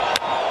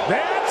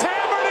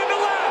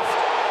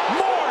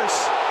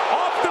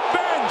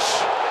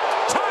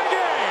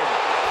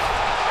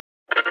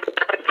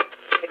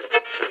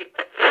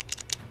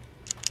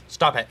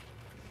Stop it.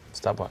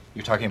 Stop what?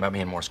 You're talking about me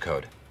in Morse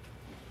code.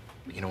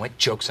 But you know what?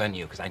 Joke's on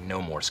you, because I know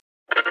Morse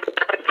code.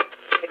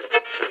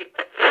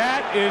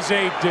 That is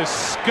a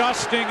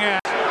disgusting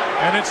act,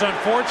 and it's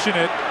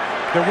unfortunate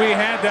that we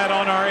had that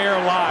on our air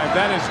live.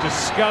 That is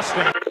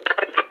disgusting.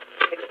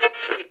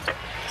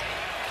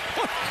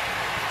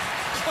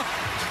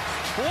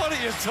 What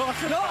are you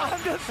talking about?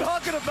 I'm just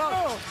talking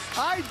about.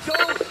 I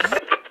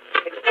don't.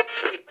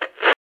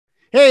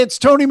 Hey, it's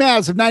Tony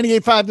Maz of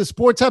 98.5 The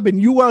Sports Hub,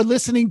 and you are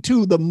listening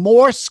to the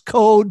Morse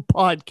Code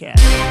Podcast.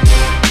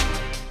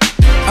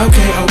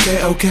 Okay.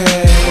 Okay. Okay,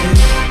 okay.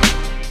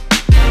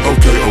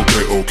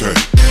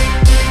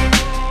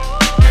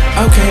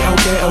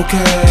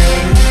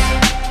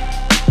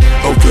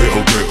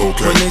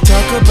 When they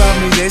talk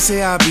about me, they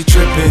say I be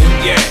tripping.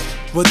 Yeah.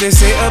 What they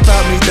say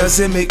about me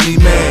doesn't make me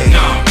mad.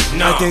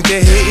 No. I think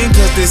they hating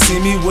cause they see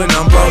me when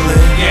I'm ballin'.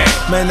 Yeah.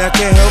 Man, I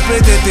can't help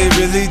it that they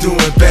really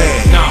doing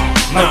bad. No.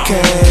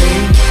 Okay.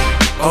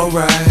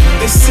 Alright.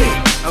 They sick.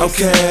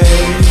 Okay.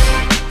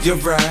 You're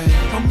right.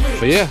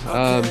 But yeah,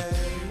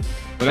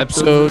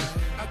 episode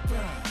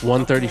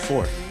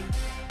 134.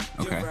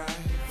 Okay.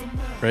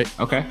 Right?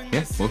 Okay.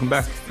 Yeah. Welcome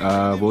back.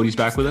 Wodie's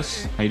back with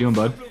us. How you doing,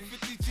 bud?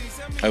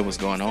 Hey, what's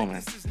going on,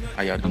 man?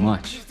 How y'all Not doing?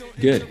 much.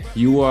 Good.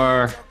 You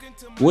are.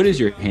 What is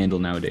your handle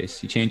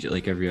nowadays? You change it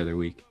like every other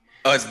week.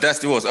 Oh, it's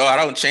Dusty Wolves. Oh, I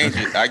don't change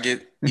it. I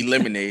get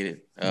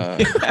eliminated.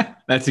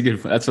 That's a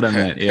good. That's what I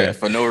meant. Yeah.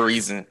 For no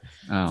reason.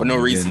 Oh, For no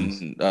my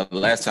reason. The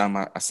last time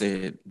I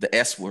said the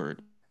S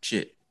word,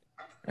 shit,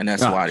 and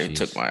that's why they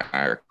took my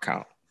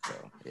account. So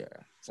yeah.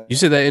 So, You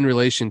said that in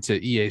relation to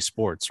EA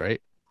Sports, right?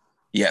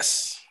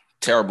 yes,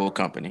 terrible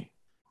company.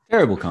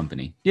 Terrible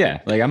company.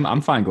 Yeah. Like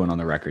I'm fine going on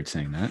the record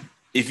saying that.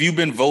 If you've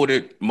been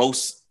voted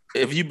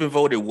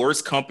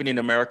worst company in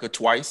America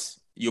twice,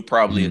 you're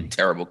probably a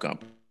terrible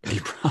company.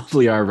 You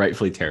probably are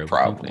rightfully terrible.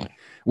 Probably. Company.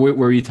 What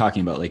were you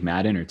talking about? Like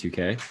Madden or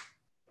 2K?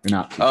 Or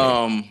not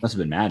 2K? Must have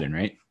been Madden,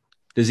 right?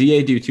 Does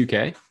EA do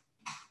 2K?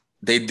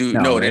 They do.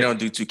 No, right? They don't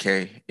do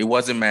 2K. It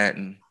wasn't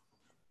Madden.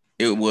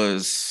 It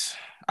was,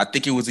 I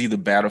think it was either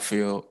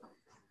Battlefield.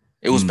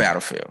 It was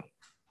Battlefield.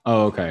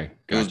 Oh, okay.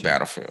 Gotcha. It was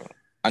Battlefield.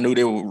 I knew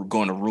they were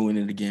going to ruin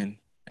it again,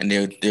 and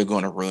they're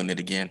going to ruin it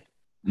again.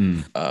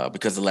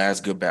 Because the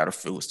last good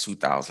Battlefield was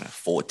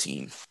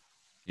 2014.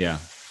 Yeah.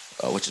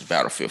 Which is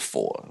Battlefield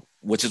 4,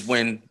 which is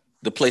when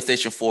the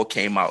PlayStation 4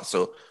 came out.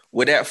 So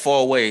we're that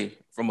far away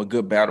from a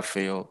good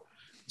Battlefield.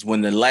 It's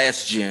when the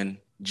last gen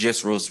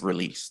just was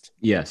released.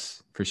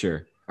 Yes, for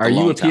sure. Are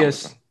you a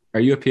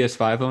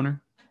PS5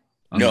 owner?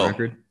 No, the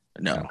record?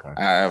 No.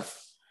 Okay.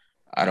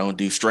 I don't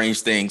do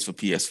strange things for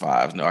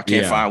PS5s. No, I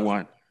can't find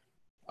one.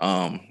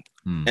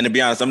 And to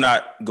be honest, I'm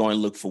not going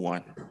to look for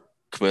one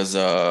because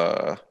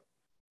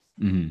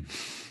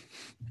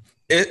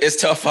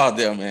it's tough out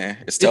there, man.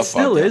 It's tough. It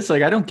still is.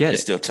 Like I don't get it.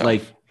 It's still tough.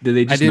 Like, do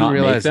they just not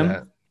make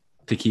them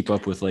to keep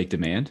up with like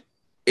demand?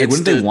 Like,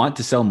 wouldn't they want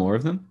to sell more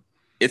of them?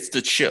 It's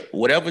the chip,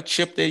 whatever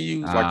chip they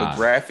use, like a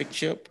graphic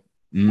chip.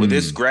 With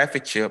this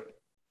graphic chip,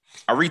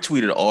 I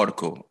retweeted an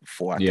article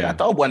before. I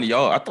thought one of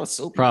y'all. I thought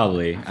so.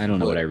 Probably. I don't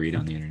know what I read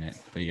on the internet,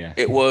 but yeah,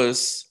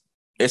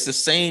 it's the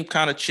same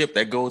kind of chip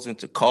that goes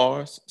into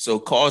cars. So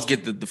cars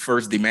get the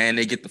first demand.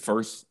 They get the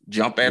first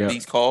jump at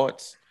these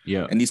cards.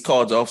 Yeah. And these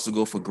cards also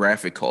go for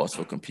graphic cards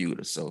for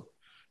computers. So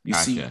you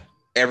see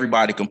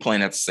everybody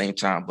complain at the same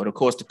time. But of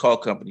course, the car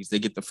companies, they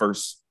get the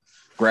first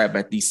grab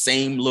at these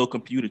same little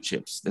computer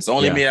chips that's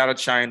only made out of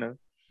China.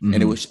 And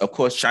it was, of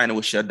course, China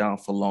was shut down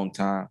for a long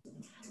time.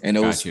 And it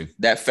was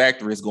that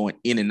factory is going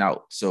in and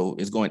out. So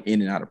it's going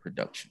in and out of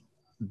production.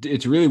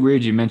 It's really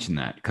weird you mentioned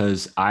that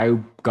because I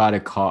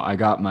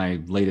got my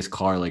latest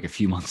car like a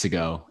few months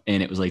ago,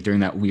 and it was like during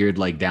that weird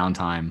like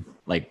downtime,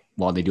 like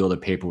while they do all the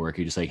paperwork,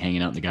 you're just like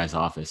hanging out in the guy's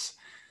office.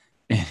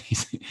 And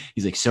he's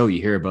like, so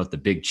you hear about the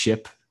big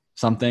chip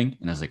something?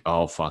 And I was like,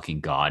 oh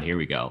fucking God, here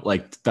we go.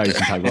 Like thought he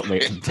was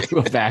talking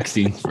about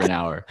vaccines for an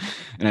hour.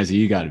 And I was like,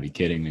 you gotta be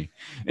kidding me.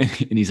 And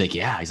he's like,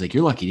 yeah. He's like,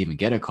 you're lucky to even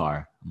get a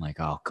car. I'm like,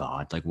 oh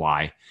God, like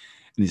why? And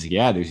he's like,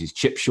 yeah, there's these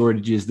chip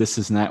shortages, this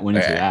and that went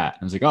into that.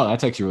 And I was like, oh,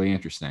 that's actually really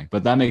interesting.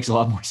 But that makes a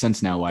lot more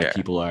sense now why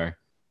people are,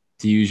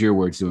 to use your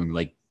words, doing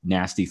like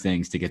nasty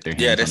things to get their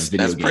hands on a video game.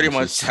 That's pretty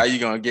much how you're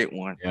gonna get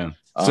one. Yeah.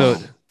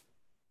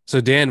 So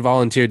Dan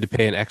volunteered to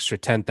pay an extra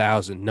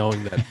 $10,000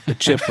 knowing that the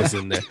chip was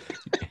in there.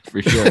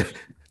 For sure.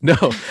 No,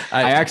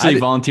 I actually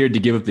volunteered to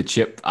give up the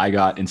chip I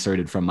got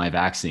inserted from my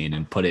vaccine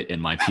and put it in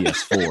my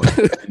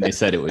PS4. And they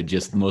said it would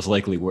just most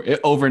likely work.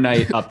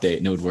 Overnight update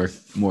and it would work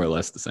more or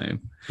less the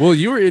same. Well,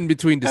 you were in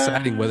between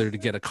deciding whether to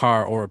get a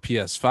car or a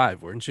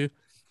PS5, weren't you?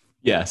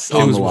 Yes.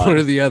 It was one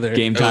or the other.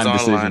 Game time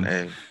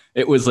decision.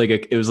 It was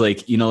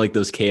like you know, like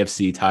those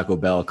KFC Taco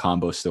Bell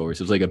combo stores.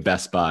 It was like a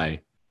Best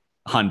Buy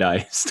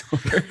Hyundai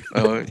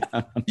store.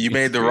 You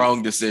made the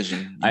wrong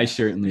decision. I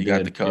certainly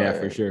got the car. Yeah,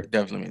 for sure.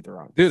 Definitely made the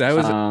wrong decision. Dude, I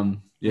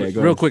was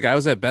real quick. I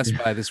was at Best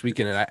Buy this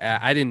weekend, and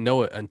I didn't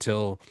know it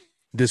until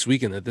this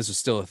weekend that this was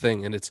still a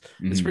thing. And it's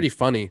pretty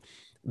funny.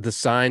 The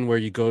sign where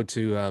you go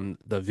to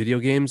the video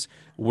games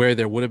where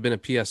there would have been a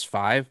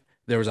PS5,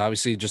 there was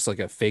obviously just like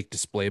a fake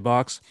display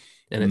box.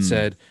 and it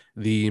said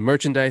the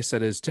merchandise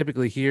that is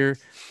typically here,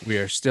 we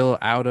are still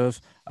out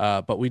of,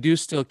 but we do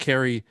still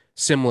carry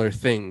similar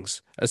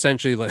things,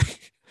 essentially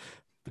like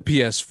the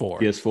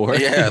PS4. PS4?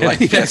 Yeah, like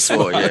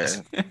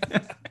PS4, yeah.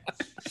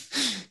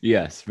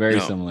 Yes, very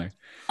similar.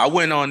 I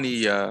went on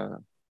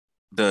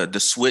the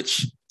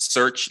Switch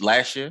search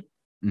last year,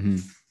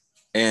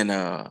 and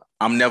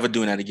I'm never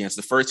doing that again. It's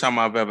the first time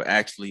I've ever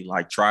actually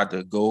like tried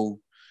to go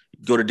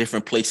to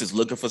different places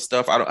looking for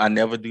stuff. I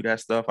never do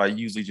that stuff. I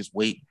usually just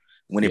wait.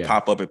 When it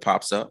pop up, it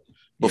pops up.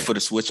 But for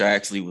the Switch, I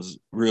actually was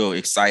real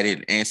excited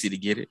and antsy to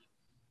get it.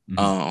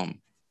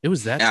 It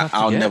was that tough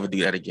I'll never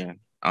do that again.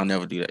 I'll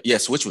never do that. Yeah,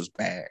 Switch was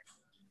bad.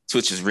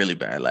 Switch is really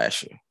bad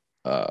last year.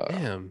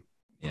 Damn.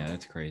 Yeah,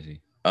 that's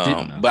crazy.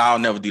 But I'll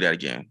never do that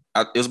again.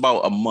 It was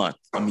about a month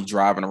of me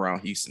driving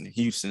around Houston.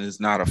 Houston is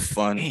not a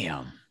fun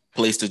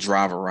place to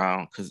drive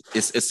around because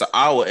it's an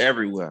hour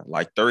everywhere.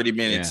 Like 30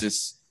 minutes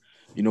is,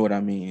 you know what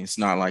I mean? It's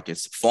not like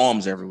it's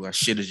farms everywhere.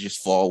 Shit is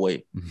just far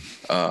away.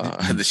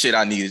 The shit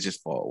I need is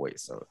just far away.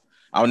 So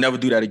I'll never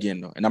do that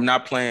again though. And I'm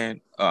not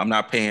paying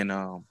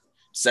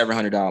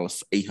 $700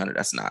 for 800.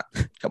 That's not.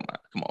 Come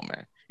on,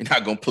 man. You're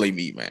not gonna play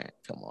me, man.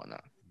 Come on now.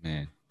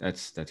 Man,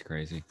 that's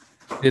crazy.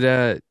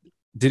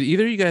 Did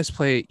either of you guys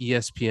play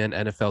ESPN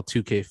NFL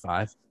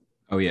 2K5?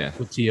 Oh yeah,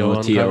 with T.O.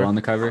 on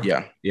the cover.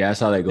 Yeah, I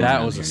saw that.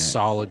 That was a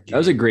solid game. That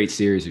was a great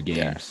series of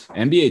games.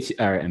 Yeah.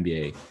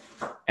 NBA,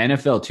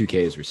 NFL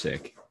 2Ks were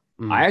sick.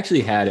 I actually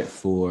had it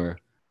for.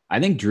 I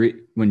think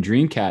when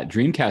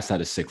Dreamcast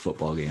had a sick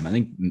football game. I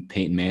think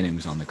Peyton Manning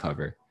was on the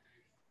cover.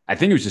 I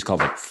think it was just called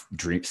like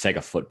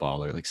Sega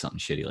Football or like something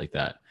shitty like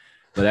that.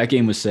 But that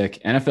game was sick.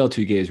 NFL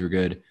 2Ks were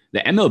good. The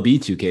MLB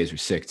 2Ks were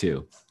sick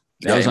too.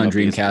 That was on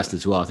Dreamcast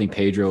as well. I think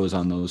Pedro was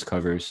on those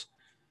covers.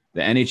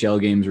 The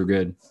NHL games were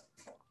good.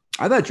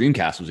 I thought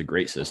Dreamcast was a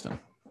great system.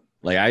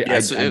 Like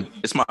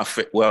it's my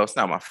well, it's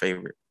not my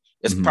favorite.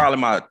 It's probably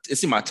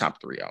it's in my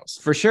top 3 hours.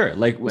 For sure.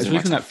 Like especially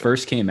when that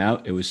first came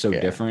out, it was so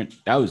different.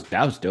 That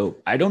was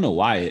dope. I don't know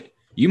why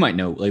you might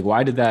know, like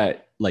why did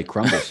that like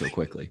crumble so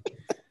quickly?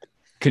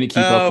 Couldn't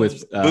keep up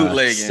with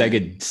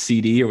Sega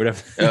CD or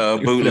whatever.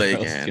 Bootleg.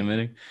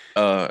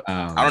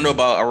 I don't know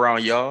about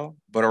around y'all,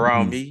 but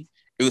around me,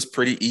 it was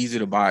pretty easy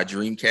to buy a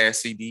Dreamcast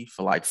CD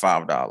for like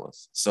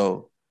 $5.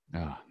 So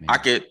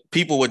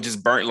people would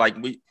just burn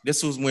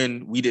this was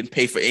when we didn't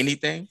pay for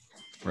anything.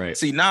 Right.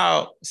 See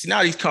now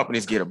these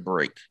companies get a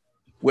break.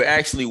 We're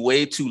actually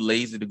way too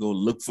lazy to go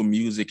look for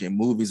music and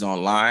movies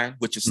online,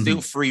 which is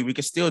still free. We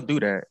can still do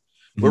that.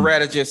 We'd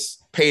rather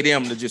just pay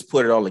them to just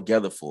put it all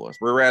together for us.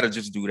 We'd rather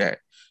just do that.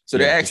 So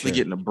they're actually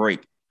getting a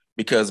break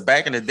because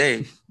back in the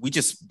day, we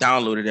just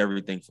downloaded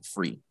everything for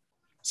free.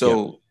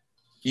 So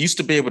you used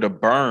to be able to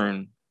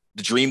burn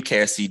the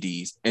Dreamcast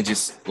CDs and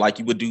just like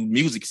you would do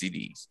music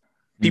CDs.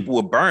 People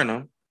would burn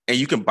them and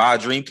you can buy a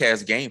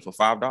Dreamcast game for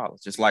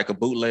 $5, just like a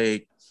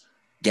bootleg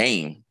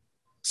game.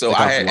 So like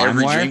I had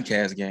every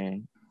Dreamcast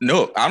game.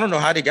 No, I don't know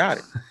how they got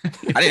it.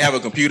 I didn't have a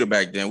computer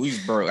back then. We was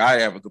broke. I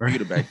didn't have a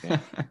computer back then.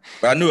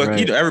 But I knew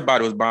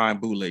everybody was buying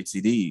bootleg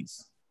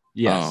CDs.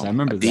 Yes, I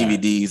remember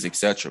DVDs,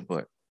 etc.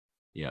 But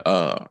you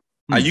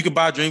could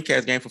buy a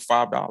Dreamcast game for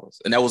 $5,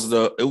 and that was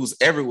it was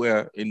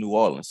everywhere in New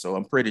Orleans. So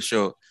I'm pretty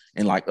sure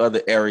in like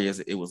other areas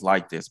it was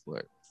like this.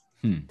 But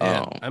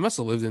I must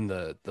have lived in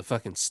the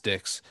fucking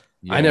sticks.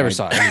 Yeah, I never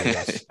saw any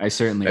of this. I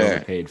certainly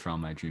overpaid for all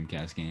my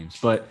Dreamcast games,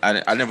 but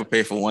I never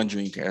paid for one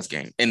Dreamcast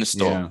game in the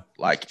store.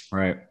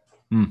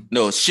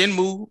 No,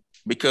 Shenmue,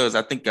 because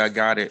I think I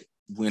got it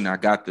when I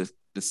got the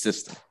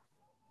system.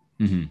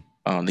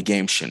 The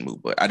game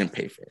Shenmue, but I didn't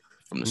pay for it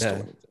from the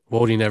store.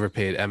 Wody never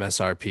paid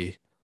MSRP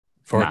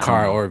for a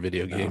car or a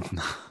video game.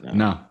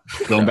 No.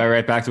 Going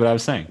right back to what I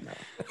was saying.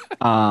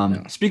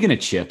 Speaking of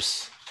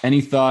chips,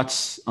 any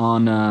thoughts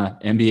on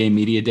NBA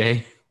Media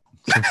Day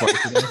so far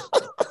today?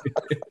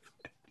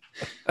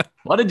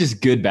 A lot of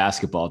just good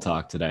basketball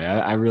talk today.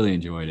 I really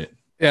enjoyed it.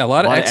 Yeah, a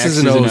lot of X's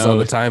and O's on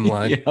the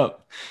timeline.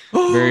 Yep.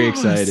 Very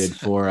excited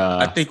for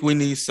I think we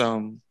need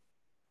some,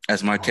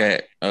 as my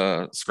cat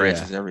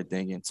scratches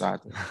everything inside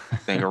the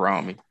thing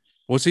around me.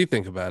 What's he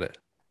think about it?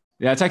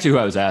 Yeah, that's actually who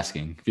I was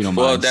asking. If you don't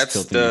mind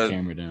tilting the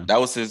camera down. That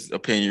was his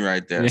opinion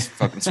right there. It's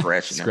fucking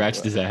scratching.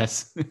 Scratched his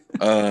ass.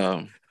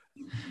 I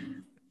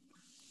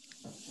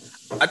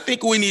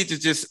think we need to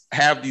just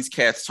have these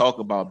cats talk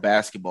about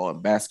basketball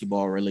and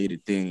basketball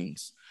related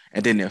things.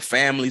 And then their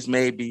families,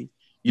 maybe,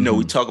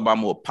 we talk about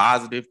more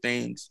positive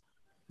things.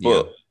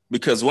 But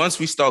because once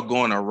we start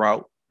going a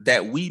route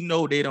that we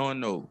know they don't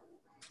know,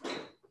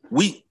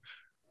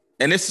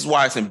 and this is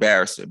why it's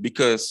embarrassing,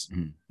 because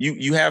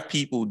you have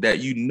people that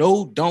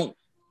don't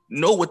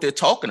know what they're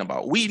talking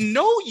about. We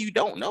know you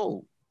don't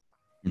know.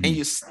 And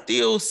you're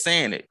still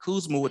saying it.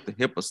 Kuzma with the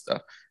HIPAA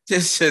stuff.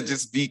 Just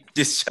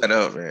shut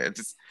up, man.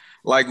 Just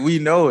like we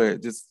know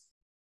it.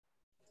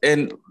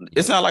 And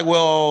it's not like,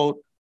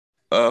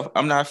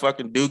 I'm not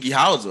fucking Doogie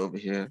Howser over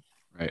here.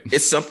 Right.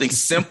 It's something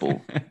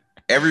simple.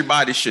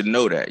 Everybody should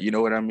know that. You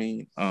know what I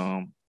mean?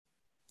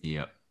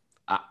 Yep.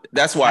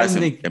 That's why it's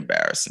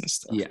embarrassing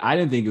stuff. Yeah, I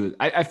didn't think it was.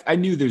 I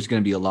knew there's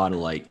going to be a lot of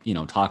like,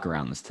 talk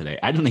around this today.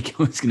 I didn't think it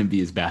was going to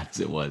be as bad as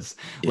it was.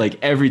 Yeah. Like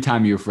every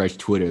time you refresh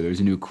Twitter, there's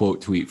a new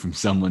quote tweet from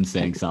someone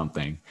saying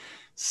something.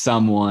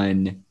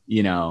 Someone,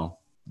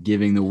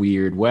 giving the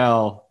weird.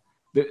 Well,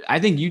 I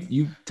think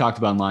you talked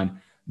about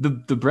online.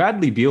 The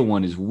Bradley Beal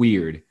one is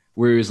weird,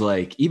 where it was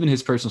like even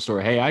his personal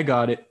story. Hey, I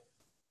got it.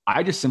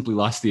 I just simply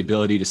lost the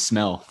ability to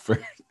smell for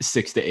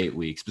 6 to 8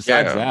 weeks.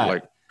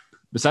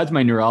 Besides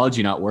my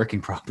neurology not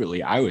working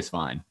properly, I was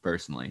fine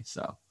personally.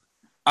 So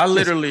I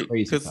literally,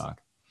 because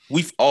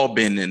we've all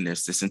been in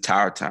this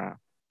entire time.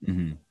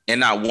 Mm-hmm. And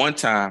not one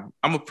time,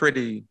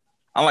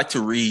 I like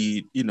to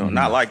read,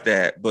 not like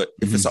that. But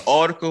if it's an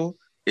article,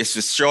 it's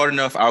just short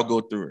enough, I'll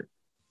go through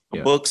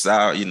it. Books,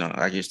 I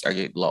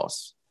get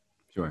lost.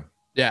 Sure.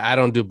 Yeah, I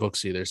don't do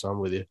books either, so I'm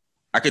with you.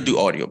 I could do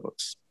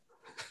audiobooks.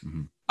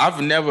 Mm-hmm.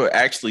 I've never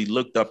actually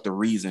looked up the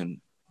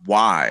reason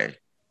why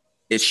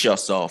it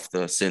shuts off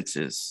the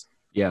senses.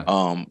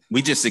 Yeah.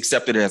 We just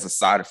accepted it as a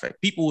side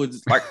effect. People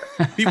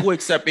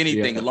accept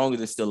anything as long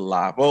as it's still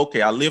alive. Well,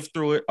 okay, I lived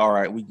through it. All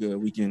right, we good.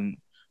 We can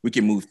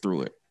move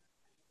through it.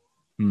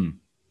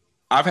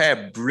 I've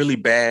had really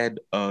bad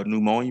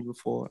pneumonia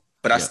before,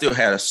 but I still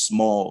had a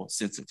small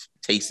sense of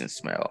taste and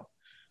smell.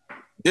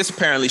 This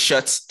apparently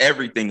shuts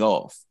everything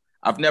off.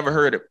 I've never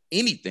heard of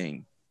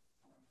anything.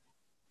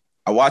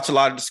 I watch a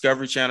lot of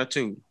Discovery Channel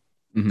too.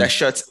 Mm-hmm. That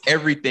shuts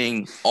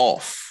everything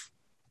off.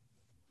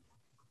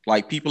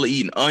 Like people are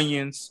eating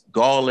onions,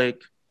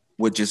 garlic,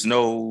 with just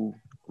no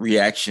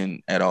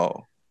reaction at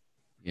all.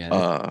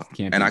 Yeah,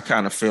 and I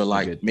kind of feel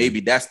like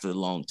maybe that's the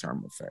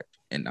long-term effect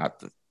and not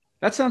the.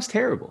 That sounds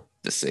terrible.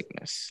 The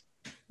sickness.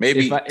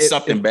 Maybe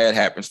something bad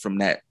happens from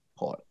that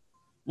part.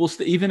 Well,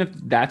 even if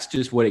that's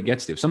just what it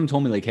gets to. If someone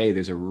told me like, hey,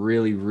 there's a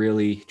really,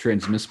 really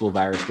transmissible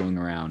virus going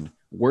around,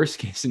 worst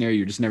case scenario,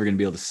 you're just never going to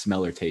be able to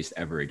smell or taste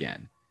ever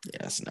again.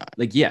 Yeah, it's not.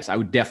 Like, yes, I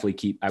would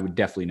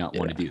definitely not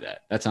want to do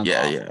that. That sounds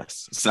awful. Yeah.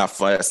 It's not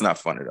fun. It's not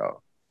fun at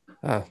all.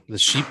 The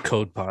Sheep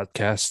Code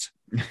podcast.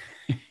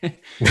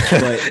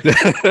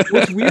 But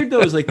what's weird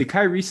though is like the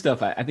Kyrie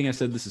stuff. I think I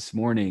said this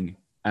morning.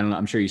 I don't know.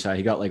 I'm sure you saw.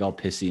 He got like all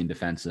pissy and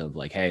defensive.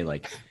 Like, hey,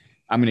 like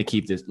I'm gonna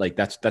keep this. Like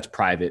that's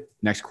private.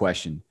 Next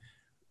question.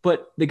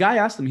 But the guy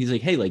asked him. He's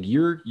like, hey, like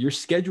you're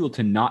scheduled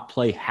to not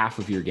play half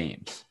of your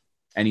games.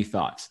 Any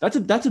thoughts? That's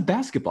a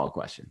basketball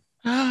question.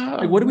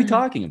 Like, what are we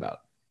talking about?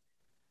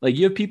 Like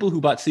you have people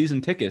who bought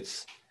season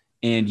tickets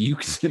and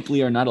you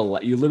simply are not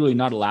allowed, you're literally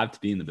not allowed to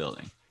be in the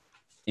building.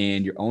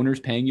 And your owner's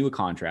paying you a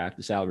contract,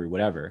 a salary,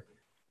 whatever.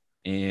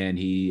 And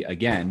he,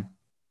 again,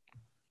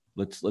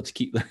 let's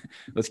keep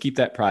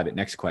that private.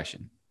 Next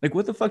question. Like,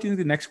 what the fuck do you think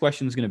the next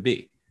question is going to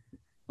be?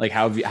 Like,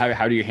 how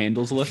do your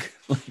handles look?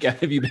 Like,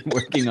 have you been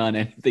working on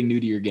anything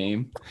new to your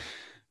game?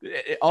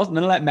 None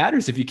of that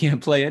matters if you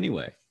can't play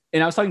anyway.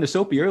 And I was talking to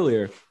Soapy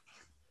earlier.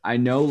 I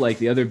know like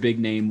the other big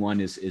name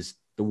one is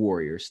the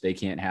Warriors. They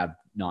can't have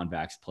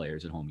non-vax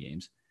players at home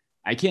games.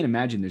 I can't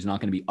imagine there's not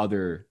going to be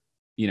other,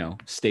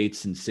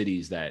 states and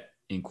cities that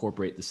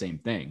incorporate the same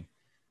thing.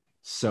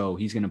 So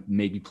he's going to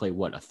maybe play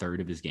a third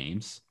of his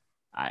games.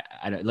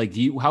 I don't like.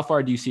 How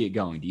far do you see it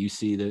going? Do you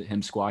see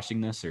him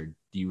squashing this, or do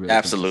you really?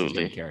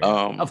 Absolutely.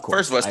 Of course.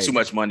 First of all, it's too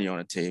much money on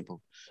the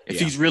table. If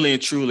he's really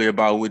and truly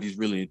about what he's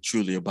really and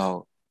truly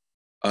about,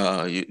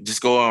 you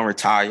just go on,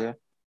 retire,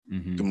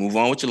 you can move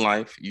on with your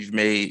life. You've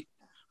made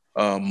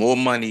more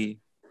money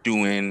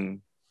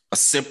doing a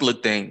simpler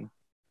thing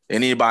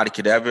than anybody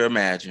could ever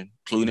imagine,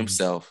 including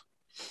himself.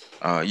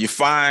 You're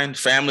fine.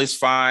 Family's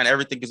fine.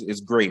 Everything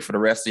is great for the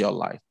rest of your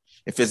life.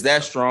 If it's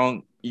that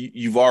strong,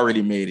 you've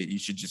already made it. You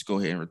should just go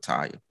ahead and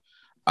retire.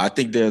 I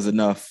think there's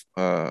enough.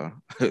 I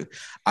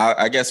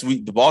guess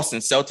the Boston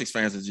Celtics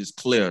fans are just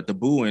clear. The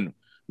booing,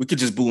 we could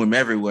just boo him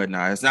everywhere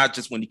now. It's not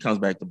just when he comes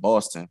back to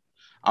Boston.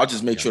 I'll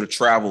just make sure to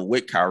travel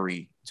with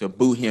Kyrie to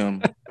boo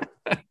him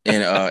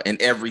in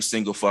every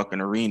single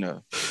fucking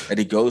arena that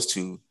he goes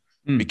to,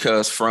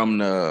 because from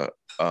the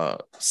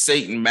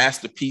Satan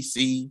master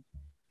PC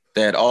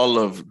that all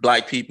of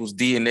Black people's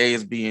DNA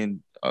is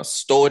being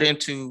stored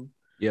into.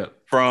 Yeah.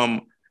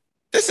 From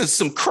this is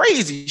some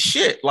crazy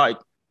shit. Like,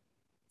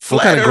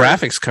 what kind of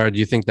graphics card do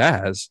you think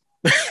that has?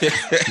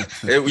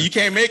 You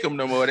can't make them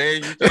no more.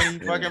 You can't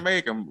even fucking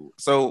make them.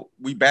 So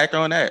we back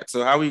on that.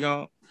 So how we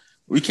going?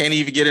 We can't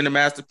even get in the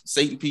master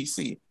Satan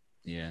PC.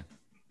 Yeah,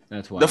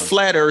 that's why the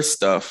flat Earth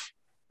stuff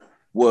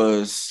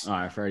was. Oh,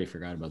 I've already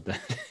forgot about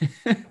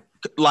that.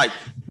 Like,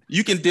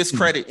 you can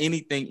discredit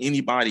anything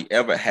anybody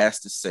ever has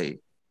to say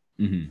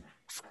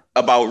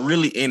about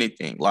really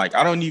anything. Like,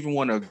 I don't even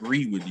want to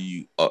agree with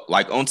you,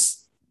 like on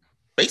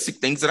basic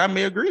things that I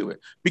may agree with,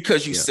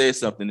 because you said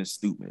something as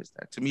stupid as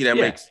that. To me,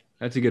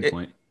 that's a good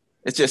point.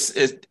 It's just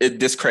it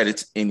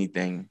discredits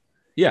anything.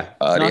 Yeah,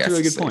 that's a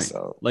really good point.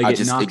 So like,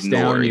 it knocks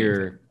down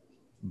your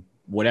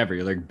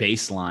like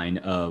baseline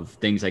of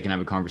things I can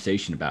have a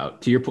conversation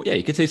about. To your point,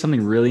 you could say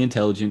something really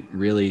intelligent,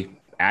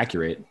 really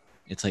accurate.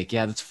 It's like,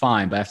 yeah, that's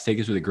fine, but I have to take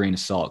this with a grain of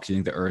salt because you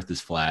think the Earth is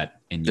flat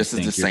and you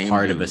think you're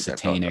part of a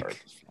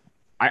satanic.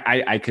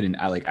 I kind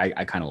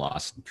of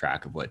lost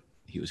track of what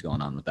he was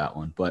going on with that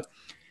one.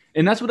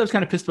 And that's what I was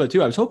kind of pissed about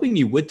too. I was hoping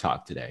you would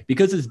talk today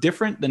because it's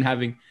different than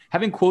having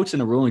quotes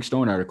in a Rolling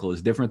Stone article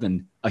is different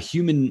than a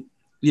human,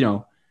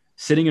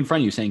 sitting in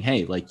front of you saying,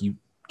 hey, like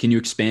can you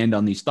expand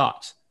on these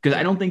thoughts? Because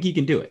I don't think he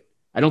can do it.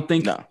 I don't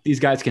think these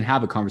guys can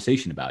have a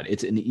conversation about it.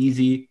 It's an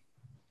easy,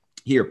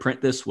 here,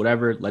 print this,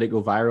 whatever, let it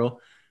go viral.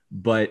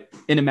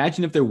 And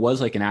imagine if there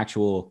was like an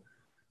actual,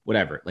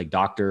 whatever, like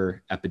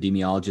doctor,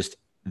 epidemiologist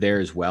there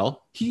as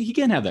well. He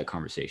can't have that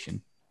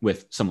conversation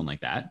with someone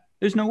like that.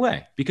 There's no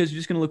way, because you're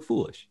just going to look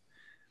foolish.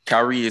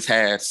 Kyrie has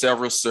had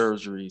several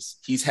surgeries.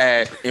 He's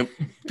had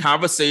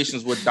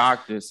conversations with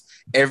doctors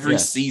every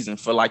season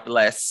for like the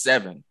last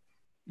 7.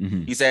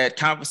 Mm-hmm. He's had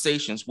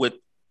conversations with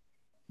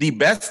the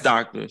best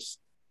doctors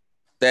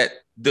that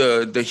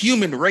the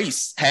human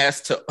race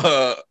has to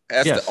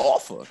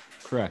offer.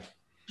 Correct.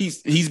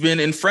 He's been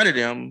in front of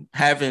them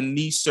having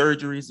knee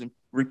surgeries and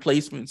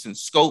replacements and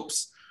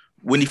scopes.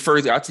 When he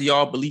first got to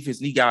y'all, believe his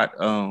knee got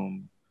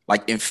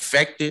like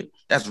infected.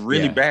 That's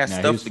really bad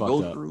stuff to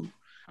go through.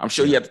 I'm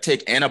sure you have to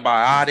take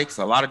antibiotics,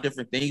 a lot of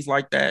different things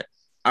like that.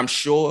 I'm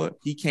sure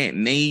he can't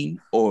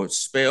name or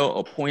spell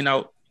or point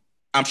out.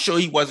 I'm sure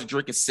he wasn't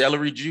drinking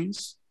celery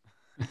juice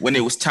when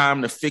it was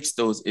time to fix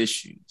those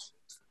issues.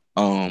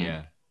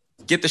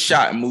 Get the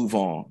shot and move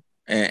on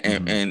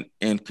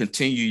and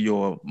continue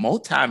your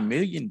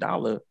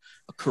multi-million-dollar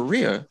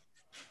career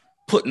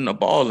putting a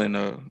ball in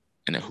a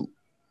hoop.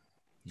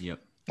 Yep.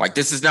 Like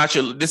this is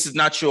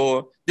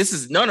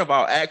none of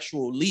our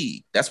actual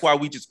league. That's why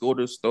we just go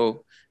to the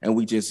store and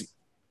we just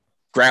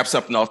grab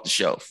something off the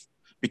shelf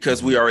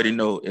because we already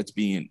know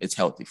it's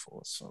healthy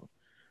for us. So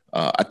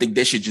I think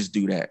they should just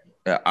do that.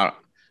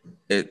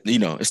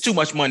 It's too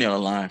much money on the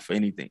line for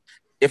anything.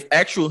 If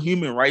actual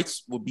human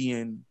rights were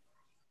being,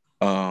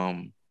 fuck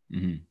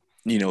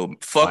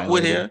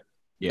with here,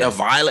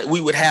 violent,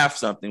 we would have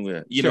something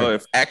where,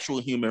 if actual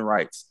human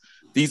rights,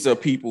 these are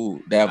people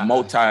that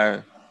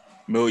have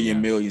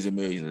millions and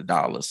millions of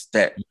dollars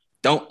that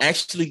don't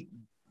actually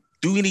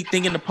do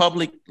anything in the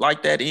public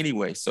like that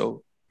anyway.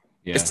 So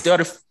it's the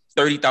other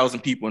 30,000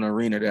 people in the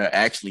arena that are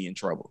actually in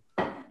trouble.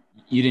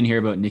 You didn't hear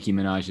about Nicki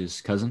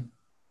Minaj's cousin?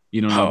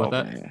 You don't know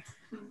about that?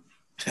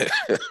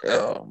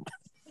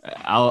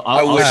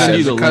 I'll send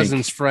you the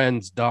cousin's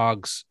friend's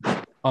dog's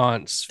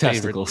aunt's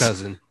testicles. Favorite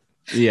cousin.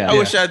 I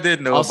wish I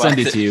did know. I'll send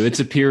it to you. It's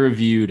a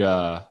peer-reviewed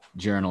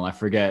journal. I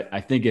forget. I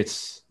think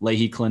it's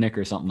Leahy Clinic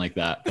or something like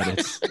that. But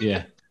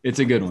it's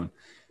a good one.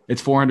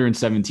 It's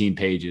 417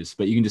 pages,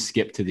 but you can just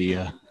skip to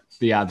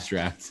the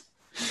abstract.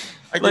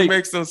 It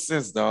makes no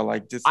sense though.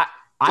 Like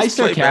I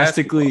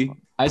sarcastically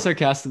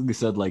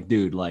said, like,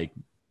 dude, like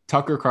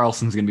Tucker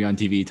Carlson's gonna be on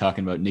TV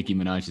talking about Nicki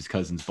Minaj's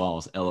cousin's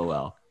balls.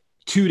 LOL.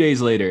 2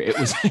 days later, it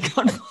was like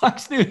on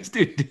Fox News,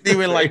 dude. He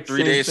went like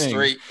 3 days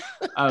straight.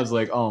 I was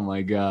like, oh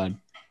my God.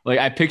 Like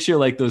I picture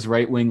like those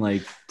right-wing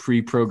like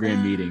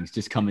pre-programmed meetings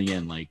just coming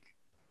in like,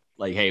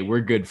 hey,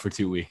 we're good for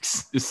 2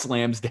 weeks. Just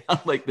slams down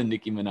like the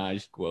Nicki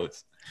Minaj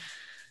quotes.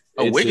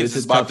 Wiggins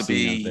is about to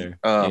be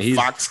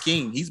Fox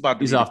King. He's about to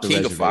be the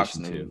king of Fox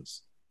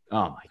News.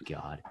 Oh my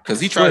God. Because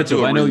he tried to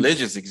do a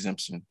religious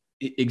exemption.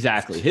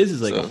 Exactly. His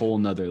is like a whole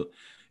nother.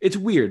 It's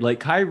weird.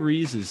 Like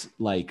Kyrie's is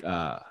like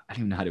I don't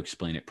even know how to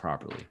explain it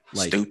properly.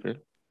 Like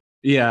stupid.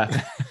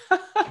 Yeah.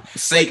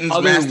 Satan's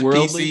like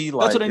masterpiece.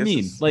 That's what I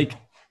mean. Like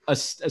a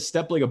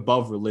step like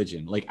above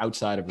religion, like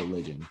outside of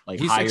religion.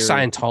 Like he's higher, like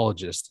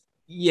Scientologist.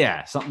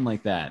 Yeah, something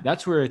like that.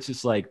 That's where it's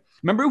just like,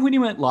 remember when he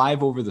went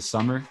live over the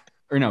summer?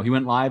 Or no, he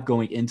went live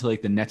going into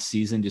like the next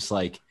season, just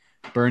like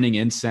burning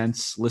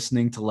incense,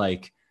 listening to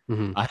like, I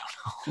don't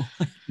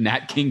know,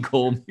 Nat King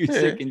Cole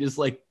music and just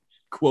like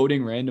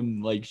quoting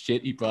random like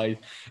shit he probably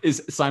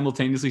is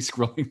simultaneously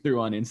scrolling through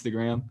on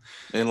Instagram.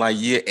 In like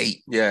year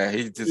 8. Yeah,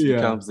 he just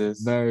becomes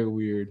this. Very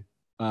weird.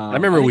 I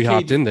remember we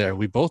hopped in there.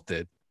 We both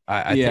did.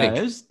 I think.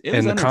 It was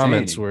and the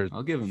comments were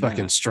I'll give him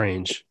fucking that.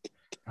 Strange.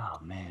 Oh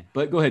man.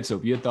 But go ahead,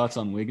 Soap. You had thoughts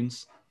on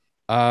Wiggins?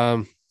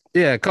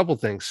 Yeah, a couple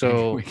things.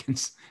 So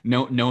Wiggins,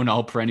 known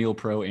all perennial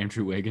pro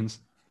Andrew Wiggins.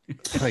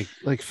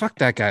 like fuck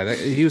that guy.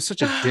 He was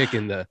such a dick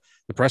in the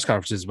press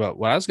conferences. But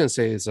what I was gonna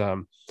say is,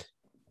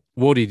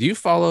 Wody, do you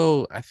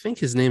follow? I think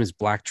his name is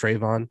Black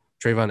Trayvon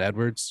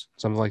Edwards,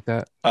 something like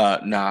that.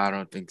 No, I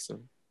don't think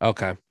so.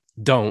 Okay,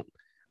 don't,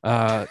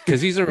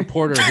 because he's a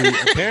reporter who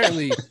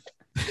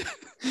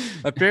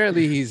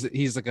apparently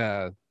he's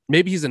like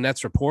maybe he's a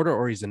Nets reporter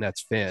or he's a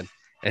Nets fan.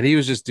 And he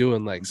was just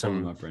doing like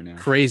some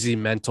crazy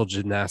mental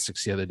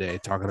gymnastics the other day,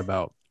 talking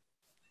about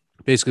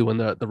basically when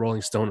the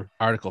Rolling Stone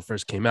article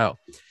first came out.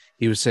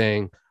 He was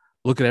saying,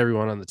 look at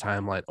everyone on the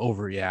timeline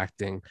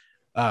overreacting,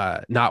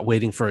 not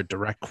waiting for a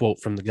direct quote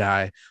from the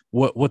guy.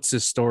 What's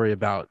this story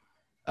about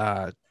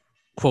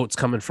quotes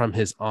coming from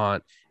his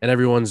aunt? And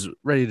everyone's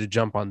ready to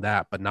jump on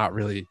that, but not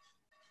really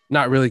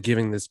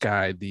giving this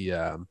guy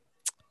the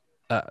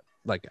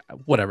like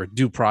whatever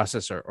due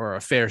process or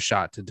a fair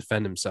shot to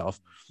defend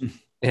himself.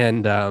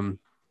 And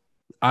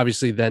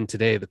obviously then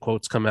today the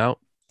quotes come out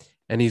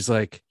and he's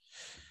like,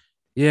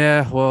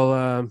 yeah, well,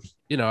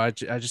 I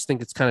just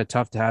think it's kind of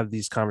tough to have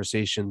these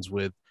conversations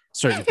with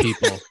certain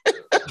people.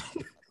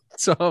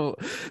 So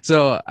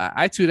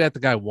I tweeted at the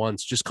guy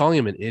once, just calling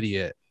him an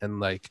idiot, and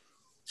like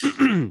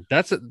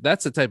that's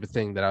the type of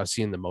thing that I was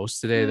seeing the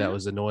most today. That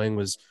was annoying.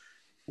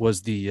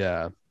 Was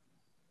the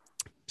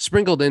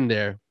sprinkled in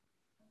there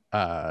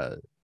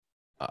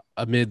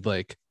amid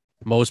like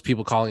most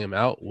people calling him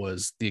out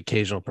was the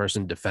occasional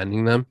person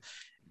defending them.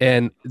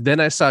 And then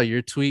I saw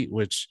your tweet,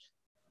 which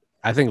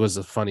I think was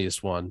the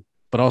funniest one,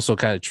 but also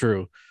kind of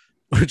true,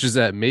 which is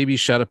that maybe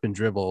shut up and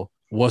dribble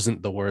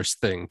wasn't the worst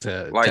thing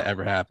to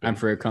ever happen. I'm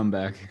for a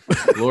comeback.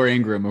 Laura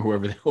Ingram or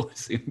whoever that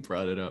was even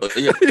brought it up.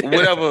 Yeah,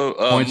 whatever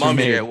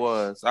mummy it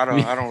was. I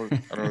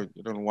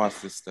don't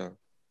watch this stuff.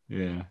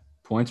 Yeah,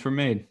 points were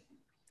made.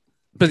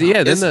 But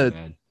yeah,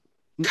 then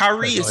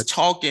Kyrie is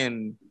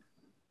talking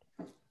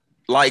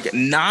like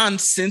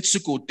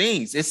nonsensical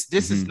things.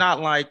 This is not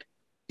like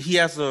he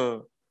has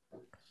a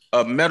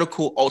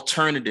medical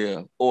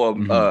alternative or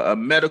a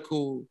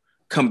medical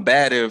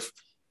combative.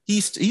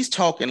 He's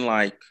talking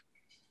like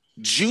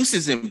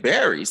juices and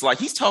berries. Like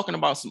he's talking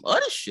about some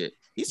other shit.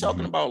 He's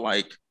talking about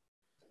like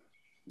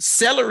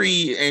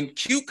celery and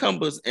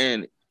cucumbers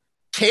and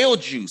kale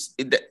juice.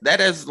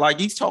 That is like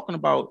he's talking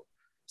about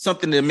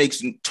something that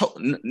makes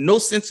no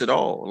sense at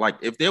all. Like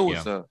if there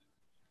was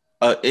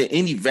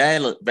any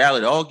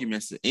valid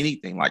arguments or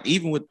anything, like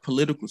even with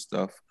political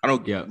stuff, I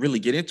don't really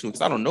get into it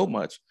because I don't know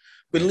much.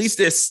 But at least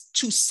there's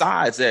two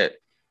sides that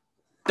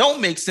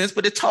don't make sense.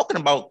 But they're talking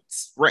about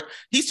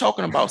he's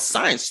talking about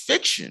science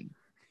fiction.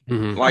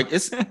 Like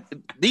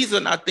these are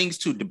not things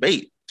to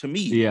debate to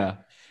me.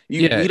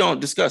 We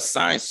don't discuss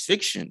science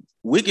fiction.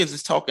 Wiggins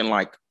is talking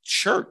like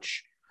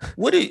church.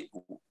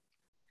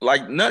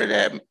 Like none of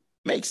that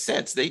makes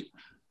sense.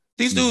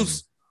 These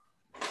dudes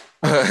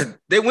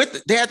they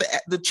had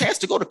the chance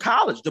to go to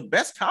college, the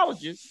best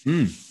colleges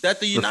that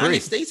the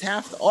United States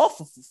have to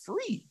offer for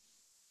free.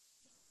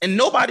 And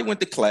nobody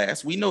went to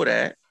class. We know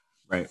that.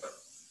 Right.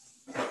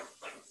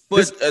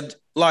 But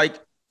like,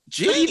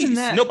 geez,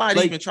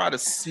 nobody even tried to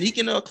sneak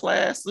into a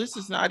class. This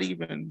is not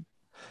even.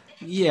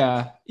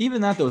 Yeah,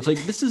 even that though, it's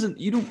like this isn't.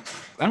 I don't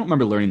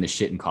remember learning this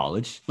shit in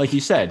college, like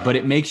you said. But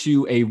it makes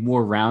you a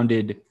more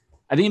rounded.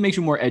 I think it makes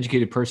you a more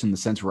educated person in the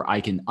sense where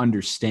I can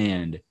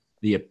understand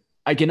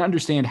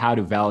how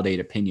to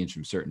validate opinions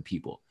from certain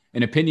people.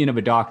 An opinion of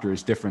a doctor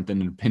is different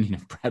than an opinion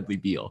of Bradley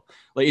Beal.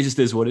 Like it just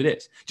is what it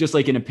is. Just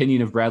like an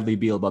opinion of Bradley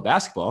Beal about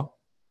basketball,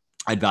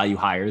 I'd value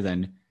higher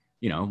than,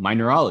 my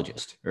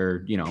neurologist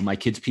or, my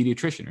kid's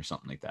pediatrician or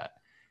something like that.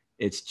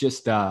 It's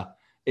just a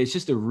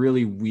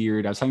really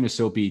weird. I was talking to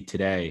Soapy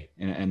today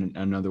and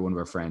another one of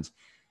our friends.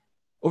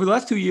 Over the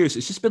last 2 years,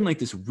 it's just been like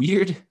this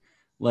weird,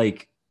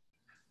 like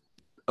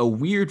a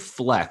weird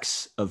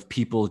flex of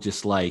people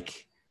just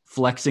like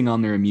flexing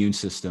on their immune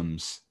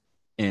systems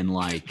and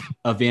like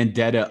a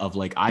vendetta of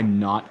like, I'm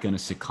not going to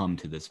succumb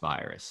to this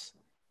virus.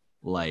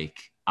 Like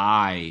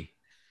I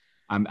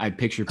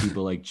picture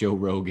people like Joe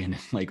Rogan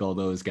and like all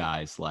those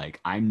guys, like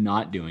I'm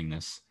not doing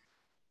this.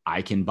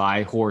 I can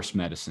buy horse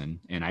medicine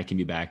and I can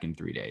be back in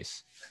 3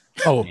 days.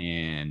 Oh,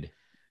 and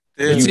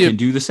you can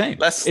do the same.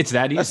 It's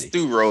that easy. Let's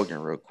do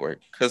Rogan real quick.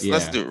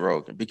 Let's do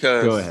Rogan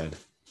because go ahead.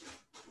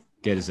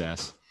 Get his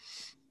ass.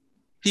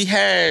 He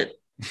had,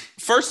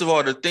 first of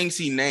all, the things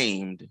he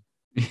named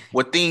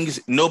were things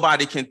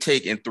nobody can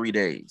take in 3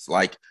 days.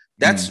 Like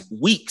that's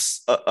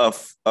weeks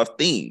of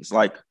things.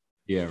 Like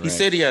he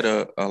said he had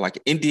a like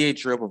an NDA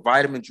drip, a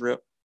vitamin drip.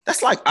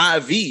 That's like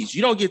IVs.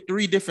 You don't get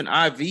 3 different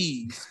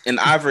IVs and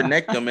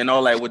ivermectin and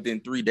all that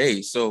within 3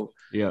 days. So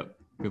yeah,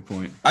 good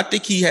point. I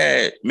think he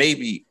had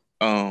maybe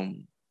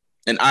an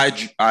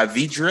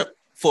IV drip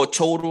for a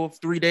total of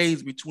 3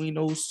 days between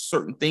those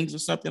certain things or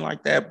something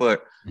like that.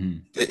 But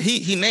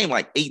he named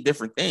like 8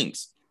 different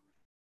things.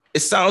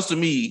 It sounds to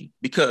me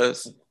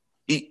because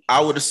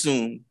I would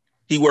assume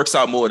he works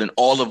out more than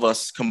all of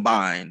us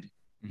combined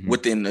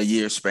within a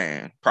year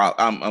span.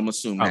 I'm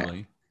assuming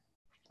probably. That.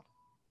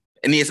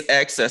 And he has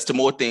access to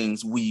more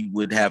things we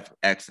would have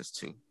access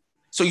to.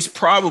 So he's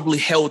probably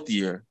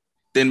healthier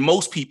than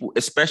most people,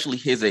 especially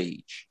his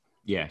age.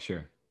 Yeah,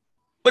 sure.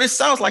 But it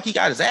sounds like he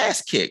got his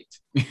ass kicked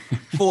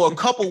for a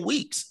couple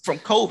weeks from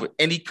COVID.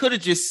 And he could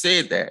have just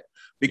said that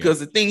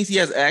because the things he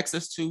has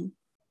access to,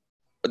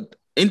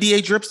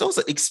 NDA drips, those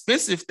are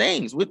expensive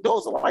things.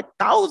 Those are like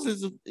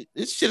thousands of,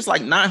 this shit is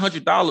like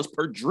 $900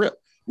 per drip.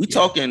 We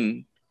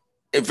talking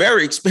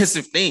very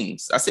expensive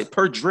things. I said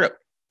per drip,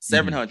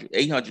 $700,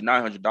 $800,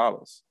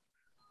 $900.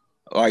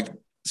 Like,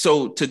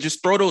 so to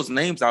just throw those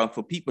names out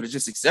for people to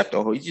just accept,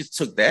 he just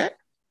took that.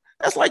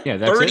 That's like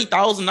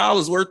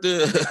 $30,000 worth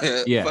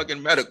of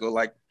fucking medical.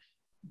 Like,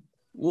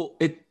 well,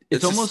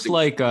 it's almost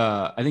like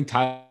I think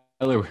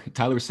Tyler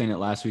was saying it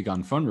last week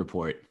on Fun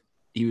Report.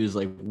 He was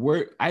like,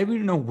 I don't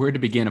even know where to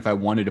begin if I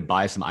wanted to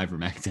buy some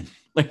ivermectin.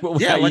 Like, what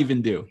would I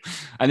even do?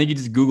 I think you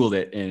just Googled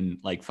it and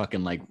like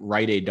fucking like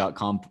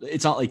RiteAid.com.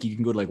 It's not like you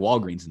can go to like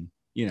Walgreens and,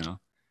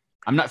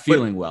 I'm not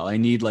feeling well. I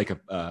need like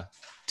a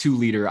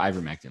 2-liter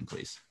ivermectin,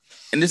 please.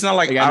 And it's not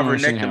like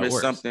ivermectin is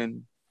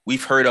something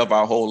we've heard of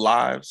our whole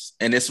lives.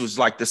 And this was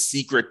like the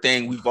secret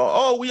thing we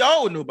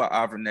all knew about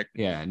ivermectin.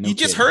 Yeah. You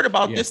just heard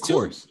about this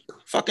too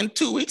fucking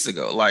 2 weeks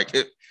ago. Like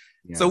it.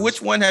 Yeah. So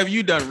which one have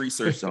you done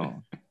research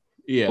on?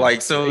 Yeah.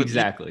 Like so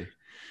exactly.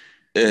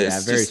 Yeah,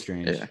 very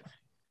strange. Yeah.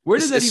 Where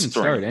did that even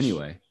start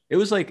anyway? It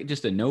was like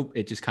just a note.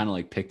 It just kind of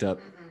like picked up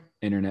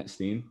internet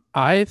steam.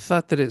 I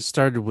thought that it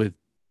started with.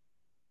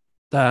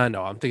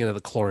 No, I'm thinking of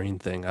the chlorine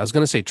thing. I was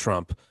gonna say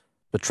Trump,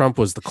 but Trump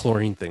was the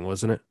chlorine thing,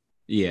 wasn't it?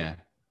 Yeah.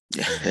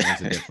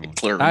 That's a different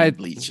chlorine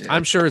bleach. Yeah.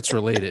 I'm sure it's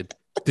related.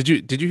 Did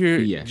you hear?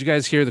 Yeah. Did you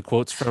guys hear the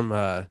quotes from?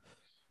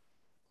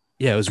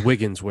 It was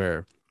Wiggins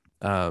where,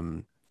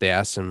 they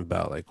asked him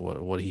about like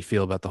what did he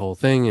feel about the whole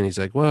thing, and he's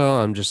like,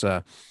 "Well, I'm just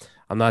I'm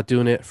not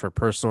doing it for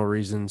personal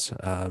reasons,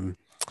 and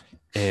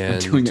I'm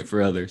doing it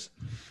for others.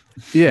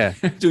 Yeah,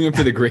 doing it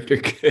for the greater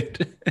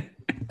good."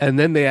 And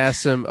then they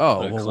asked him,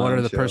 "Oh, well, what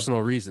are the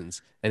personal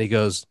reasons?" And he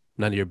goes,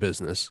 "None of your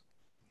business."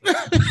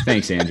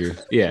 Thanks, Andrew.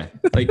 Yeah,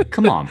 like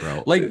come on,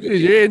 bro. Like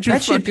Andrew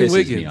that shit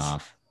pisses me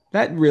off.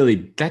 That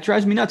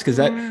drives me nuts because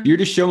that you're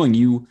just showing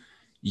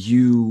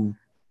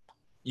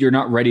you're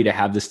not ready to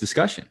have this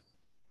discussion.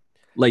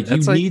 Like you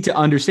need to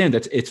understand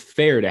that it's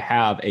fair to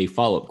have a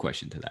follow-up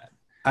question to that.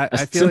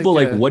 I feel simple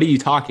like what are you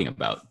talking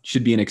about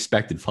should be an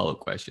expected follow-up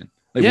question.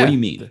 Like what do you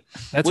mean?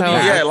 That's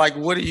like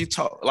what do you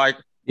talk like?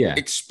 Yeah,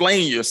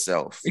 explain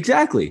yourself.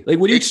 Exactly. Like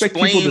what do you expect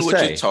people to what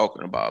say? You're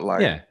talking about?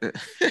 Like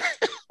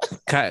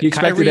you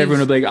expected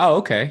everyone to be like, oh,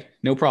 okay,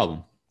 no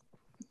problem.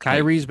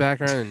 Kyrie's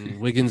background and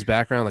Wiggins'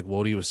 background, like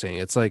Wody was saying,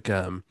 it's like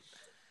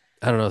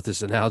I don't know if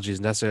this analogy is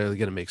necessarily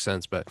going to make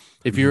sense, but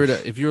if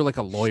you're like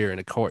a lawyer in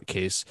a court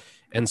case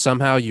and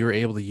somehow you're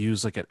able to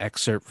use like an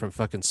excerpt from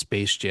fucking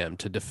Space Jam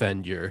to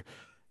defend your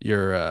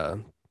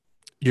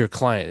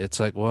client, it's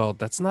like, well,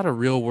 that's not a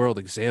real world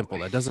example.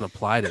 That doesn't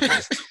apply to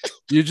this.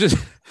 You just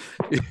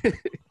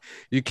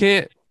you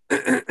can't.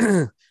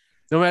 No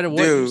matter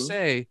what you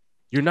say,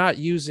 you're not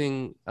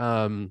using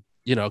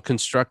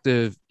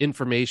constructive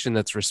information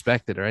that's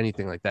respected or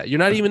anything like that. You're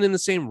not even in the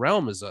same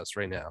realm as us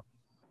right now.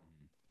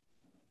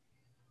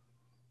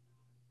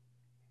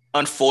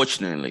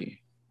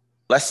 Unfortunately,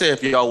 let's say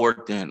if we all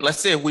worked in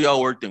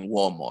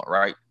Walmart,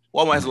 right?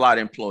 Walmart has a lot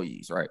of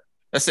employees, right?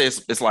 Let's say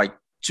it's like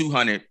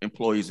 200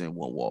 employees in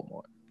one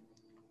Walmart.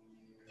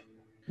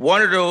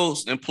 One of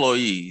those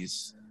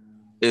employees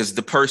is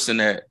the person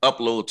that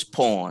uploads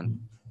porn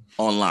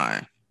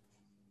online.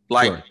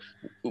 Like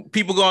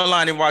people go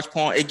online and watch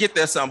porn and get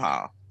there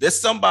somehow. There's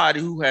somebody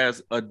who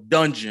has a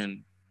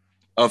dungeon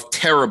of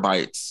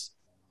terabytes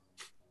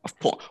of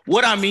porn.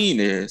 What I mean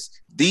is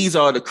these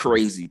are the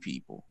crazy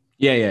people.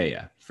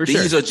 Yeah. For sure.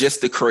 These are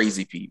just the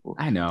crazy people.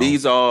 I know.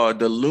 These are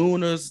the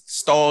Lunas,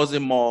 stars,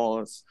 and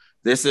Mars.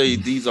 They say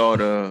these are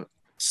the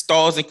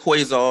stars and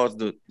quasars,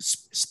 the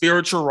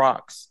spiritual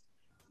rocks.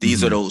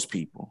 These are those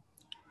people.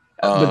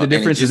 But the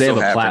difference is they have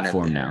a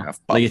platform now.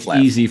 Like it's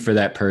easy for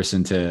that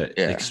person to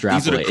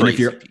extrapolate.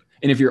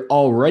 And if you're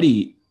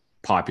already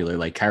popular,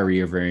 like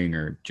Kyrie Irving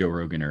or Joe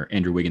Rogan or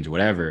Andrew Wiggins or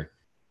whatever,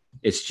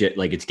 it's just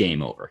like it's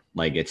game over.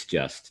 Like it's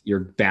just you're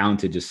bound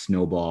to just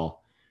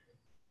snowball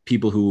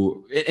people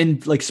who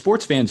and like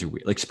sports fans are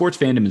weird. Like sports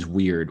fandom is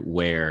weird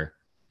where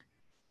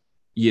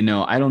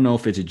I don't know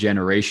if it's a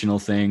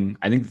generational thing.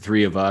 I think the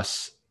three of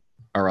us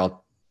are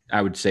all,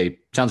 I would say,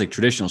 sounds like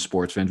traditional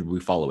sports fans where we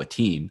follow a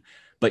team.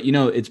 But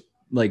it's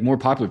like more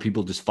popular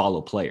people just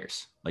follow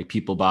players. Like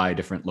people buy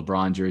different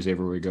LeBron jerseys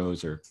everywhere he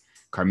goes or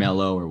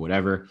Carmelo or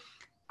whatever.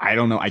 I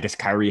don't know. I guess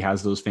Kyrie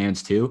has those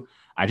fans too.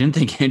 I didn't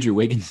think Andrew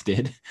Wiggins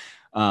did.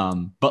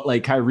 But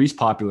like Kyrie's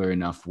popular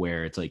enough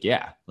where it's like,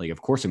 yeah, like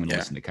of course I'm going to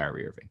listen to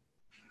Kyrie Irving.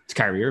 It's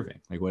Kyrie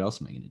Irving. Like what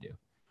else am I going to do?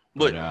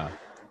 But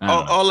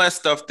all that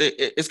stuff,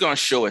 it's going to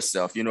show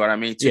itself. You know what I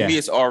mean? To me,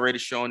 it's already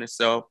showing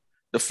itself.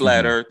 The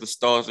flat earth, the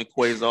stars and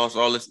quasars,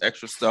 all this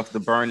extra stuff, the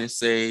burning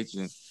sage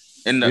and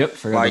the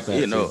like,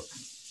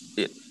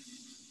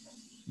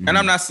 and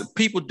I'm not,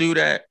 people do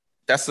that.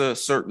 That's a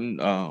certain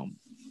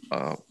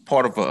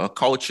part of a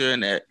culture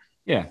and that.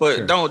 Yeah.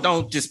 But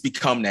don't just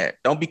become that.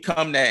 Don't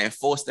become that and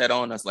force that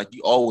on us like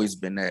you always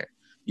been that.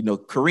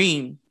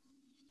 Kareem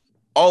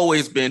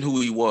always been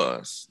who he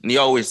was, and he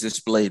always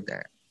displayed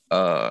that.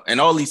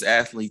 And all these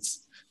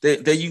athletes,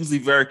 they're usually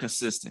very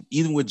consistent.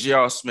 Even with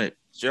J.R. Smith.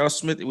 J.R.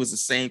 Smith, it was the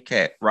same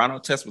cat.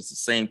 Ronald Test was the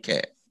same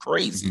cat.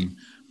 Crazy.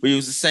 But he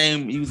was the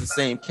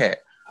same cat.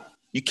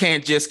 You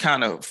can't just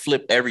kind of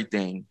flip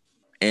everything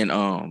and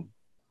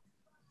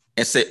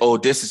say, oh,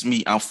 this is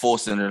me. I'm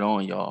forcing it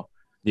on y'all.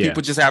 Yeah.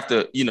 People just have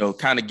to,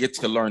 kind of get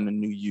to learn the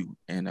new you.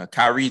 And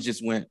Kyrie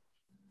just went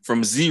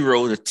from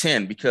 0 to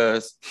 10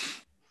 because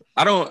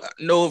I don't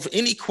know of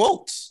any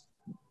quotes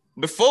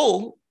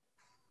before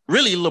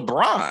really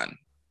LeBron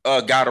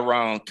got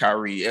around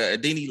Kyrie.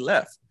 Then he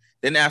left.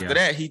 Then after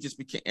that,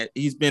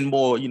 he's been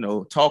more,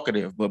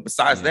 talkative. But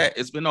besides that,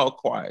 it's been all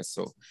quiet.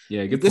 So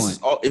good point.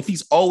 If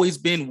he's always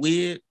been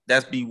weird,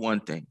 that's be one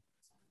thing.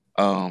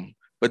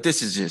 But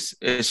this is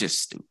it's just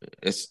stupid.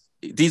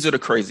 These are the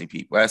crazy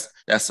people.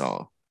 That's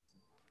all.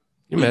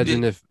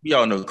 Imagine if we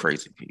all know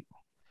crazy people.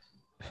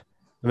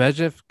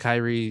 Imagine if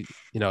Kyrie,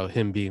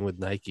 him being with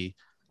Nike,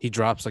 he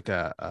drops like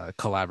a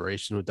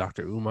collaboration with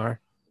Dr. Umar.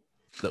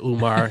 The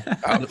Umar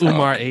 8s.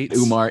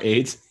 Umar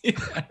 8s.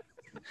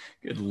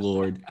 Good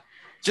Lord.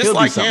 Just He'll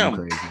like do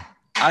something him. crazy.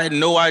 I had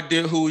no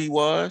idea who he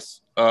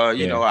was.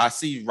 You know, I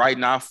see right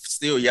now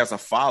still he has a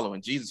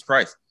following. Jesus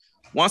Christ.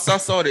 Once I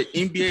saw the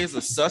NBA is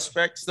a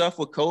suspect stuff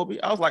with Kobe,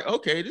 I was like,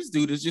 okay, this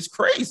dude is just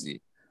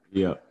crazy.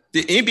 Yeah.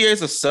 The NBA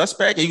is a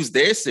suspect. And he was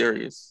dead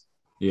serious.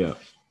 Yeah.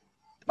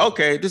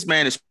 Okay, this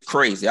man is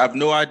crazy. I have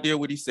no idea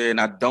what he said,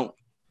 and I don't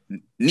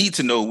need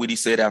to know what he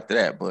said after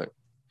that. But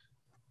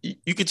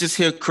you could just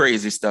hear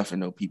crazy stuff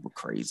and know people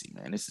crazy,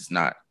 man. This is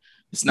not.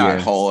 It's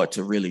not hard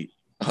to really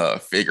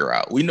figure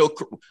out. We know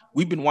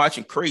we've been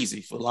watching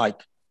Crazy for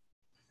like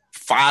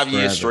 5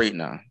 years straight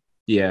now.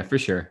 Yeah, for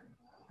sure.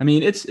 I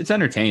mean, it's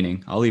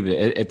entertaining. I'll leave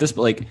it at this.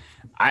 Like,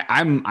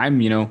 I'm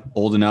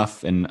old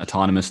enough and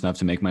autonomous enough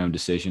to make my own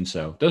decisions,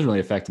 so it doesn't really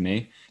affect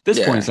me. At this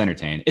point, it's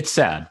entertaining. It's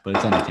sad, but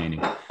it's entertaining.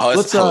 Oh,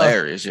 it's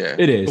hilarious. Yeah,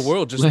 it is. The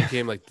world just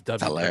became like the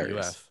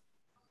WWF.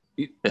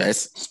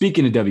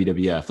 Speaking of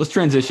WWF, let's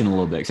transition a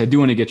little bit because I do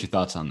want to get your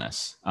thoughts on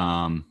this.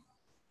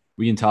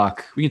 We can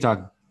talk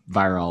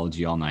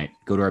virology all night.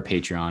 Go to our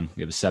Patreon.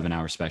 We have a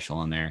 7-hour special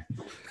on there.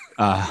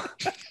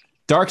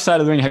 Dark Side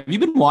of the Ring. Have you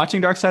been watching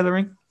Dark Side of the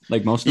Ring?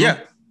 Like most of them?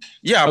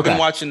 Yeah, I've been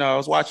watching. I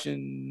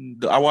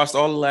watched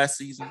all the last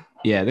season.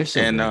 Yeah, they're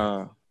so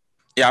good.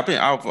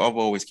 I've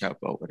always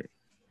kept up with it.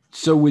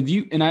 So with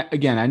you, and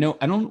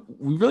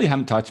we really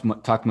haven't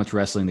talked much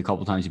wrestling the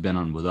couple times you've been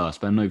on with us,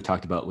 but I know you've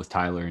talked about with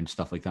Tyler and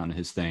stuff like that on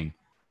his thing.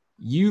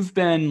 You've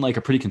been like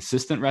a pretty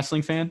consistent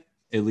wrestling fan,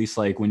 at least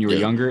like when you were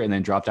younger and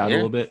then dropped out a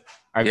little bit.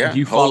 Do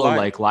you follow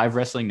like live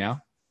wrestling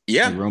now?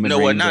 Yeah. Like Roman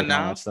Reigns, not like,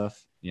 now. All that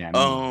stuff.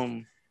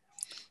 Yeah.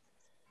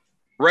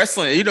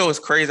 Wrestling, it's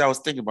crazy. I was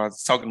thinking about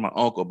talking to my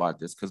uncle about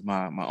this because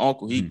my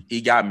uncle,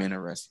 he got me into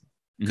wrestling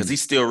because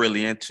he's still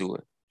really into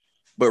it.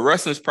 But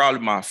wrestling is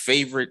probably my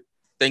favorite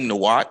thing to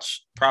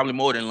watch, probably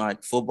more than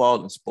like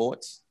football and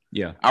sports.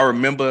 Yeah. I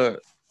remember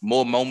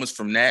more moments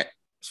from that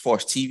as far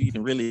as TV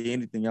than really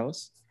anything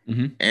else.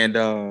 And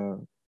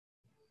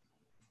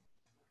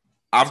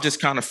I've just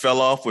kind of fell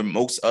off when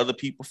most other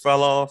people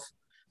fell off,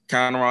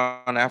 kind of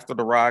around after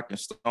The Rock and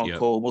Stone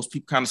Cold. Most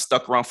people kind of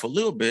stuck around for a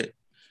little bit.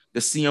 The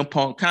CM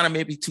Punk, kind of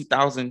maybe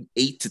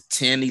 2008 to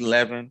 10,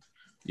 11.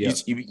 Yeah.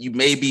 You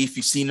maybe, if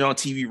you've seen it on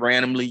TV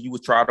randomly, you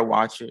would try to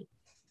watch it.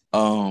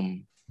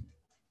 And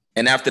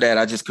after that,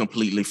 I just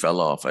completely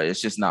fell off.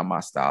 It's just not my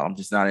style. I'm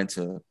just not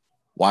into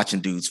watching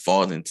dudes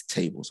fall into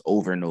tables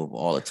over and over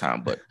all the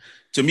time. But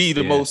to me,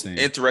 the most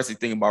interesting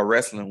thing about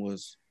wrestling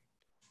was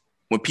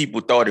when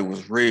people thought it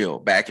was real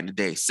back in the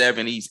day,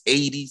 70s,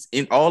 80s,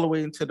 and all the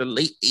way into the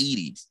late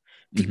 80s.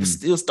 People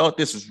still thought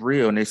this was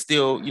real, and they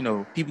still,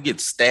 people get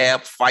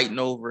stabbed fighting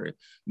over it.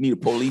 You need a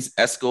police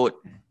escort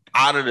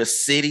out of the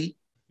city.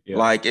 Yeah.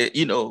 Like,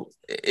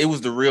 it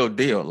was the real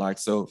deal. Like,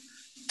 so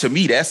to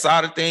me, that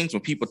side of things,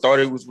 when people thought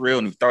it was real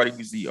and they thought it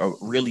was a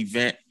real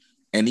event,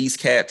 and these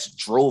cats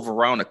drove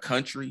around the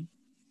country,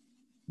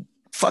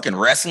 fucking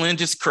wrestling,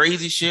 just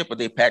crazy shit, but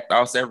they packed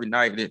house every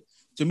night.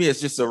 To me, it's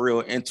just a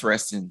real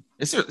interesting,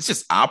 it's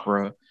just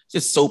opera, it's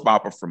just soap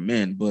opera for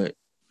men, but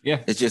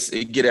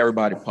it get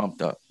everybody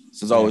pumped up.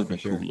 So it's always been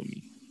cool to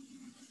me.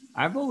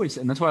 I've always,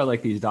 and that's why I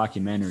like these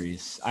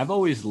documentaries. I've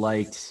always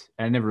liked,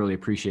 and I never really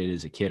appreciated it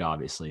as a kid,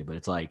 obviously, but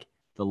it's like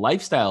the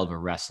lifestyle of a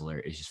wrestler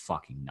is just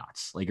fucking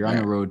nuts. Like you're on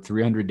the road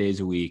 300 days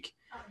a week.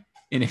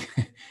 And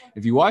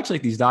if you watch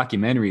like these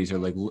documentaries or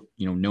like,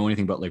 know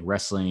anything about like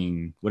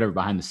wrestling, whatever,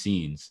 behind the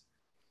scenes,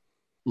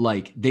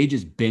 like they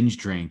just binge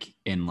drink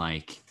and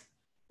like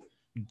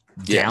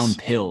down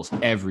pills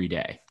every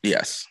day.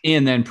 Yes.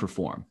 And then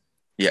perform.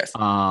 Yes.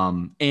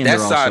 And that they're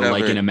also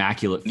like an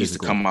immaculate needs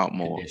physical to come out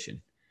more.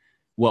 Condition.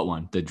 What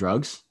one? The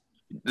drugs?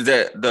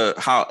 The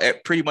how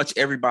pretty much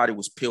everybody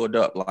was peeled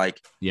up. Like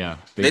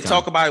they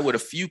talk about it with a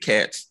few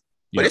cats,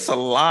 but it's a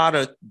lot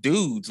of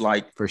dudes.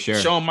 Like for sure,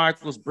 Shawn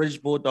Michaels, British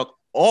Bulldog,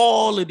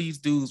 all of these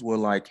dudes were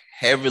like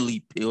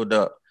heavily peeled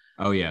up.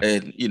 Oh yeah,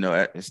 and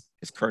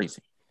it's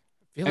crazy.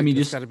 I mean,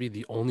 this got to be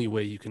the only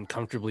way you can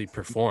comfortably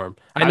perform.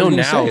 I know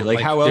now, like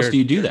how else do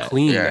you do that?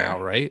 Clean now,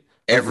 right?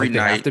 Every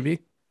night have to be.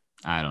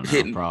 I don't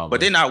know, probably. But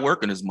they're not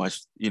working as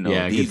much, these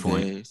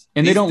days.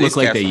 And they don't look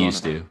like they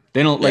used to.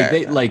 They don't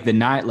like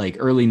the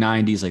early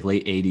 90s, like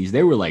late 80s.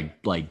 They were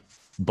like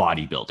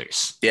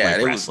bodybuilders. Yeah,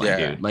 like wrestling,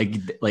 dude.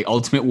 Like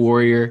Ultimate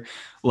Warrior,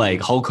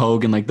 like Hulk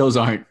Hogan. Like those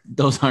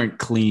aren't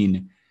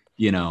clean,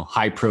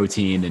 high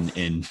protein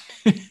and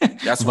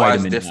that's why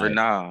it's different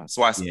now. That's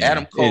why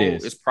Adam Cole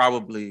is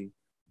probably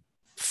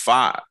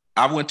 5.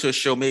 I went to a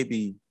show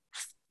maybe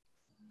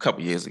a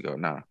couple years ago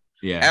now.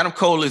 Yeah, Adam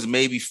Cole is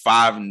maybe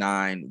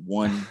 5'9",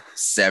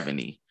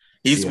 170.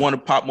 He's one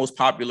of the most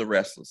popular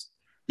wrestlers.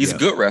 He's a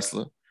good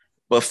wrestler,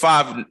 but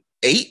 5'8",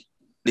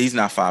 he's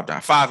not 5'9",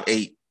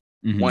 5'8",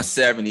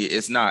 170.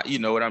 It's not, you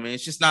know what I mean?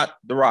 It's just not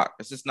The Rock.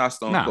 It's just not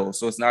Stone Cold.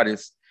 So it's not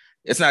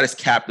as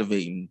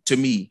captivating to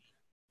me,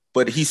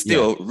 but he's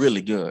still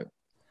really good.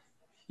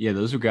 Yeah,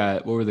 those were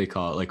guys. What were they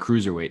called? Like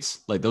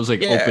cruiserweights. Like those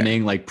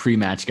opening like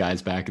pre-match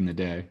guys back in the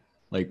day,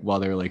 like while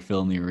they were like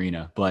filling the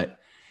arena. But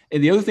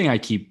and the other thing I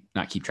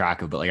not keep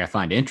track of, but like I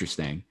find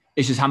interesting,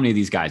 is just how many of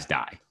these guys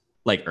die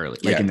like early,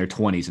 like in their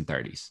 20s and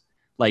 30s.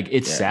 Like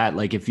it's sad.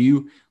 Like if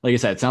you, like I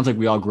said, it sounds like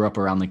we all grew up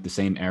around like the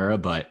same era,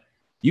 but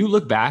you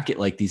look back at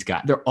like these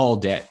guys, they're all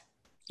dead.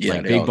 Yeah,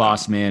 like Big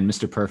Boss Man,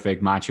 Mr.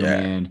 Perfect, Macho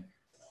Man.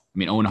 I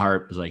mean, Owen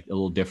Hart was like a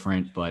little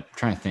different, but I'm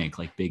trying to think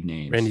like big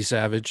names. Randy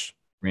Savage.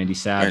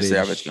 It's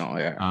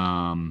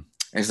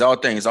all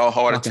things. It's all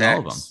heart attacks.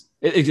 All of them.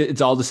 It's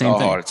all the same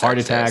thing. Heart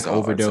attack,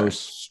 overdose,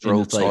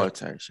 strokes, like,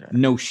 heart attacks. Yeah.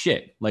 No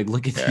shit. Like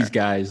look at these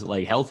guys'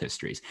 like health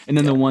histories, and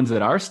then the ones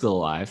that are still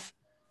alive,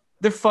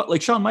 they're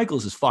like Shawn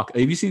Michaels is fuck.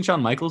 Have you seen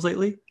Shawn Michaels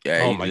lately?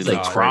 Yeah. Oh my God.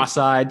 Like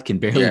cross-eyed, can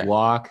barely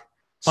walk.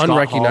 Scott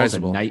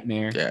Unrecognizable. Hall's a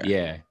nightmare.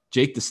 Yeah.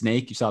 Jake the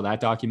Snake. You saw that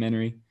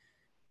documentary.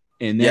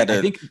 And then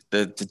I think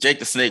the Jake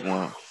the Snake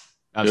one.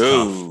 That was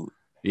tough.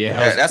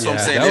 Yeah, that's what I'm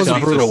saying. That was a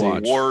brutal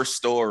watch. War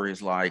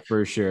stories, like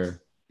for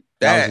sure.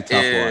 That was a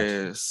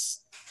tough watch.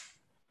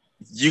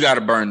 You got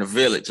to burn the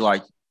village.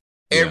 Like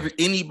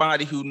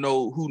anybody who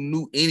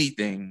knew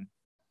anything,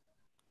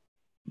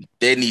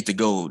 they need to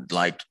go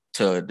like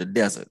to the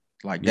desert.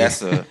 Like that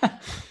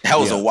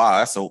was a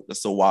wild.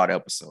 That's a wild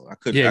episode. I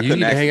couldn't. You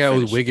need to hang out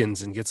with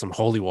Wiggins and get some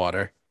holy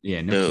water.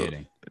 Yeah, no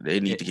kidding. They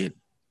need to get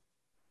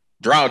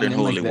drowned in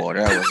holy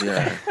water. That was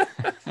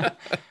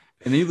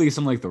And then you look at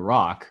someone like The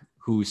Rock,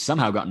 who's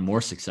somehow gotten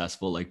more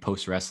successful, like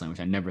post wrestling, which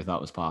I never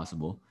thought was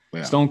possible.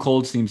 Yeah. Stone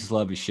Cold seems to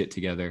love his shit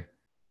together.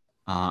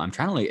 I'm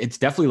trying to it's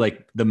definitely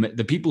like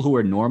the people who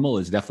are normal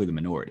is definitely the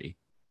minority.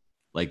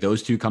 Like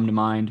those two come to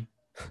mind.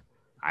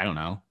 I don't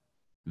know.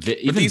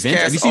 Even Vince.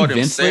 Have you seen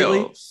Vince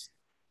lately?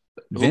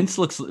 Vince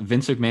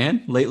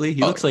McMahon lately.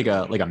 He looks like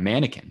a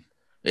mannequin.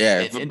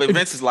 Yeah, but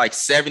Vince is like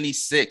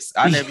 76.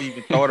 I never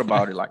even thought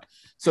about it. Like,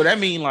 so that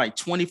means like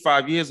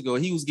 25 years ago,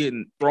 he was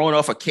getting thrown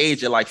off a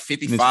cage at like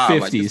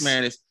 55. Like this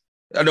man is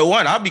the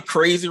one. I'd be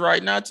crazy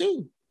right now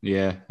too.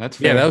 Yeah, that's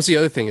fair. Yeah. That was the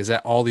other thing is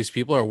that all these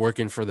people are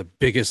working for the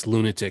biggest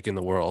lunatic in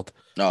the world.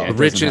 Oh, the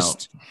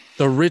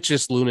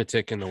richest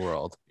lunatic in the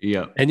world.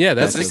 Yeah, and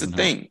that's the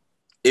thing.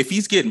 If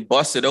he's getting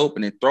busted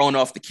open and thrown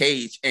off the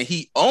cage, and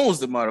he owns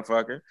the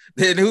motherfucker,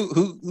 then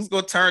who's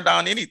gonna turn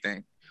down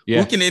anything?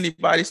 Yeah. Who can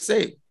anybody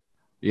say?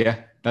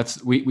 Yeah,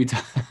 that's we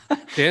talked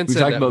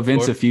about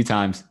Vince a few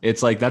times.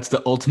 It's like that's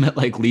the ultimate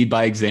like lead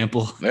by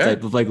example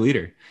type of like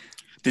leader.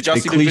 Did y'all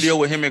see the video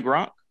with him and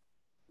Gronk?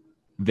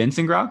 Vince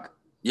and Gronk?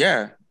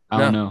 Yeah. I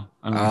don't know.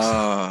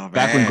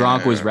 Back when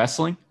Gronk was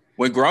wrestling?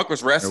 When Gronk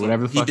was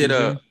wrestling, he did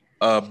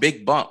a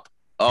big bump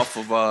off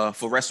of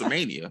for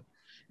WrestleMania.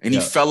 And he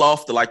fell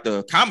off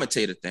the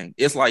commentator thing.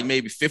 It's like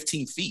maybe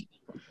 15 feet.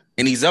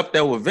 And he's up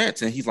there with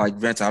Vince. And he's like,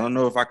 Vince, I don't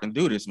know if I can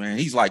do this, man.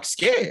 He's like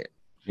scared.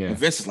 Yeah. And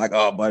Vince is like,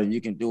 oh, buddy, you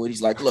can do it.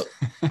 He's like, look,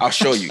 I'll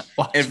show you.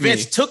 And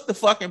Vince took the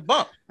fucking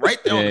bump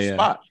right there on the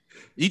spot.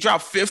 He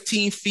dropped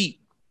 15 feet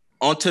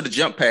onto the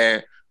jump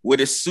pad with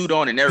his suit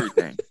on and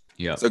everything.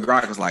 Yeah. So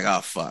Gronk was like,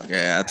 oh, fuck.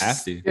 Yeah.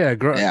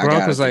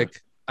 Gronk was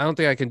like, I don't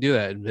think I can do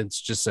that. And Vince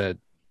just said,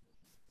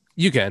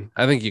 you can.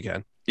 I think you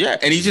can. Yeah,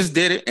 and he just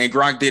did it, and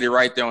Gronk did it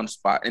right there on the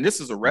spot. And this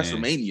is a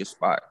WrestleMania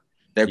spot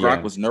that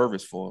Gronk was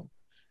nervous for.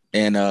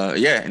 And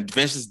and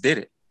Vince just did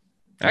it.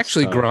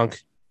 Actually,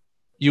 Gronk,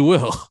 you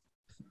will.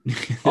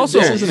 Also,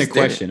 this isn't a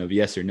question of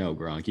yes or no,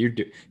 Gronk.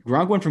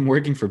 Gronk went from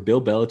working for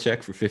Bill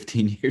Belichick for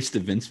 15 years to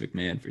Vince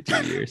McMahon for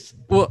 2 years.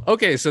 Well,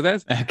 okay, so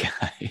that's that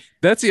guy.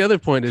 That's the other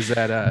point is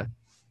that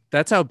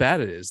that's how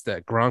bad it is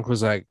that Gronk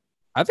was like,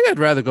 I think I'd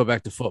rather go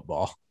back to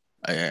football.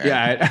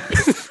 Yeah,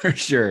 for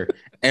sure.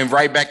 And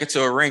right back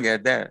into a ring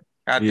at that.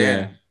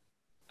 Damn.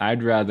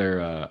 I'd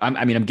rather.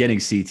 I'm getting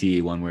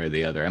CTE one way or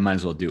the other. I might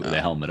as well do it with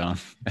a helmet on.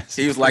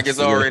 He was like, it's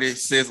already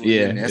sizzling.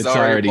 Yeah, it's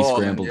already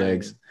scrambled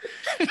eggs.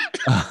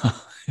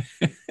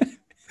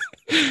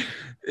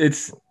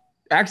 It's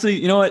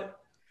actually, you know what?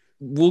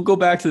 We'll go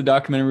back to the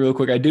documentary real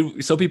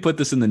quick. Sophie put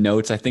this in the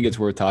notes. I think it's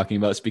worth talking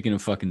about. Speaking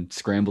of fucking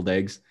scrambled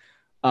eggs,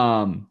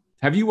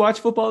 have you watched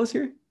football this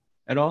year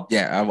at all?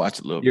 Yeah, I watched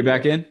a little. You're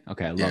back in?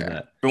 Okay, I love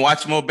that. Been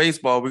watching more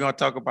baseball. We're gonna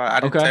talk about. I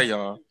didn't tell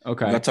y'all.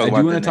 Okay, I do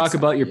want to talk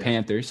about your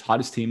Panthers,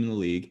 hottest team in the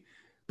league.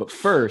 But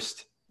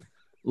first,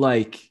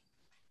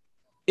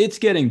 it's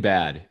getting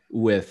bad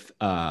with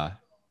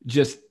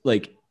just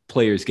like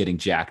players getting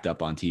jacked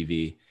up on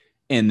TV,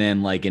 and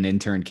then like an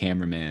intern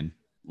cameraman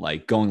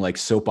going like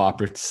soap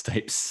opera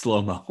type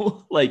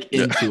slow-mo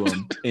into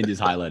him and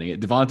just highlighting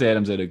it. Devontae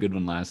Adams had a good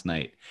one last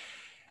night.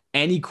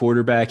 Any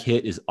quarterback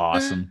hit is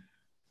awesome.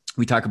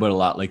 We talk about a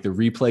lot, like the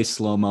replay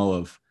slow-mo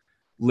of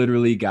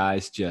literally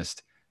guys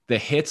just the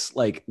hits,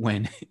 like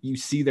when you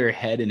see their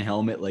head and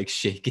helmet like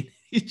shaking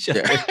each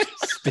other,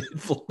 spit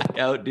fly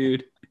out,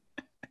 dude.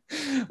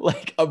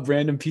 Like a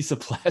random piece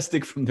of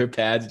plastic from their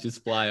pads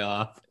just fly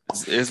off.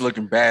 It's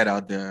looking bad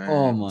out there.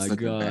 Oh my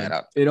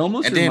god! It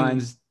almost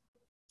reminds.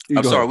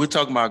 I'm sorry, we're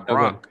talking about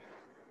Gronk.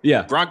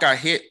 Yeah, Gronk got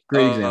hit.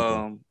 Great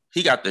example.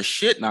 He got the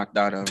shit knocked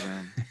out of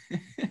him,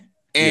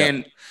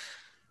 and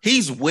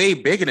he's way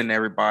bigger than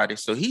everybody.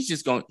 So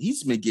he's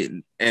been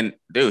getting, and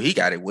dude,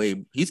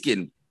 he's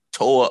getting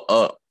tore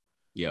up.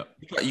 Yeah,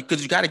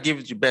 because you got to give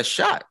it your best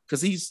shot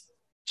because he's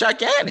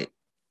gigantic.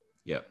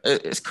 Yeah,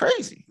 it's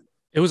crazy.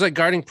 It was like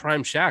guarding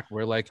Prime Shaq,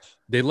 where like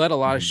they let a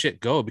lot of shit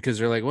go because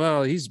they're like,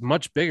 well, he's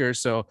much bigger,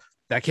 so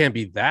that can't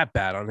be that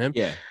bad on him.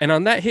 Yeah. And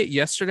on that hit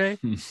yesterday,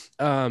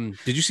 did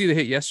you see the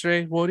hit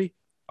yesterday, Woody,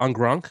 on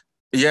Gronk?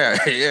 Yeah.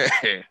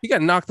 He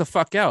got knocked the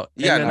fuck out.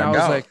 Yeah, and then I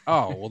was like,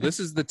 oh, well, this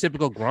is the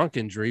typical Gronk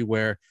injury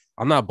where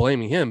I'm not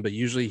blaming him, but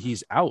usually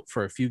he's out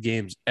for a few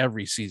games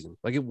every season,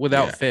 like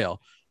without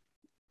fail.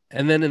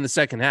 And then in the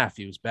second half,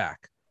 he was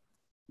back.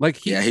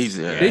 Like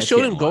they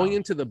showed him going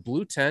into the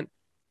blue tent,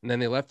 and then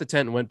they left the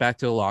tent and went back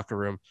to the locker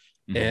room.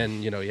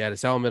 And, he had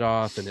his helmet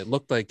off, and it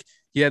looked like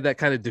he had that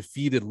kind of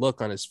defeated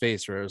look on his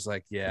face where it was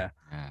like,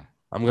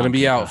 I'm going to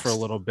be out for a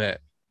little bit.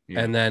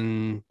 Yeah. And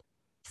then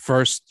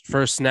first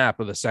snap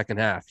of the second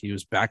half, he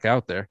was back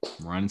out there.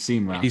 Run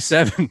seam route.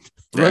 87.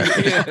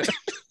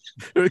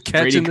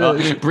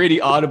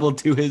 Brady audible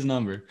to his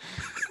number.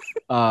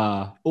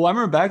 I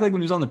remember back like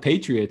when he was on the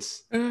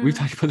Patriots. We've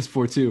talked about this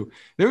before too.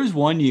 There was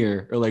one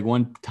year or like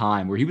one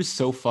time where he was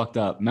so fucked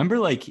up. Remember,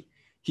 like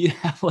he'd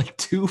have like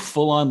 2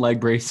 full-on leg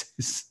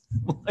braces,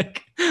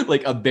 like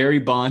a Barry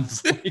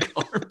Bonds like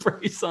arm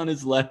brace on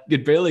his left. He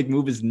could barely like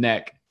move his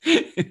neck.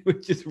 It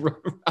would just run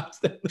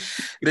around.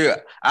 Dude,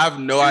 I have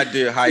no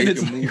idea how he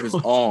can move his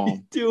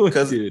arm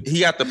because he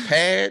got the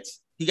pads.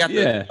 He got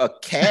a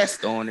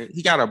cast on it.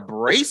 He got a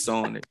brace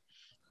on it.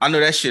 I know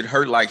that shit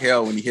hurt like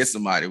hell when he hit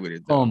somebody with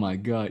it, though. Oh my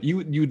God.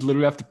 You'd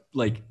literally have to,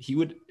 like, he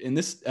would, and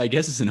this, I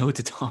guess it's an ode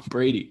to Tom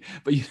Brady,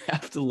 but you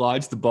have to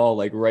lodge the ball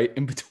like right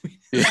in between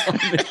his arm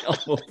and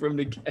elbow for him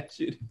to catch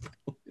it.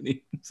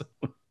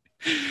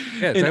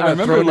 And I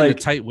remember like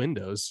tight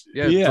windows.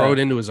 Throw it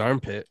into his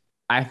armpit.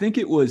 I think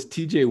it was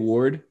TJ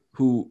Ward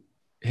who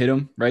hit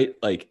him, right?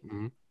 Like,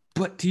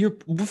 but to your,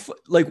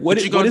 like,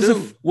 what's a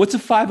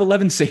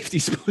 5'11" safety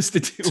supposed to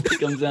do when he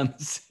comes down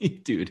the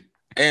seat, dude?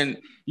 And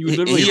you would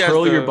literally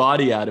hurl your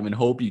body at him and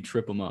hope you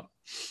trip him up.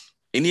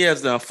 And he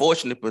has the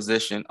unfortunate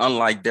position,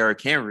 unlike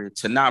Derrick Henry,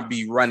 to not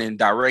be running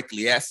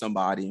directly at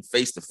somebody and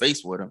face to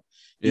face with him.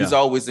 He's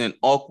always in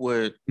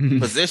awkward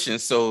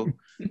positions. So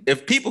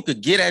if people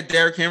could get at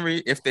Derrick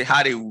Henry,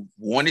 how they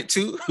wanted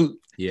to,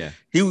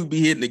 he would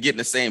be getting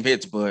the same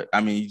hits. But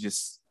I mean,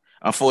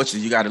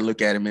 unfortunately, you got to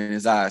look at him in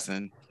his eyes,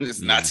 and it's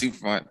not too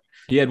fun.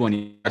 He had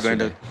one.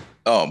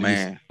 Oh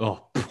man.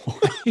 Oh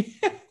boy.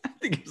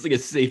 I think it was like a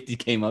safety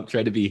came up,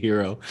 tried to be a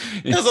hero.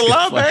 It was a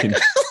linebacker.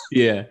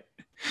 Yeah.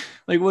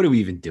 Like, what are we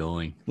even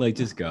doing? Like,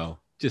 just go.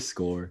 Just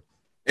score.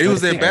 It was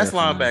their best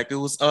linebacker. It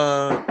was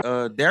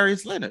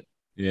Darius Leonard.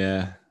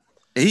 Yeah.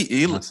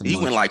 He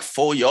went like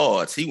 4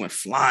 yards. He went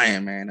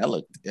flying, man. That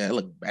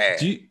looked bad.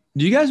 Do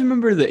you guys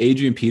remember the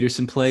Adrian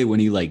Peterson play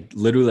when he like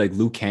literally like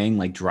Liu Kang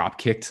like drop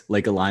kicked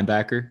like a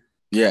linebacker?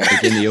 Yeah.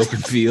 Like in the open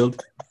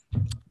field.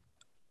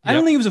 I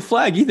don't think it was a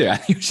flag either. I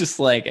think it was just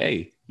like,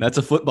 hey, that's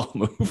a football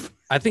move.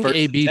 I think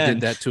AB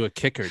did that to a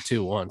kicker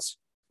too once.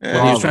 When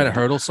he was trying to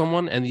hurdle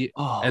someone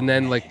and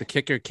then like the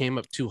kicker came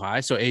up too high.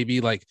 So AB,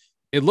 like,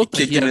 it looked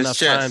like he had enough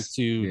time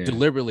to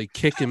deliberately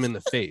kick him in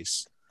the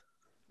face.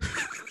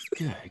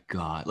 Good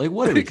God. Like,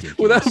 what a ridiculous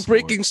without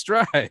breaking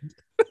stride.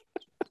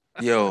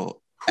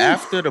 Yo,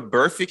 after the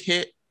Burfict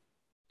hit,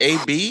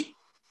 AB,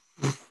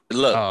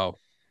 look,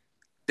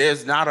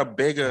 there's not a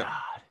bigger.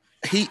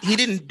 He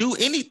didn't do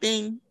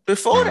anything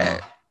before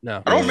that.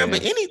 No. I don't remember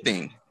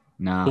anything.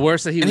 No. The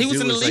worst that he was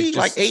in the league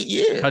like 8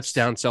 years.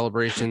 Touchdown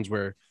celebrations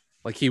where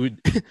like he would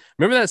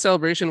remember that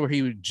celebration where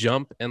he would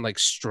jump and like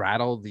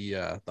straddle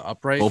the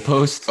upright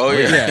goalpost. Oh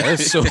yeah. Yeah,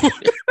 that's so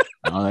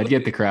that'd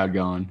get the crowd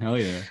going. Hell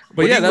yeah.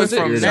 But yeah, that was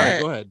it.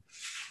 Go ahead.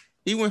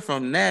 He went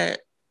from that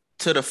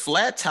to the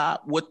flat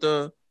top with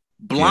the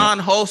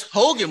blonde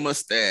Hogan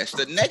mustache.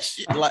 The next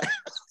shit, like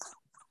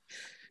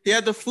he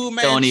had the Fu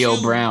Manchu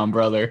Antonio Brown,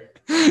 brother.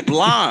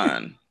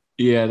 Blonde.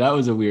 Yeah, that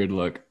was a weird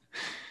look.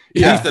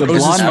 Yeah, the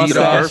blonde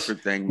mustache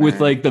thing, with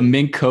like the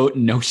mink coat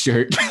and no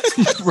shirt,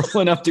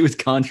 rolling up to his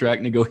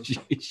contract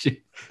negotiation.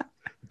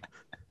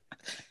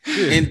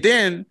 And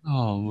then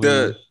all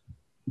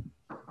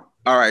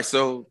right,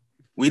 so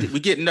we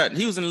get nothing.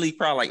 He was in the league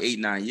probably like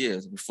 8-9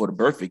 years before the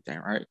Burfict thing,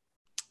 right?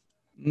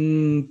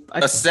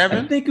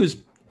 7? I think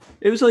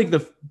it was like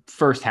the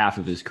first half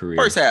of his career.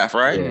 First half,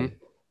 right?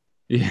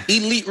 Yeah.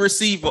 Elite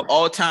receiver,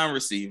 all-time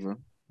receiver.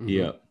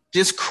 Yeah.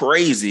 Just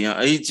crazy.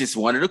 He's just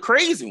one of the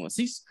crazy ones.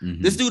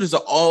 This dude is an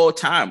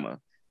all-timer.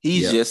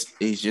 He's just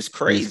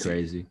crazy. He's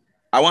crazy.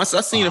 I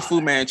seen a Fu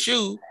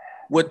Manchu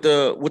with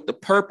the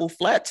purple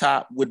flat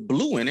top with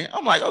blue in it.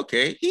 I'm like,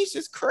 okay, he's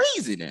just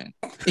crazy then.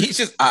 He's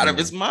just out of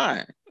his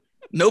mind.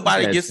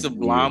 Nobody gets a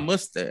blonde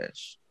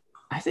mustache.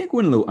 I think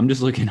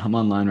I'm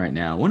online right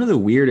now. One of the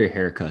weirder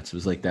haircuts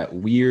was like that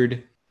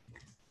weird,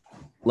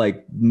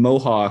 like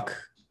mohawk,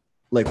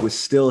 like was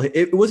still,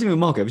 it wasn't even a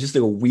mohawk. It was just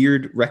like a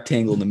weird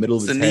rectangle in the middle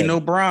of his head.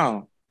 Nino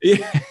Brown.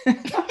 Yeah.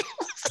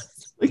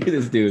 Look at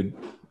this dude.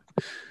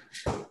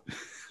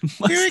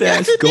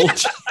 Mustache, gold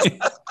chain.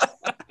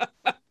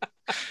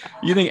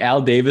 You think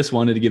Al Davis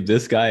wanted to give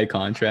this guy a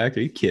contract?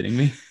 Are you kidding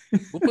me?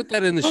 We'll put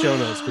that in the show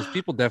notes because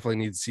people definitely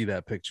need to see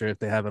that picture if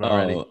they haven't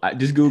already.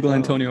 Just Google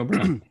Antonio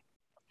Brown.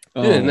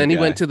 And then he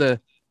went to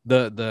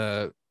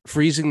the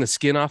freezing the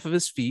skin off of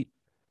his feet,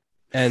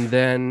 and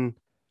then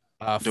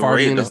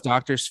farting in his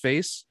doctor's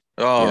face.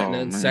 and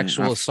then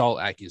sexual assault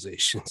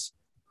accusations.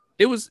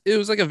 It was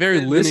like a very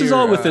linear. This is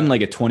all within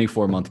like a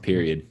 24-month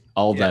period.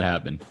 All of that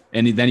happened,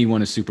 and then he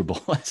won a Super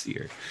Bowl last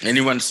year. And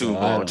he won the Super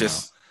Bowl.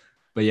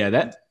 But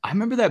yeah, I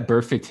remember that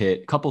perfect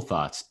hit. Couple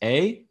thoughts.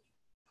 I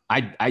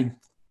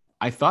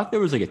thought there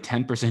was like a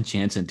 10%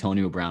 chance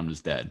Antonio Brown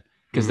was dead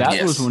because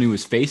that was when he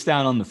was face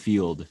down on the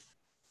field,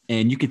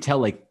 and you could tell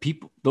like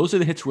people. Those are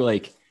the hits where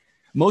like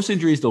most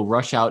injuries they'll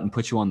rush out and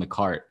put you on the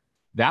cart.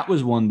 That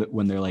was one that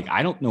when they're like,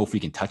 I don't know if we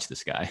can touch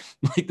this guy.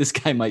 Like this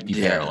guy might be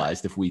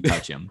paralyzed if we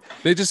touch him.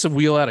 They just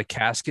wheel out a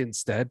casket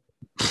instead.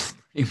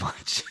 Pretty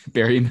much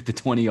bury him at the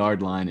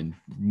 20-yard line and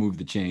move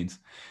the chains.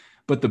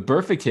 But the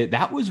perfect hit,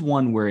 that was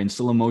one where in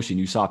slow motion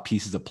you saw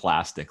pieces of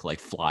plastic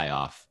like fly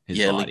off his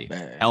body,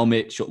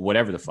 helmet,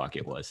 whatever the fuck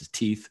it was, his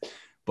teeth.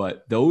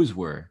 But those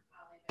were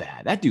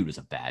bad. That dude was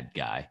a bad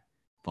guy.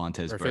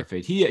 Vontaze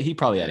Burfict. He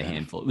probably had a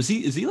handful. Is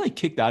he like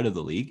kicked out of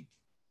the league?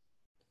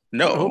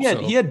 No,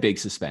 he had big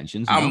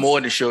suspensions. I'm more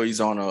than sure he's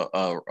on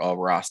a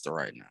roster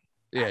right now.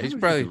 Yeah, he's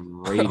probably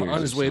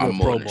on his way to a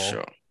Pro Bowl.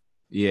 Sure.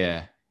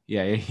 Yeah,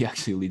 he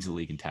actually leads the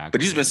league in tackles. But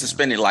he's been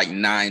suspended like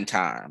 9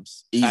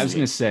 times. Easily. I was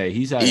gonna say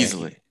he's out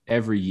easily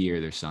every year.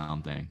 There's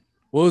something.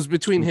 Well, it was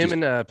between him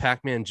and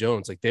Pac-Man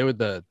Jones. Like they were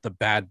the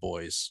bad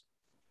boys.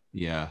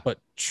 Yeah, but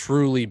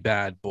truly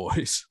bad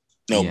boys.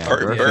 No,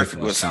 Burfict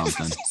was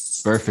something.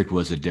 Burfict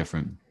was a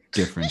different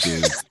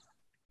dude.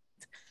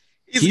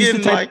 He's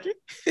getting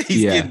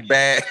getting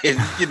bad.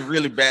 He's getting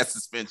really bad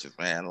suspensions,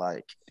 man.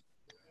 Like,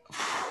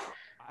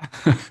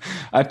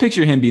 I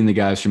picture him being the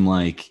guys from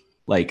like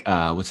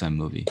what's that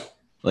movie?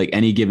 Like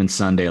Any Given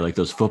Sunday, like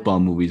those football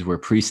movies where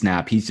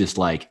pre-snap he's just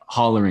like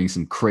hollering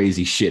some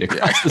crazy shit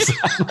across the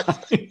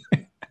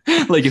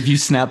sideline. Like if you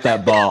snap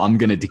that ball, I'm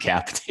gonna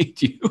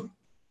decapitate you.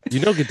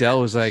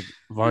 Goodell was like,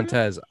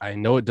 Vontaze, I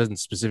know it doesn't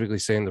specifically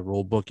say in the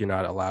rule book you're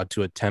not allowed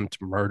to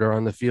attempt murder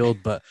on the field,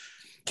 but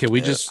can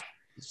we just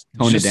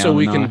so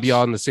we can be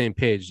all on the same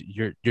page?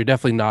 You're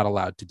definitely not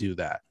allowed to do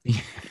that.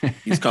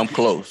 He's come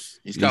close.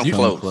 He's come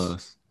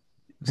close.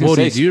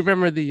 Woody, do you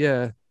remember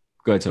the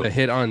Go ahead, the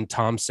hit on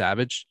Tom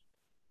Savage,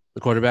 the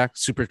quarterback,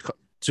 super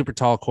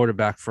tall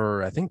quarterback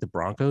for I think the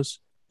Broncos?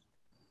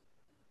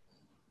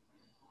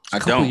 A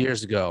couple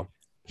years ago,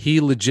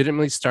 he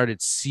legitimately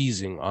started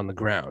seizing on the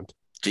ground.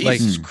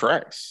 Jesus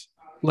Christ!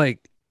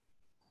 Like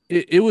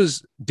it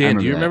was. Dan,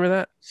 do you remember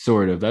that?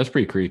 Sort of. That was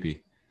pretty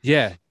creepy.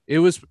 Yeah, it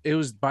was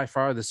by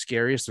far the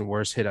scariest and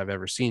worst hit I've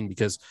ever seen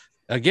because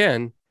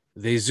again,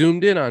 they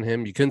zoomed in on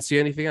him. You couldn't see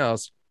anything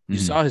else. You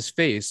saw his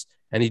face,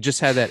 and he just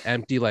had that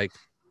empty like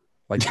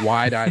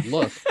wide-eyed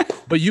look.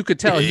 But you could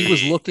tell he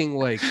was looking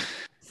like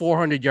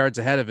 400 yards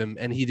ahead of him,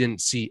 and he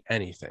didn't see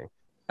anything.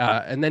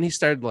 And then he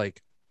started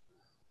like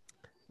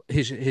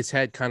his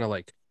head kind of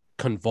like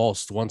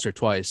convulsed once or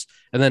twice,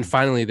 and then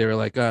finally they were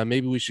like,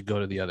 maybe we should go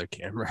to the other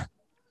camera.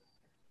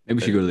 Maybe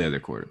we should go to the other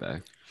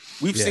quarterback.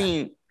 We've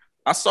seen.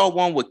 I saw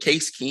one with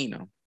Case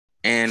Keenum,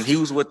 and he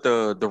was with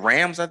the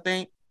Rams, I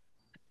think,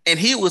 and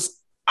he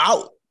was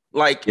out.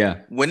 Like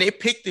when they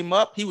picked him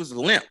up, he was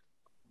limp,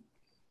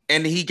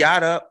 and he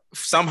got up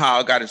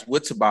somehow, got his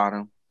wits about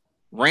him,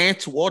 ran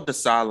toward the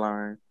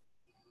sideline.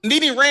 And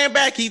then he ran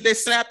back. They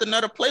snapped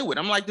another play with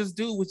him. I'm like, this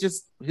dude was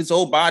just, his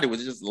whole body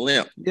was just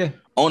limp. Yeah.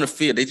 On the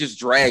field. They just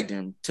dragged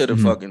him to the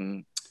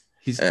fucking.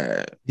 He's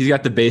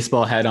got the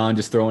baseball hat on,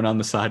 just throwing on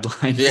the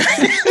sideline. Yeah.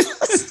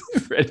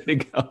 Ready to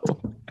go.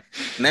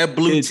 And that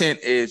blue tent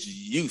is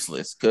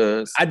useless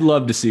because I'd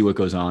love to see what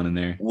goes on in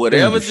there.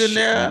 Whatever's in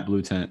there.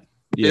 Blue tent.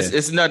 Yeah.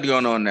 It's nothing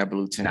going on in that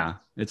blue tent. Nah.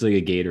 It's like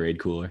a Gatorade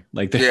cooler.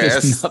 Like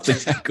there's nothing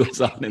that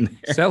goes on in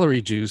there.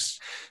 Celery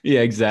juice. Yeah,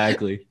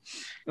 exactly.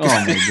 Oh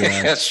my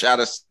god! Shot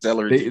of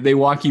celery. They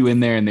walk you in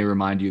there and they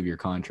remind you of your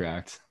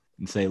contract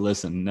and say,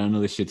 "Listen, none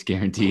of this shit's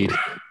guaranteed."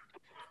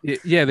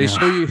 Yeah, they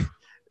show you.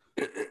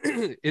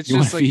 It's you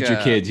just like feed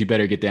your kids. You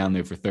better get down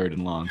there for 3rd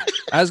and long.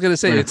 I was gonna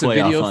say it's a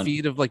video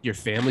feed of like your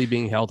family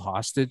being held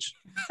hostage.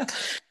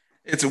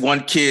 It's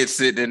one kid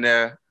sitting in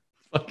there.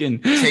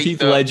 Fucking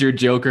Heath Ledger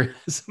Joker.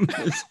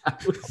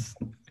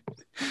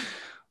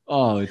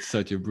 Oh, it's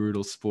such a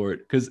brutal sport.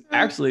 Because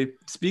actually,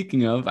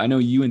 speaking of, I know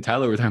you and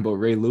Tyler were talking about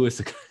Ray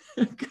Lewis a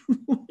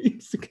couple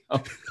weeks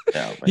ago.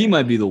 He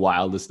might be the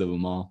wildest of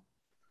them all.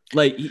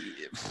 Like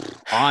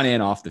on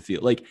and off the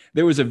field. Like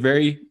there was a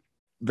very,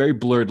 very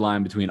blurred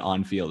line between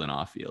on field and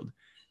off field,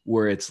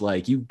 where it's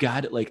like you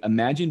got it. Like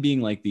imagine being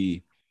like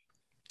the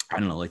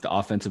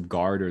offensive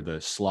guard or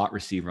the slot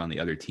receiver on the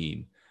other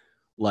team,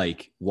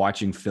 like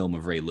watching film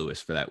of Ray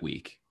Lewis for that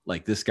week.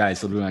 Like this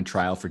guy's literally on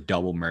trial for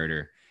double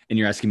murder. And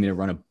you're asking me to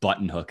run a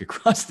button hook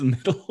across the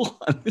middle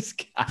on this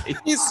guy.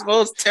 He's the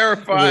most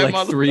terrifying.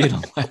 Like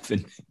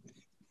 3-11.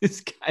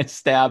 This guy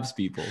stabs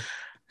people.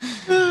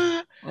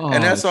 And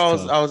that's why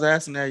I was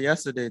asking that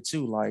yesterday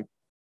too. Like,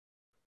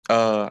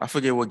 I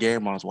forget what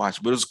game I was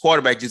watching, but it was a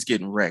quarterback just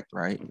getting wrecked,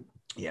 right?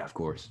 Yeah, of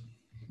course.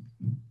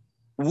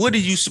 What are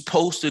you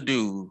supposed to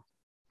do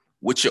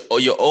with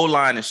your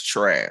O-line is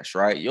trash,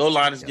 right? Your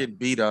O-line is getting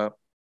beat up.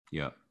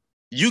 Yeah.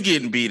 You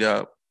getting beat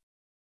up.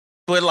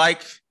 But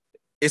like,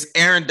 it's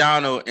Aaron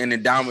Donald in a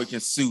Dominican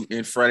suit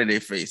in front of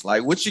their face.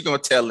 Like, what you gonna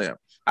tell them?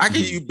 How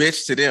can you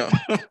bitch to them?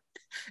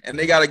 And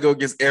they got to go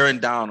against Aaron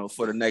Donald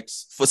for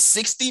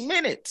 60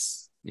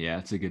 minutes. Yeah,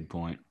 that's a good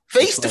point.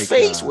 Face to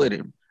face with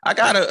him. I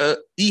got a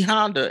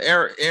Honda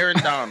Aaron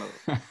Donald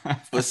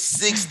for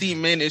 60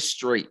 minutes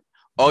straight.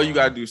 All you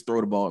got to do is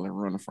throw the ball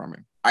and run from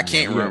him. I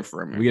can't run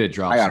from him. We got to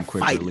drop some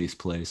quick release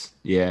plays.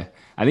 Yeah.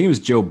 I think it was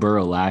Joe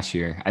Burrow last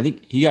year. I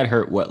think he got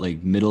hurt,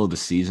 middle of the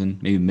season,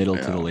 maybe middle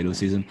to the late of the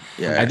season.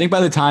 Yeah. I think by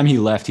the time he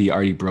left, he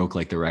already broke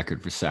the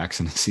record for sacks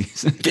in the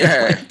season.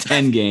 Yeah.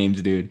 10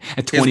 games, dude.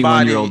 A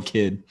 21-year-old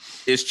kid.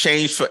 It's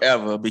changed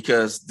forever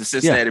because the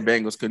Cincinnati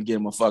Bengals couldn't get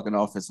him a fucking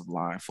offensive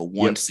line for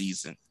one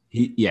season.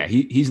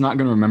 He's not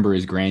going to remember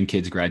his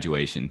grandkid's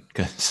graduation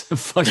because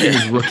fucking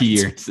his rookie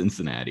year in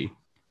Cincinnati.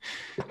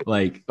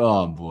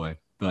 Oh boy.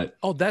 But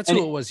that's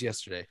who it was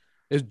yesterday.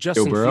 It was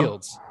Justin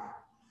Fields.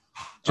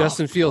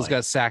 Justin Fields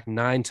got sacked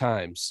 9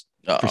 times.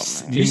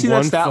 Did you see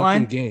that stat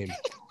line? Game.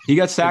 He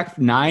got sacked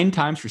 9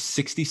 times for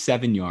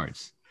 67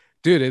 yards.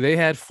 Dude, they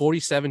had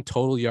 47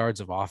 total yards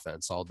of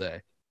offense all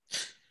day.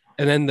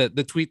 And then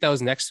the tweet that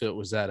was next to it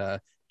was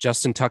that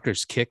Justin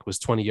Tucker's kick was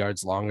 20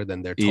 yards longer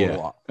than their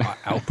total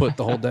output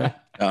the whole day.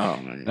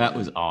 That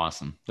was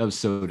awesome. That was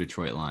so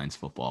Detroit Lions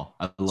football.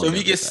 So if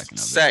you get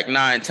sacked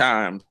 9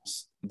 times,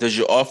 does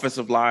your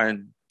offensive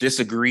line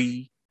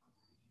disagree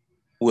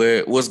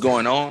with what's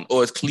going on,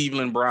 or is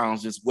Cleveland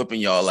Browns just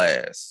whipping y'all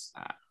ass,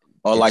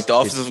 or the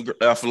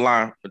offensive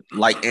line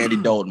like Andy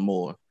Dalton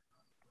more?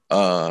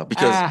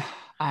 Because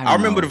I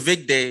remember the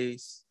Vic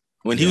days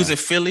when he was in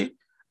Philly.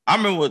 I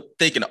remember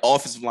thinking the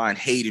offensive line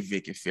hated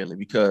Vic in Philly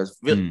because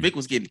Vic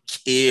was getting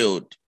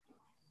killed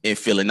in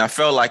Philly, and I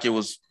felt like it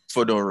was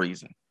for no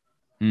reason.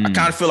 I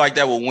kind of feel like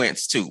that with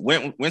Wentz too.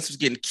 Wentz was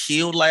getting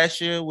killed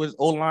last year with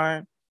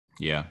O-line.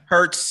 Yeah,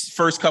 Hurts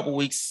first couple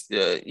weeks,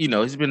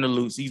 he's been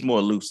elusive. He's more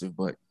elusive,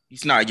 but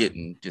he's not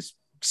getting just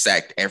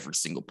sacked every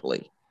single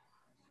play.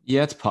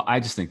 Yeah, I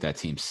just think that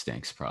team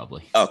stinks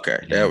probably.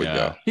 Okay, there we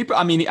go.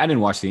 I didn't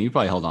watch the game. He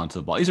probably held on to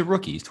the ball. He's a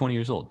rookie. He's 20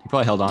 years old. He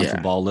probably held on to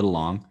the ball a little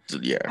long.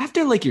 Yeah. After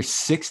your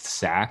 6th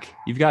sack,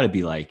 you've got to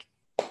be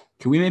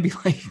can we maybe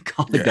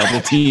call a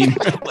double team?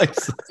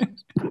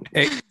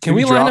 Hey, can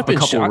we line up a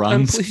couple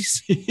runs,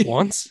 please?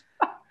 Once?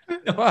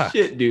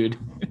 Shit, dude.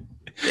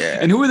 Yeah.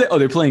 And who are they? Oh,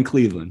 they're playing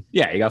Cleveland.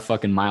 Yeah, you got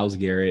fucking Myles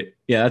Garrett.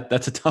 Yeah,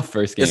 that's a tough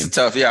first game. It's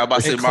tough. Yeah, I'm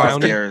about to say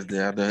Myles Garrett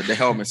there. The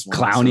helmets.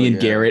 Clowney and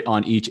Garrett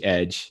on each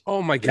edge.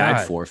 Oh my God.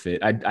 I'd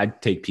forfeit.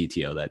 I'd take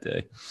PTO that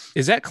day.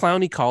 Is that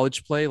Clowney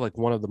college play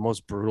one of the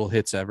most brutal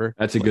hits ever?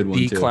 That's a good one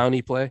too. The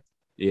Clowney play?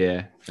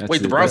 Yeah.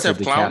 Wait, the Browns have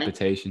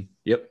decapitation. Clowney?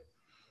 Yep.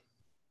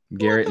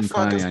 Garrett and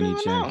Clowney on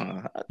each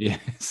end. Yeah,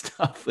 it's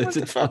tough. It's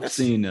a tough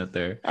scene out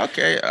there.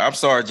 Okay, I'm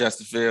sorry,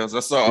 Justin Fields. I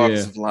saw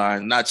offensive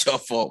line. Not your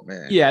fault,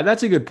 man. Yeah,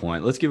 that's a good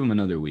point. Let's give him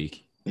another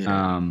week.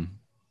 Yeah.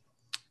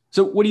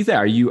 So what do you think?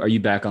 Are you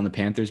back on the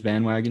Panthers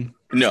bandwagon?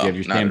 No. Do you have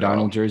your Sam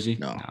Darnold jersey?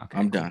 No, okay.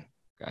 I'm done.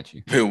 Got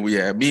you.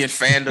 Yeah, me and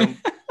fandom,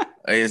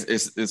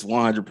 it's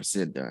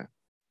 100% done.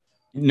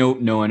 No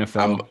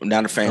NFL. I'm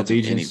not a fan of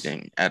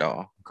anything at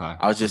all. Okay.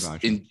 I'll just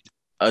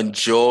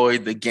enjoy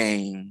the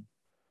game.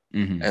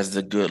 As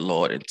the good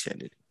Lord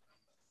intended.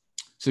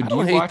 So do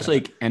you watch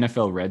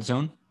NFL Red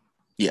Zone?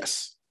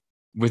 Yes.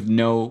 With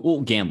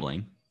no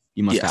gambling.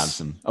 You must have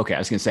some. Okay, I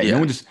was gonna say no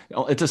one just.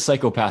 It's a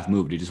psychopath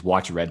move to just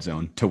watch Red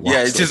Zone to watch.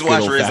 Yeah, just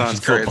watch Red Zone's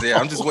crazy. Yeah,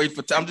 I'm just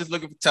I'm just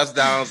looking for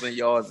touchdowns and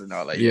yards and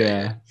all that.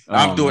 Yeah.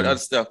 I'm doing other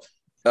stuff.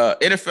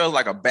 NFL is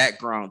like a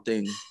background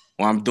thing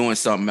when I'm doing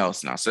something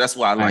else now. So that's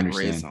why I like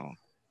Red Zone.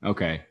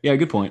 Okay. Yeah.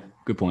 Good point.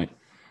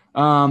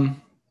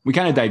 We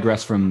kind of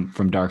digress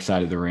from Dark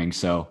Side of the Ring,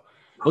 so.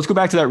 Let's go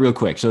back to that real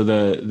quick. So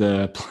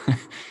the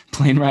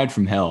Plane Ride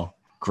from Hell,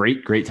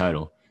 great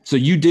title. So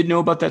you did know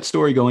about that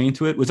story going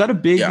into it? Was that a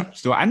big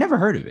story? I never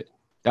heard of it.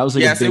 That was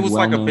it was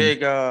like a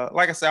big.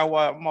 Like I said,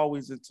 I'm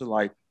always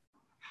into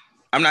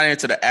I'm not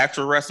into the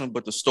actual wrestling,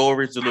 but the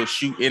stories, the little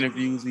shoot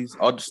interviews, these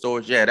other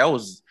stories. Yeah, that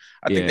was.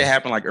 I think they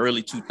happened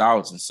early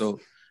 2000s.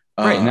 So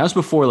right, and that was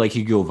before he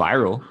could go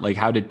viral.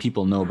 How did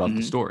people know about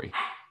the story?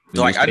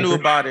 I knew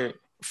about it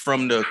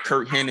from the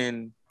Kurt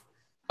Hennig,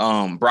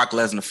 Brock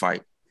Lesnar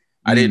fight.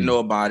 I didn't know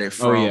about it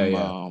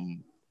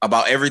from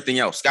about everything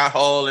else. Scott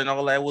Hall and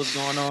all that was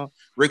going on.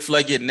 Ric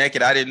Flair getting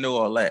naked. I didn't know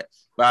all that,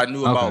 but I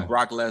knew about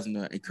Brock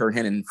Lesnar and Kurt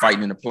Hennig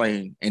fighting in the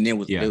plane, and it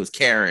was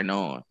carrying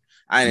on.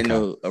 I didn't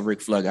know a Ric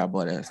Flair got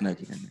butt ass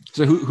naked in there.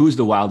 So who's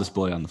the wildest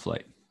boy on the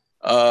flight?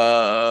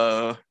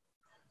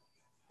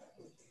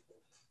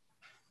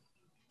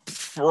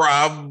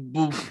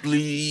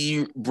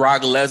 Probably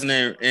Brock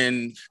Lesnar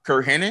and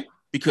Kurt Hennig,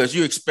 because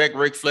you expect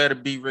Ric Flair to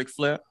be Ric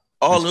Flair.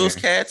 All those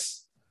cats.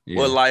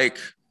 Were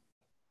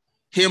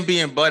him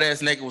being butt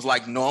ass naked was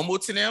normal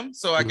to them.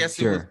 So I guess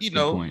it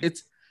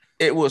was,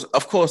 it was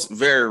of course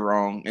very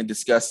wrong and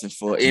disgusting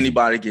for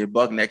anybody to get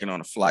buck naked on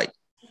a flight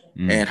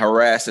and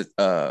harass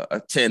a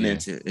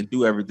attendant and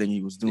do everything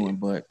he was doing.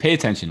 But pay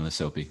attention to this,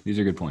 Soapy. These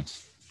are good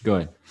points. Go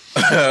ahead.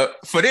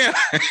 For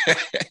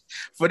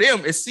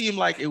them, it seemed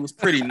like it was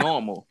pretty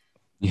normal.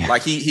 Yeah.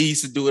 He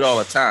used to do it all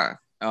the time.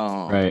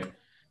 Right.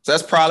 So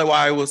that's probably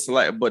why it was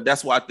selected. But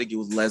that's why I think it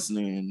was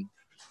Lesnar and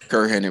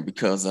Kurt Hennig,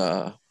 because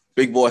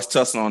Big Boy's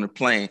tussling on the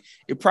plane.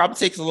 It probably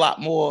takes a lot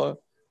more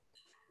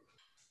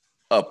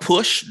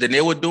push than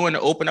they were doing to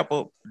open up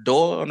a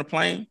door on the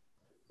plane.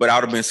 But I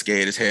would have been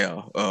scared as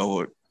hell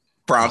with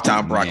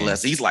primetime Brock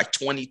Lesnar. He's like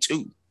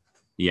 22.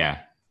 Yeah.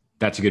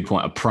 That's a good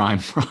point. A prime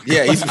Brock.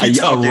 Yeah, he's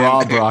a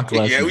raw Brock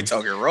Lesnar. Yeah, we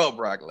talking raw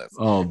Brock Lesnar.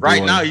 Oh,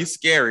 right now he's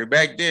scary.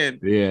 Back then,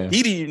 yeah,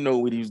 he didn't even know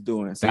what he was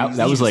doing. So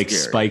that was like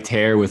scary. Spiked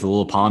hair with a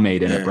little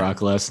pomade in it.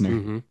 Brock Lesnar.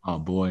 Mm-hmm. Oh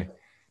boy,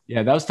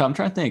 yeah, that was tough. I'm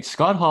trying to think.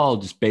 Scott Hall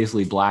just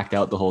basically blacked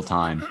out the whole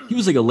time. He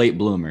was like a late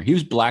bloomer. He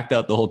was blacked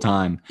out the whole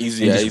time. He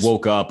just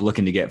woke up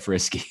looking to get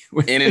frisky.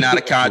 In and out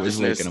of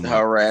consciousness,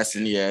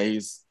 harassing. Yeah,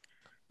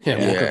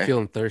 woke up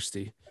feeling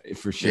thirsty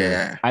for sure.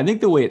 Yeah. I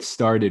think the way it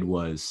started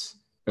was.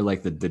 Or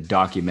like the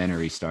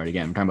documentary started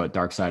again. I'm talking about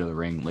Dark Side of the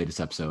Ring, latest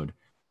episode.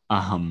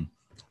 The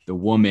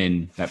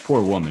woman, that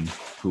poor woman,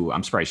 who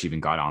I'm surprised she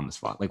even got on the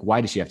spot. Like,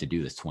 why does she have to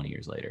do this 20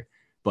 years later?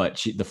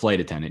 But the flight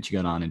attendant, she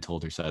got on and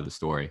told her side of the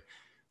story.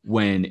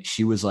 When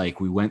she was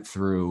like, we went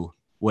through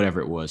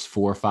whatever it was,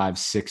 4, 5,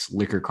 6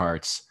 liquor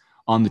carts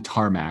on the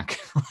tarmac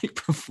like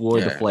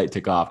before the flight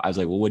took off. I was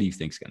like, well, what do you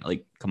think's gonna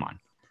come on?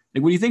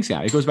 Like, what do you think's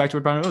gonna? It goes back to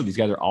what these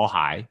guys are all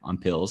high on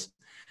pills.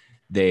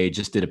 They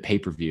just did a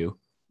pay-per-view.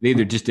 They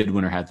either just did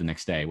Winter Hat the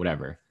next day,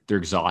 whatever. They're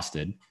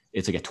exhausted.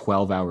 It's like a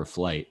 12-hour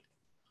flight.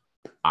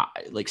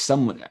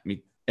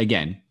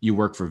 Again, you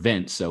work for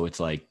Vince, so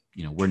it's like,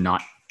 we're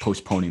not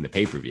postponing the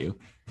pay-per-view.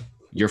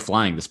 You're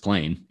flying this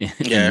plane,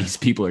 and these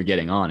people are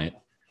getting on it,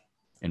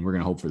 and we're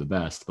gonna hope for the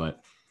best.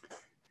 But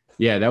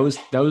yeah, that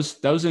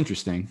was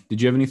interesting.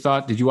 Did you have any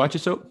thought? Did you watch it,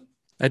 Soap?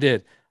 I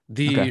did.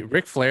 The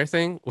Ric Flair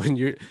thing, what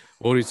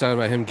were you talking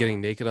about him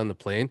getting naked on the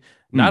plane?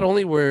 Not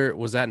only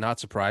was that not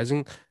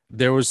surprising.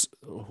 There was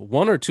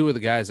one or two of the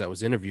guys that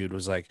was interviewed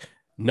was like,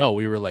 no,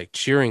 we were like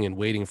cheering and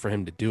waiting for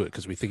him to do it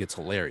because we think it's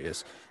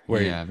hilarious.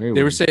 Where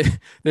they were saying,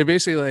 they're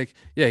basically like,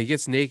 yeah, he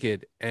gets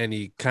naked and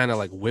he kind of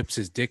like whips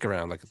his dick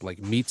around like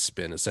meat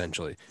spin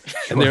essentially.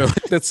 And they're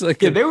like, that's like,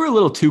 they were a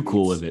little too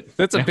cool with it.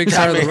 That's a big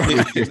part of the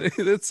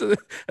ride.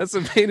 That's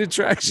a main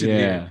attraction. Yeah.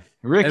 Here.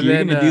 Rick, and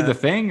you're gonna do the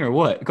thing or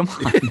what? Come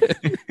on.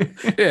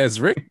 Yeah, is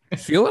Rick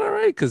feeling all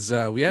right? Because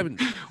we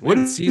haven't. What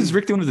is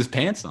Rick doing with his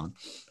pants on?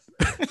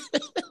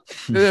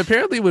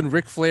 Apparently, when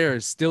Ric Flair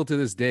still to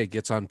this day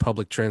gets on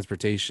public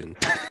transportation,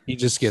 he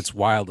just gets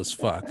wild as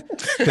fuck.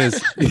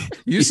 Because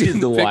you see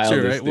the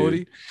picture, right,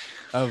 Woody,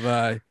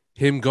 of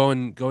him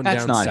going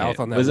down south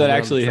on that. Was that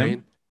actually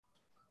him?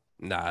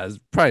 Nah, it's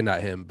probably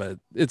not him, but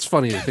it's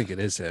funny to think it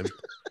is him.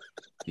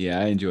 Yeah,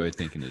 I enjoy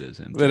thinking it is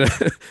him.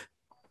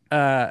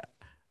 But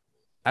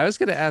I was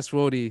gonna ask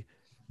Woody,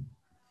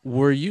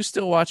 were you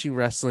still watching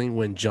wrestling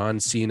when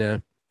John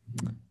Cena,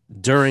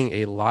 during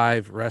a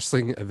live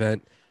wrestling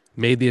event,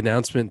 made the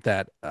announcement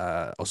that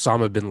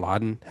Osama bin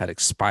Laden had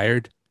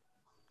expired?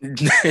 A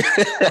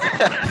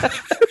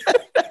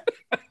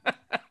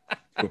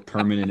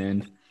permanent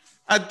end.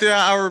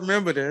 I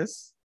remember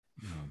this.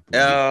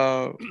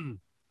 And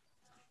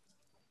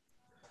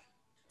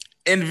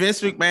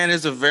Vince McMahon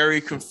is a very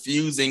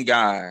confusing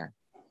guy.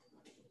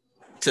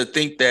 To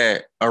think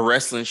that a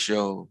wrestling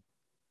show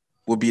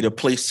would be the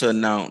place to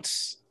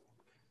announce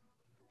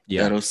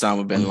that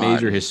Osama bin Laden.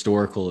 Major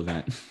historical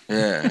event.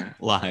 Yeah.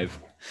 Live.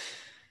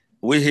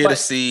 We're here to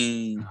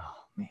see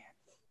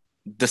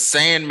the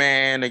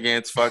Sandman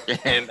against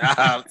fucking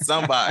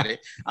somebody.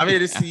 I'm here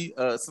to see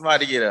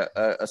somebody get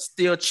a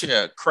steel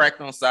chair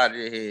cracked on the side of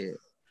their head.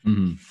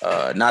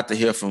 Mm-hmm. Not to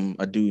hear from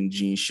a dude in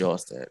jean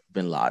shorts that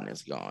bin Laden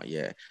is gone.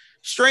 Yeah.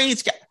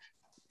 Strange guy.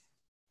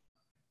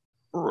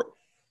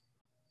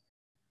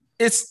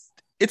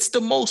 It's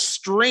the most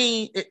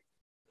strange.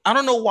 I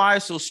don't know why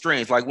it's so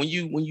strange. Like when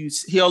you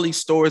hear all these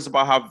stories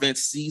about how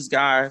Vince sees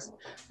guys,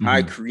 how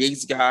he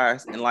creates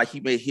guys, and like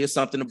he may hear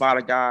something about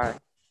a guy,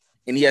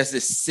 and he has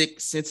this sick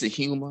sense of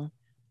humor.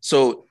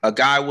 So a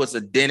guy was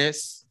a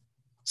dentist,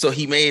 so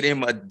he made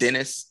him a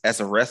dentist as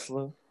a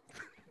wrestler.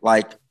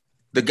 Like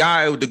the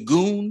guy, the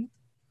goon,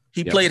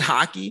 he played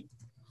hockey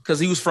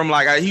because he was from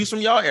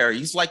y'all area.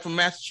 He's like from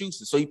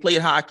Massachusetts, so he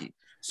played hockey.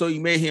 So he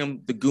made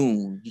him the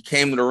goon. He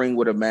came to the ring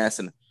with a mask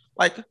and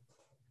like.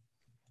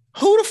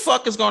 Who the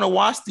fuck is going to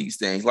watch these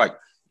things? Like,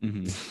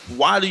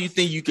 why do you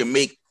think you can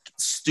make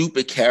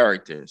stupid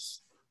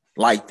characters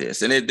like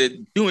this? And they're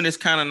doing this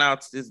kind of now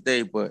to this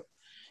day, but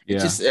it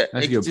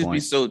just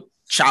be so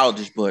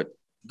childish. But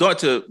going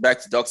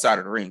back to Dark Side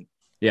of the Ring.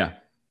 Yeah.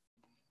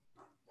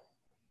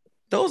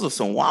 Those are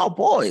some wild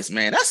boys,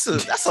 man. That's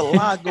a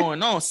lot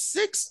going on.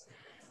 6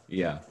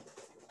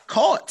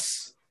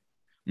 carts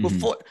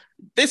before.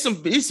 There's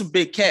some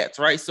big cats,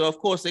 right? So of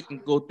course they can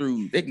go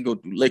through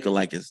liquor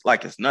like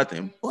it's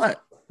nothing.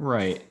 But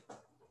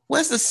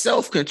where's the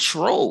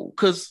self-control?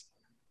 Because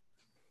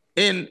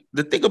the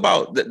thing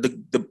about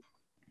the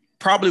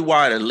probably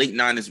why the late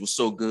 90s was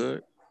so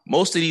good,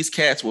 most of these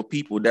cats were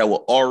people that were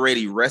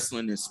already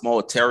wrestling in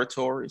small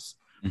territories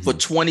for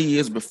 20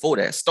 years before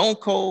that. Stone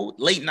Cold,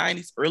 late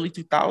 90s, early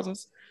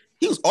 2000s,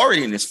 he was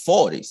already in his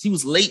 40s. He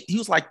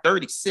was like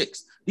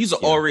 36. These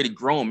are already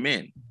grown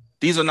men.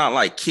 These are not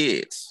like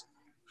kids.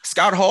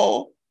 Scott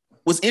Hall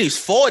was in his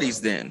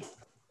 40s then.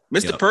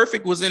 Mr.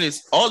 Perfect was in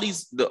his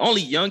the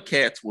only young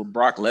cats were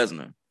Brock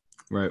Lesnar.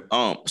 Right.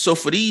 So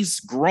for these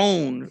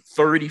grown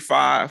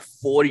 35,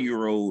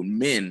 40-year-old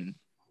men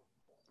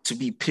to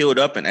be peeled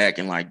up and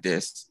acting like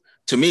this,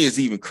 to me is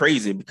even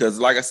crazy because,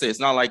 like I said, it's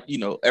not like,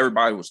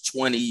 everybody was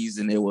 20s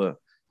and they were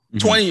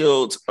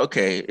 20-year-olds.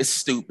 Okay, it's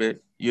stupid.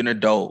 You're an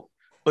adult.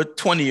 But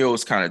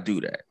 20-year-olds kind of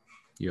do that.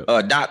 Yep.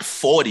 Not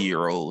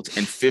 40-year-olds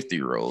and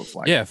 50-year-olds.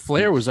 Like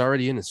Flair was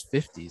already in his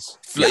 50s.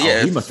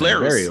 He must Flair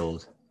be very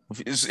old.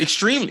 It's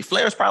extremely.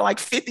 Flair's probably like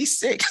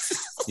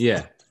 56.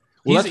 Yeah.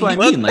 Well, that's what I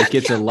mean. Like,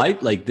 it's a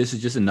life. Like, this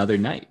is just another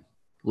night.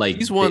 Like,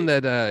 he's one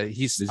that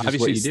he's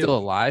obviously still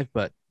alive,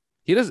 but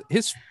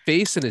his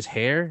face and his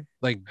hair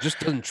just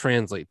doesn't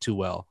translate too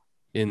well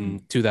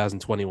in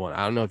 2021.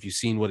 I don't know if you've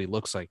seen what he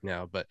looks like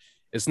now, but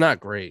it's not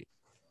great.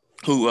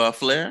 Who,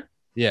 Flair?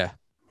 Yeah.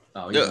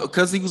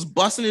 Because he was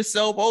busting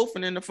himself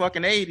open in the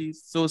fucking 80s.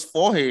 So his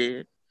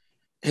forehead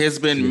has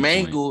been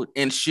mangled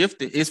and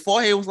shifted. His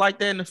forehead was like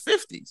that in the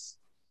 50s.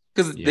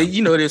 Because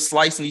they're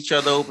slicing each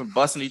other open,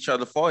 busting each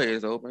other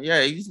foreheads open.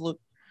 Yeah, he's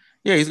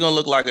gonna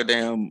look like a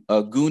damn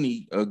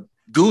Goonie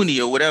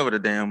or whatever the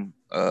damn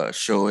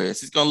show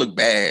is. He's gonna look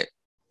bad.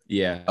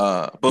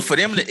 Yeah. But for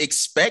them to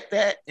expect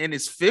that in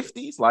his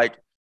 50s, like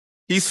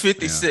he's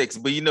 56,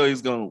 but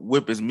he's gonna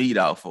whip his meat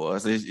out for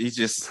us. He's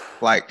just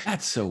like,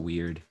 that's so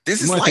weird.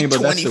 This is like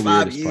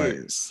 25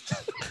 years.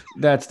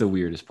 That's the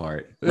weirdest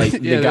part. Like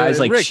the guys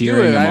like Rick,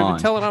 cheering him on. I'm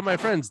telling all my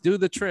friends, do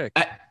the trick.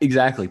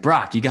 Exactly.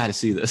 Brock, you got to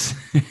see this.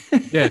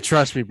 Yeah,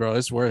 trust me, bro.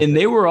 It's worth it. And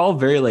they were all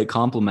very like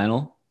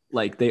complimental.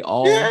 Like they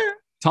all,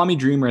 Tommy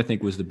Dreamer, I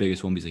think, was the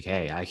biggest one. He's like,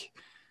 hey,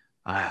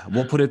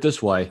 we'll put it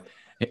this way.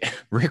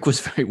 Rick was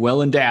very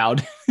well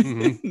endowed.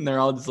 And they're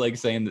all just like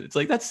saying that. It's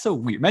like, that's so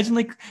weird. Imagine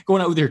like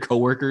going out with your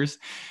coworkers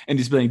and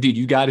just being like, dude,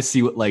 you got to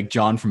see what like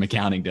John from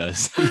accounting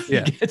does. He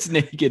gets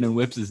naked and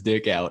whips his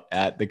dick out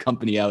at the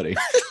company outing.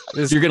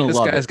 You're going to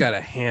love it. This guy's got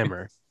a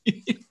hammer.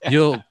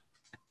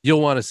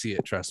 You'll want to see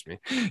it. Trust me.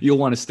 You'll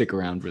want to stick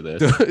around for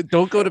this.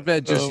 Don't go to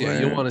bed just yet.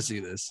 Man. You'll want to see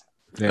this.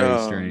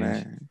 Very strange.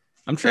 Man.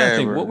 I'm trying to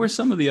think. What were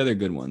some of the other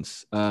good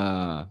ones?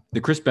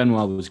 The Chris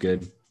Benoit was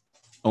good.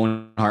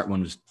 Owen Hart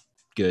one was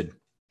good.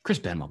 Chris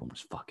Benoit one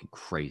was fucking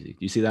crazy. Do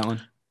you see that one?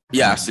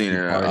 Yeah, I've seen it.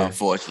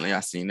 Unfortunately,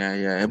 I've seen that.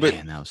 Yeah, but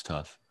man, that was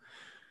tough.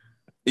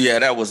 Yeah,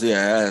 that was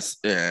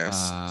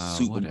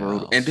super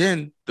brutal. And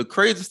then the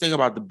craziest thing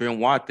about the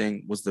Benoit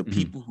thing was the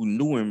people who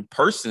knew him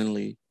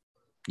personally.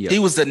 Yep. He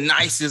was the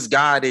nicest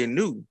guy they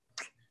knew.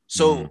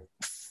 So,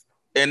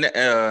 and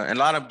a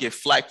lot of them get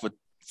flack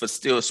for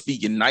still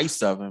speaking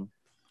nice of him.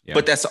 Yeah.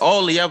 But that's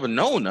all he ever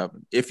known of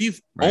him. If you've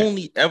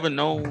only ever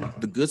known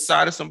the good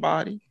side of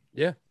somebody,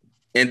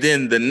 and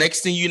then the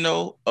next thing you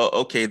know,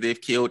 okay, they've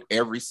killed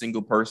every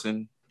single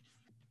person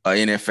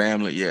in their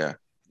family. Yeah,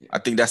 I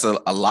think that's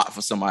a lot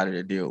for somebody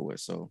to deal with.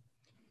 So,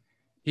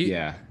 do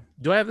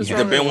I have this wrong?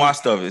 The Benoit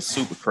stuff is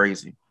super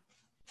crazy.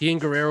 He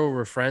and Guerrero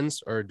were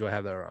friends, or do I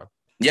have that wrong?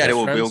 Yeah, they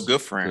were real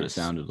good friends. What it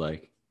sounded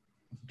like.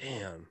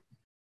 Damn,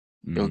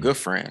 they were good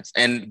friends.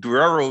 And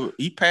Guerrero,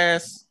 he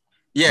passed.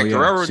 Yeah,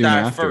 Guerrero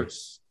died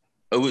first.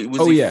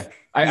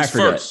 I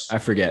forget. I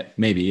forget.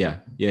 Maybe.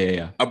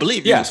 Yeah. I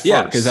believe. Yeah.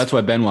 Because that's why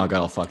Benoit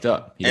got all fucked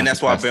up. And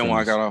that's why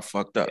Benoit got all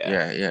fucked up.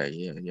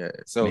 Yeah.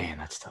 So man,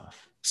 that's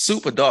tough.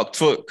 Super dark.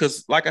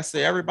 Because like I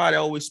said, everybody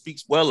always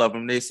speaks well of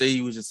him. They say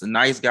he was just a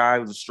nice guy.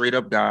 He was a straight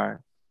up guy.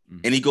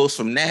 And he goes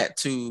from that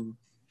to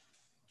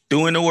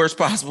doing the worst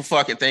possible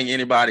fucking thing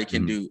anybody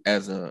can do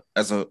as a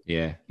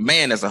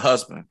man, as a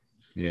husband.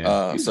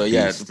 Yeah.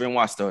 The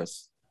Benoit stuff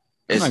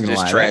it's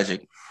just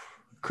tragic.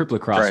 Crippler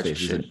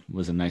crossface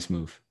was a nice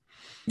move.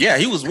 Yeah,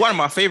 he was one of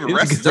my favorite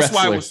wrestlers. That's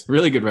why it was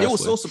really good wrestler. It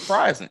was so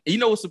surprising. You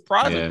know what's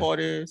surprising part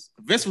is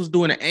Vince was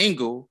doing an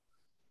angle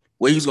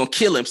where he was gonna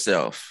kill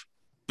himself.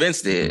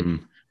 Vince did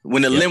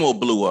when the limo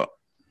blew up.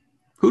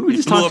 Who did we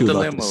just talk to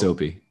about this,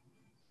 Soapy?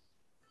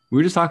 We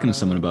were just talking to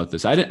someone about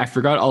this. I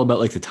forgot all about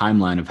like the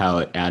timeline of how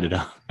it added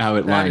up, how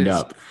it lined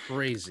up.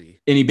 Crazy.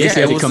 And he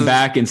basically had to come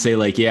back and say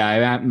like, "Yeah,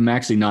 I'm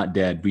actually not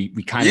dead. We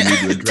kind of need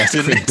to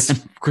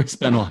address Chris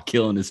Benoit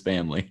killing his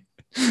family."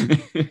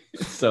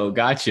 So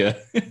gotcha.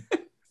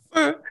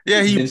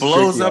 Yeah, he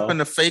blows up in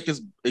the fake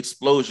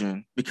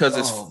explosion because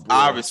it's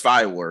obvious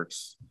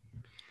fireworks.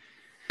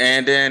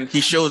 And then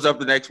he shows up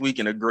the next week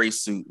in a gray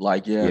suit.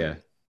 Like,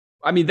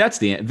 I mean,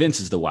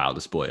 Vince is the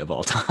wildest boy of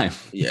all time.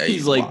 Yeah,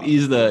 he's like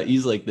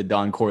the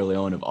Don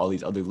Corleone of all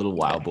these other little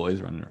wild boys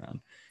running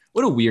around.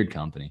 What a weird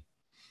company.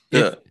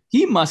 Yeah,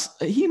 he must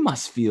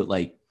feel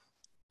like,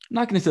 I'm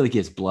not gonna say like he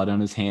has blood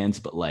on his hands,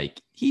 but like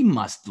he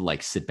must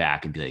like sit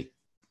back and be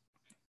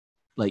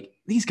like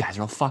these guys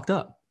are all fucked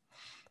up.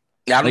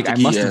 Yeah, I don't think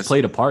I must have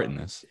played a part in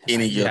this. I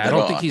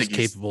don't think he's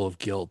capable of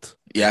guilt.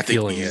 Yeah, I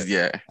think he's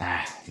yeah,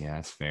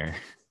 that's fair.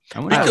 I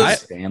wonder how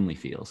his family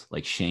feels,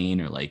 like Shane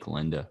or like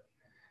Linda.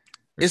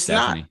 It's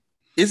Stephanie. Not.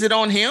 Is it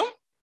on him?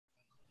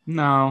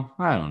 No,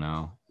 I don't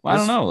know. I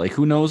don't know. Like,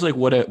 who knows? Like,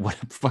 what a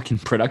fucking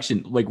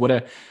production. Like, what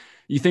a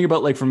you think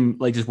about like from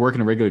like just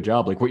working a regular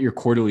job, like what your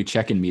quarterly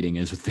check-in meeting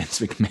is with Vince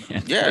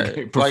McMahon. Yeah,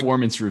 like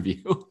performance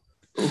review.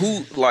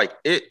 Who like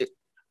it?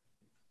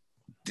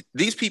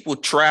 These people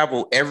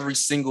travel every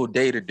single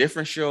day to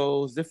different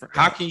shows.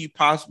 How can you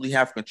possibly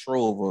have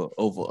control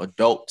over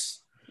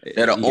adults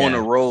that are on the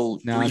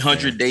road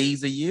 300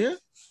 days a year,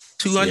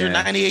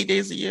 298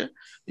 days a year?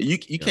 You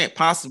can't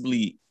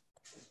possibly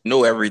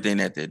know everything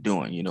that they're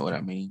doing. You know what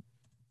I mean?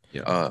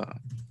 Yeah.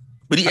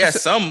 But he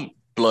has some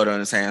blood on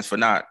his hands for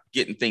not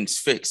getting things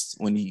fixed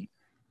when he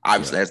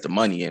obviously has the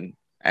money and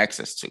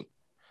access to.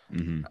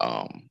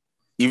 Mm-hmm.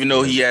 Even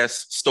though he has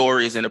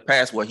stories in the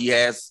past where he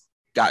has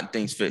gotten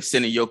things fixed,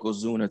 sending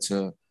Yokozuna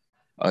to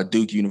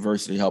Duke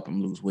University to help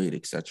him lose weight,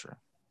 etc.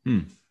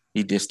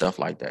 He did stuff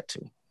like that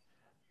too.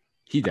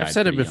 He died. I've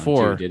said it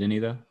before, too, didn't he?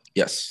 Though.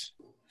 Yes.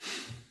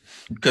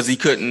 Because he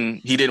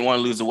didn't want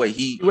to lose the weight.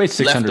 He weighed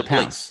 600 left the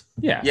pounds.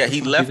 Place. Yeah,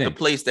 he left the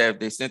place that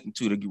they sent him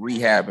to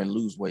rehab and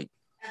lose weight.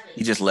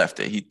 He just left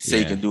it. He said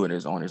he could do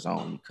it on his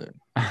own. He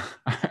couldn't.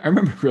 I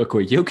remember real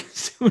quick,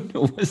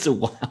 Yokozuna was a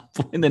wild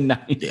boy in the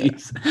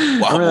 90s.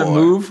 Yeah. Remember that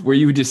move where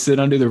you would just sit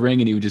under the ring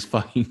and he would just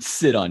fucking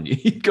sit on you?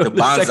 He'd go the to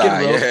the bonsai,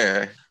 second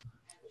row.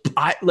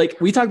 Yeah.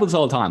 We talk about this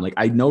all the time. Like,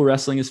 I know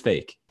wrestling is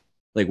fake.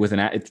 Like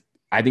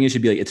I think it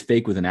should be like it's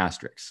fake with an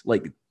asterisk.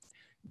 Like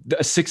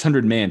a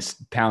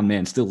 600-pound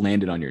man still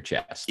landed on your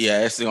chest.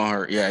 Yeah, it's gonna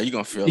hurt. Yeah, you're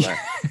gonna feel that.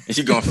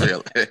 You're gonna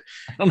feel it.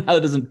 I don't know how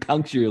that doesn't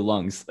puncture your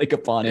lungs like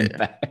upon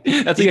impact.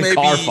 That's like a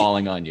car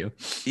falling on you.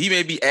 He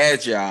may be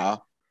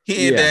agile.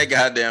 He ain't that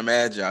goddamn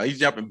agile. He's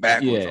jumping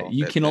backwards. Yeah,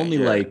 you can only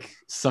like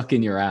suck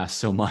in your ass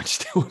so much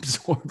to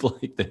absorb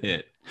like the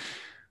hit.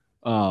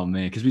 Oh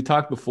man, because we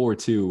talked before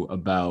too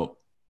about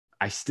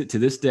to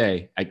this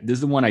day. This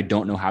is the one I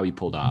don't know how he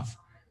pulled off.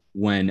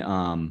 When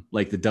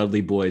like the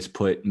Dudley boys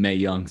put Mae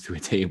Young through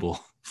a table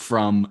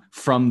from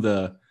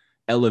the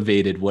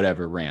elevated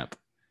whatever ramp.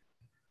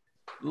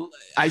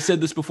 I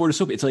said this before to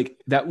Sophie. It's like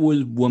that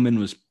woman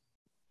was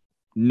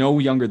no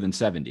younger than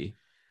 70,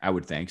 I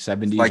would think.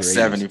 70s like or 80s.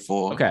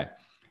 74. Okay.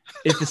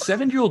 If a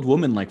 70-year-old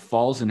woman like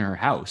falls in her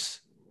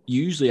house,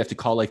 you usually have to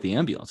call like the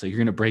ambulance. Like you're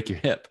gonna break your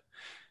hip.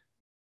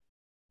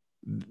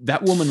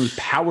 That woman was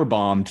power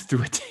bombed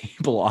through a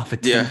table off a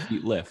 10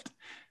 feet lift.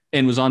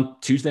 And was on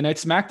Tuesday Night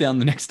SmackDown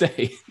the next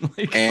day.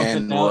 Like,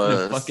 and was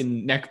in a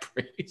fucking neck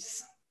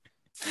brace.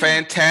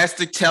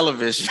 Fantastic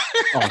television.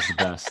 Oh, it's the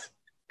best.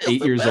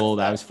 8 years old,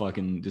 I was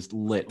fucking just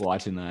lit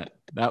watching that.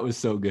 That was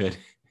so good.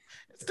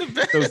 It's the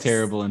best. So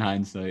terrible in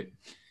hindsight.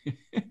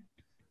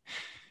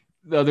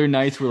 The other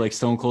nights where like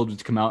Stone Cold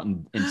would come out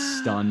and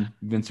stun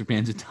Vince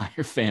McMahon's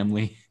entire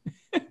family.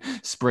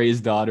 Spray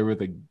his daughter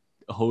with a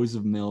hose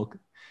of milk.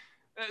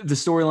 The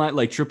storyline,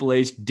 like Triple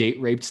H date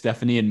raped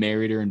Stephanie and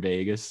married her in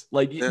Vegas.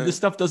 Like this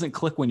stuff doesn't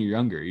click when you're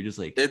younger. You're just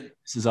like,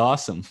 this is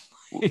awesome.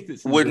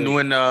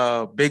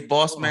 When Big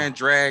Boss Man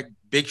dragged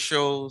Big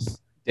Show's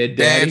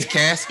dad's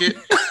casket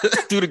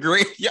through the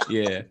grave.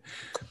 Yeah.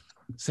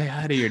 Say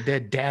hi to your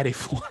dead daddy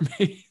for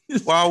me.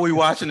 Why are we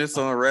watching this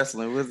on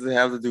wrestling? What does it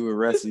have to do with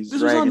wrestling?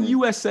 This was on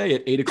USA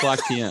at 8:00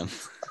 p.m.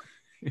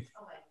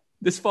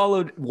 This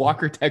followed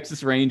Walker,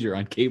 Texas Ranger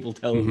on cable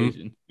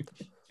television.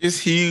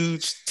 Just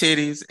huge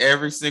titties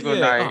every single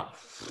night,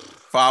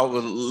 followed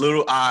with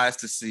little eyes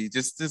to see.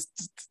 Just it's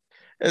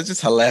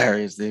just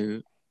hilarious,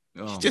 dude.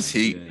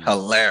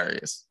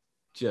 Hilarious.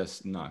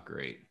 Just not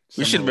great.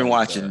 We should have been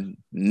watching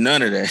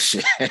none of that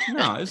shit.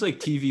 No, it's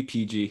like TV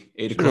PG.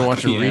 8 o'clock.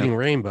 Watching Reading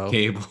Rainbow.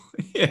 Cable.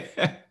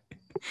 Yeah.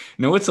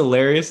 No, what's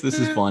hilarious? This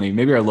is funny.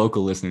 Maybe our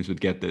local listeners would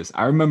get this.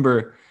 I don't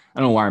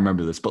know why I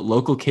remember this, but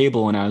local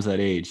cable when I was that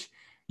age,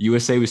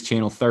 USA was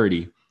channel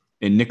 30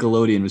 and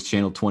Nickelodeon was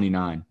channel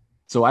 29.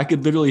 So I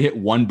could literally hit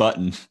one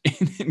button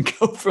and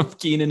go from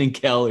Keenan and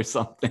Kel or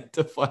something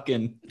to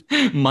fucking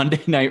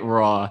Monday Night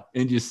Raw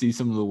and just see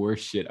some of the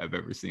worst shit I've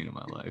ever seen in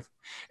my life.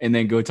 And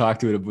then go talk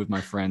to it with my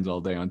friends all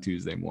day on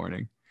Tuesday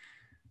morning.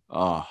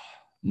 Oh,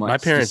 my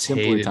parents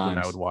hated when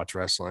I would watch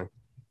wrestling.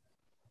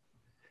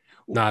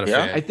 Not a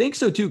fan. I think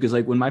so too, because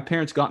like when my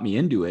parents got me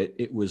into it,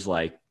 it was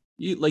like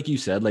you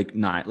said, like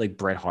not like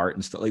Bret Hart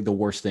and stuff. Like the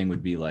worst thing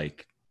would be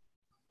like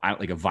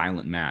a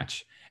violent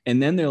match.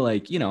 And then they're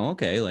like,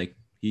 okay, like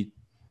he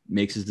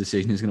makes his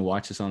decision, he's going to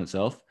watch this on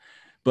itself.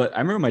 But I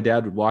remember my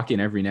dad would walk in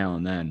every now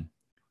and then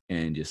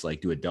and just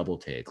like do a double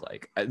take.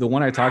 Like the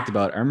one I talked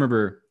about, I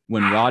remember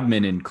when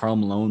Rodman and Karl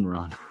Malone were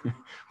on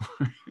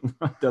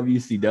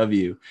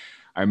WCW.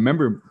 I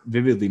remember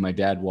vividly my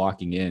dad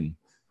walking in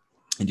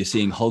and just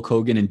seeing Hulk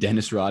Hogan and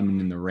Dennis Rodman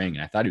in the ring.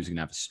 And I thought he was going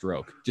to have a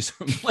stroke. Just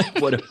like,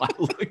 what am I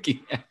looking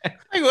at?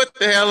 Like, what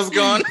the hell is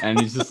going on? And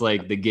he's just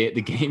like, the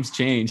game's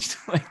changed.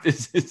 Like,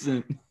 this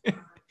isn't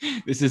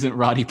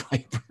Roddy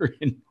Piper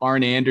and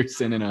Arn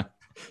Anderson in a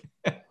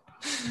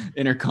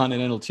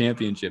Intercontinental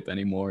Championship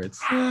anymore. It's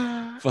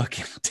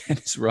fucking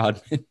Dennis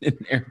Rodman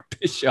and Eric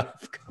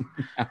Bischoff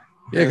coming out.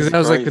 Yeah, because that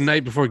was like the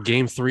night before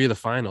Game 3 of the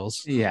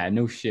finals. Yeah,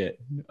 no shit.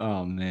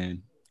 Oh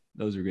man,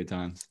 those were good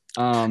times.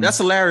 That's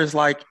hilarious.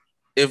 Like,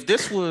 if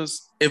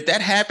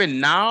that happened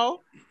now,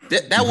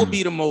 that would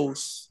be the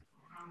most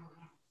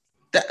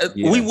That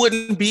we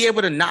wouldn't be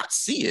able to not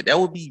see it. That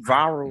would be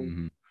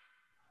viral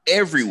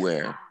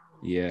everywhere.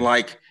 Yeah.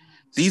 Like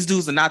these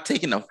dudes are not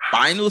taking the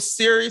finals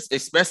serious,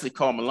 especially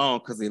Karl Malone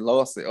because they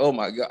lost it. Oh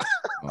my God.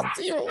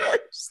 It's even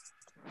worse.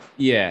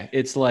 Yeah,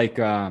 it's like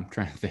I'm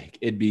trying to think.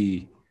 It'd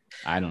be,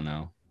 I don't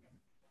know.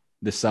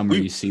 The summer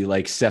you see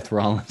like Seth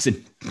Rollins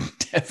and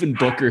Devin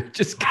Booker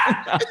just come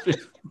out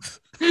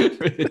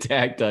for the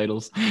tag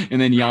titles. And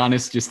then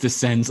Giannis just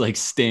descends like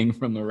Sting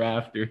from the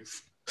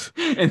rafters.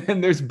 And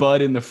then there's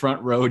Bud in the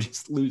front row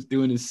just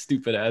doing his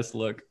stupid ass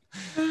look.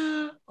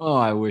 Oh,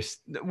 I wish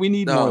we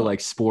need more like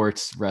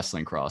sports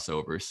wrestling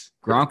crossovers.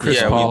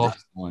 Chris Paul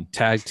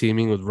tag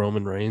teaming with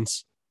Roman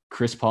Reigns.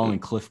 Chris Paul and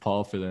Cliff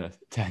Paul for the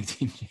tag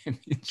team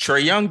championship.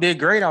 Trae Young did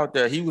great out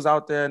there. He was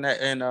out there in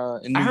New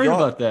York. I heard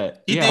about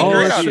that. He did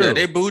great out there.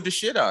 They booed the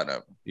shit out of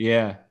him.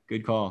 Yeah,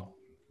 good call.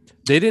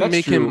 They didn't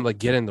make him like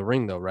get in the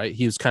ring though, right?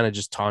 He was kind of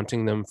just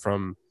taunting them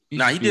from.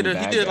 Nah, he did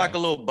like a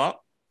little bump.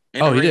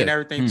 In the ring and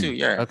everything too.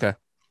 Yeah. Okay.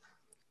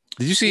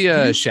 Did you see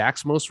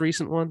Shaq's most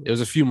recent one? It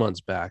was a few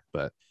months back,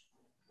 but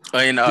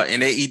in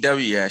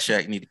AEW, yeah,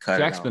 Shaq need to cut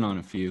it out. Shaq's been on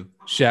a few.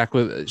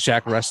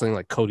 Shaq wrestling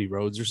like Cody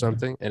Rhodes or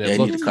something, and he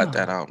need to cut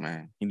that out,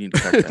 man. He need to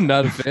cut that.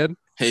 Not a fan.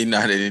 Hey,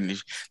 not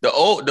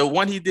the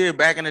one he did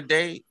back in the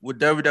day with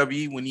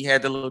WWE when he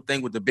had the little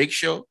thing with the Big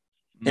Show,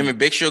 him and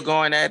Big Show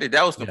going at it.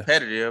 That was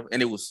competitive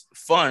and it was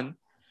fun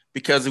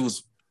because it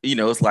was,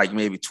 it's like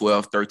maybe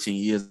 12,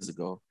 13 years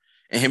ago,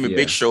 and him and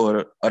Big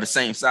Show are the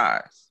same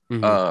size.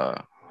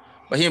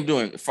 But him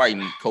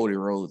fighting Cody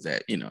Rhodes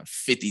at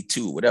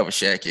 52, whatever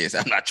Shaq is,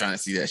 I'm not trying to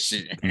see that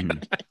shit.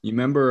 You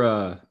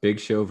remember Big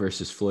Show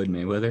versus Floyd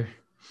Mayweather?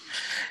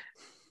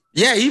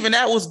 Yeah, even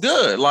that was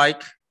good.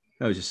 Like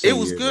that was just it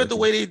was good the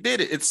way they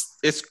did it.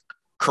 It's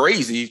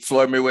crazy.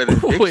 Floyd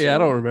Mayweather. Wait, I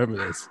don't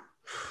remember this.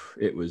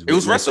 It was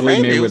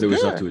WrestleMania. Floyd Mayweather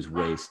was up to his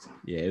waist.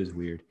 Yeah, it was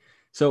weird.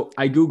 So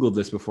I googled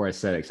this before I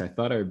said it because I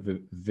thought I had a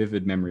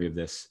vivid memory of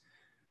this.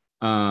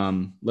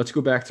 Let's go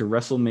back to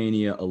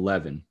WrestleMania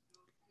 11.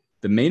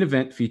 The main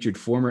event featured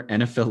former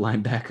NFL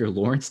linebacker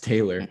Lawrence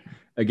Taylor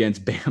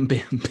against Bam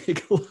Bam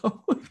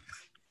Bigelow.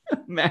 A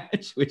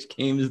match which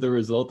came as the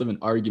result of an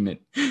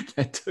argument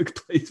that took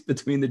place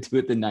between the two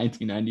at the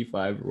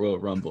 1995 Royal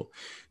Rumble.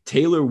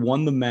 Taylor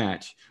won the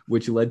match,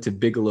 which led to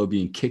Bigelow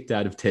being kicked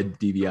out of Ted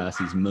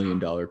DiBiase's $1 million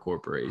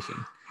corporation.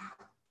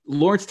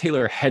 Lawrence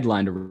Taylor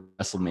headlined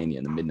WrestleMania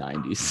in the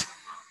mid-90s.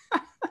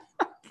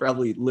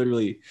 Probably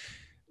literally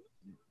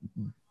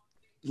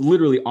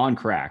on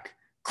crack.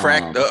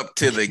 Cracked up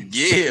to the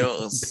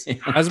gills.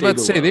 I was about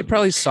to say they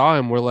probably saw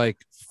him. We're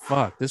like,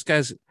 fuck, this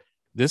guy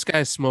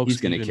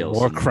smokes even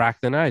more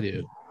crack than I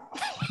do.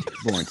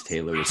 Lawrence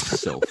Taylor is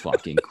so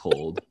fucking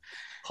cold.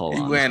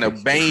 He's wearing a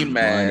Bane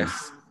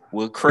mask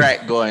with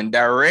crack going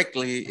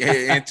directly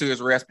into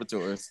his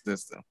respiratory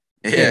system.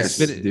 Yes,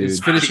 his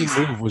finishing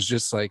move was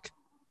just like,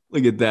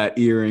 look at that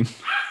earring.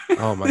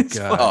 Oh my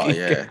god! Oh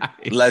yeah,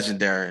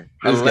 legendary.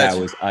 This guy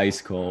was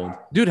ice cold,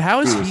 dude. How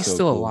is he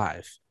still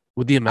alive?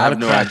 With the amount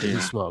of crack that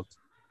he smoked,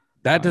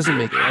 that doesn't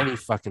make any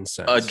fucking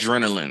sense.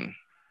 Adrenaline.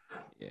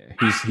 Yeah,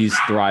 he's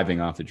thriving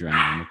off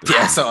adrenaline.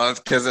 Yeah, so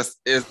because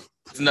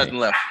it's nothing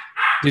left.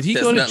 Did he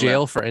go to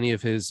jail for any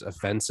of his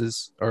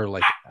offenses or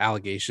like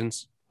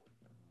allegations?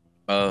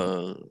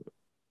 I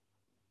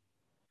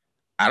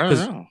don't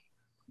know.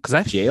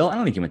 Because jail? I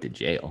don't think he went to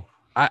jail.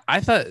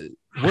 I thought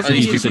wasn't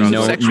he just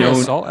a sexual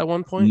assault at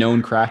one point?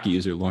 Known crack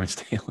user Lawrence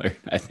Taylor,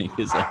 I think,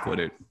 is like what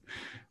it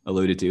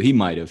alluded to. He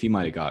might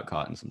have got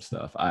caught in some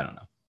stuff. I don't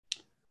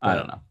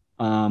know.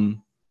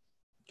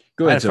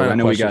 Go ahead, so I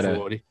know we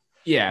gotta.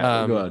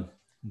 Yeah, go ahead.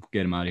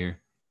 Get him out of here.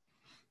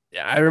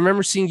 Yeah, I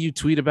remember seeing you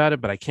tweet about it,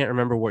 but I can't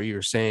remember what you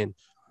were saying.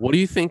 What do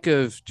you think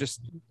of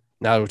just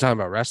now that we're talking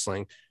about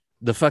wrestling,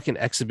 the fucking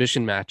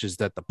exhibition matches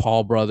that the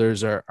Paul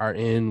brothers are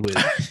in with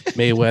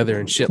Mayweather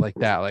and shit like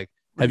that? Like,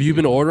 have you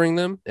been ordering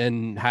them,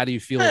 and how do you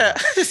feel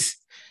about it?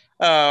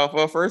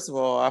 Well, first of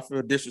all, I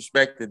feel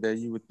disrespected that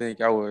you would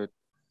think I would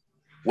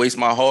waste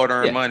my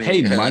hard-earned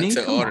money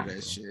to order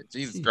that shit.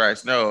 Jesus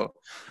Christ, no.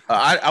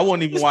 I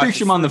won't even watch.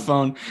 Picture him on the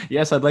phone.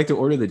 Yes, I'd like to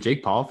order the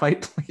Jake Paul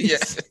fight, please.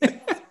 Yes.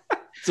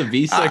 It's a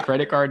Visa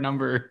credit card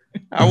number.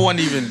 I won't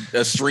even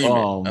stream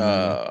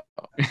it.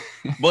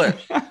 But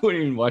I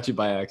wouldn't even watch it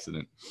by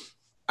accident.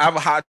 I have a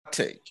hot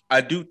take.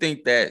 I do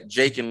think that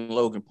Jake and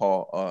Logan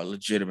Paul are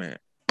legitimate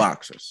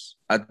boxers.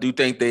 I do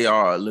think they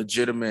are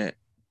legitimate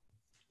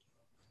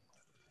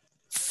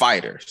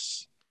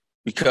fighters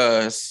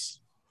because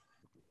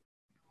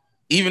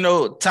even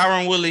though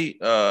Tyron Woodley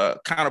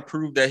kind of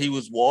proved that he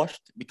was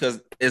washed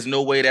because there's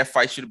no way that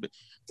fight should have been.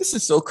 This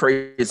is so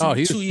crazy. Oh,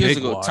 2 years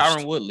ago, washed.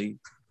 Tyron Woodley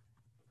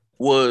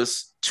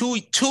was two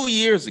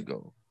years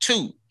ago.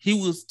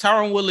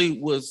 Tyron Woodley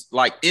was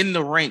like in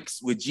the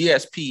ranks with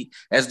GSP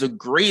as the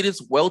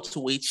greatest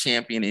welterweight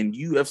champion in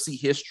UFC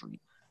history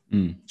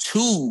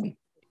 2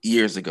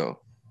 years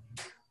ago.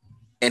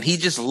 And he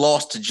just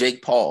lost to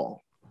Jake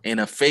Paul in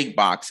a fake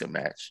boxing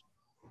match.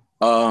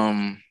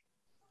 That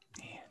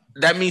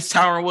means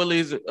Tyron Woodley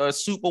is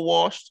super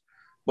washed,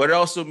 but it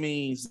also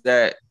means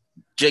that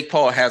Jake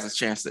Paul has a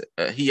chance.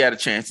 He had a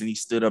chance, and he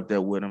stood up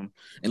there with him.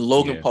 And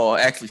Logan Paul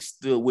actually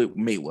stood with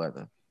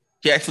Mayweather.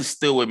 He actually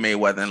stood with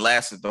Mayweather and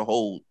lasted the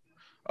whole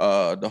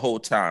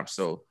time.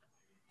 So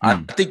I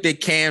think they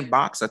can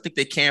box. I think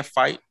they can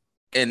fight.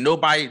 And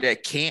nobody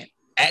that can't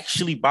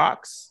actually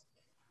box,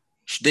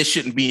 they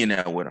shouldn't be in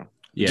there with him.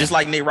 Yeah. Just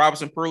like Nate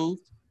Robinson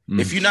proved.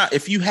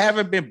 If you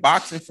haven't been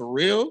boxing for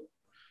real,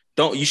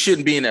 you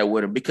shouldn't be in there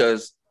with him,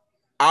 because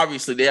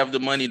obviously they have the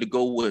money to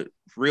go with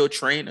real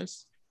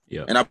trainers.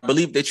 Yeah. And I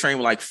believe they train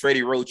with like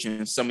Freddie Roach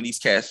and some of these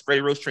cats.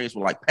 Freddie Roach trains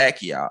with like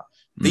Pacquiao.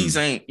 These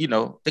ain't,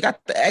 they got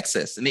the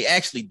access and they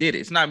actually did it.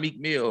 It's not Meek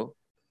Mill,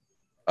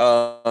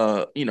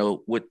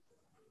 with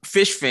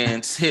fish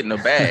fins hitting a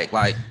bag.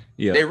 Like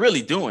they're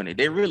really doing it.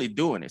 They're really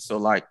doing it. So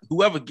like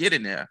whoever get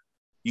in there,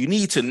 you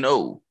need to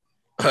know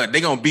they're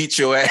going to beat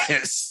your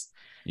ass.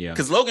 Yeah.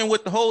 Because Logan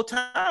went the whole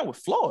time with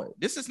Floyd.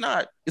 This is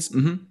not, it's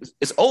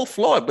old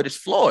Floyd, but it's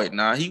Floyd.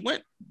 Now he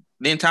went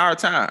the entire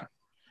time.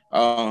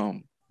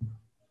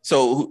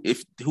 So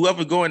if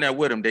whoever going there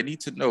with him, they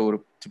need to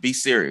know to be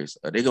serious.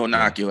 They're going to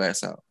knock your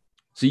ass out.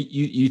 So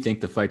you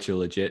think the fights are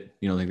legit?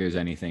 You don't think there's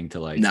anything to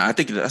like? No, I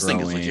think it's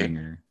legit.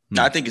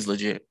 No, I think it's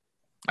legit.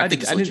 I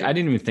didn't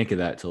even think of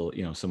that till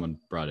someone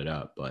brought it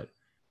up. But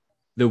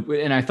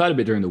and I thought of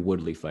it during the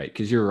Woodley fight,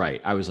 because you're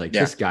right. I was like,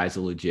 this guy's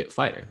a legit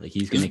fighter. Like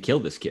he's gonna kill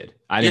this kid.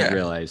 I didn't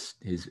realize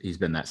he's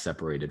been that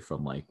separated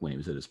from like when he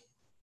was at his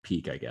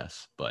peak, I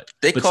guess. But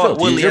they caught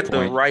Woodley at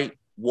the right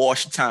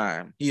wash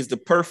time. He's the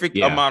perfect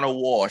amount of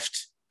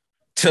washed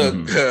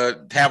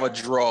to have a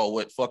draw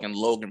with fucking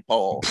Logan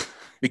Paul,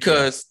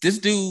 because this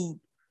dude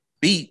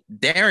beat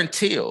Darren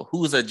Till,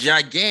 who is a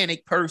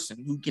gigantic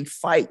person who can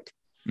fight,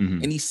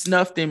 and he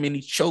snuffed him and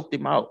he choked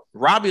him out.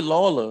 Robbie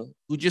Lawler,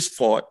 who just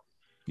fought,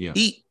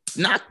 he's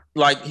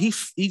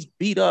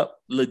beat up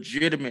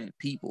legitimate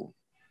people,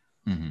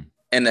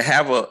 and to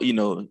have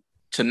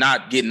to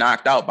not get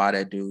knocked out by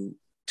that dude,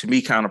 to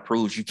me kind of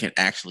proves you can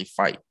actually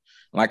fight.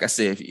 Like I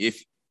said,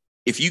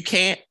 if you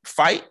can't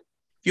fight,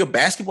 if you're a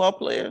basketball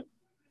player,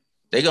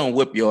 they're gonna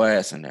whip your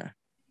ass in there.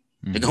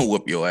 They're gonna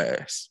whip your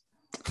ass.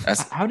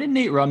 How did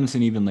Nate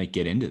Robinson even like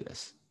get into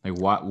this?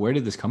 Like, where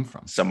did this come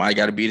from? Somebody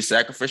got to be the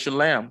sacrificial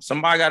lamb.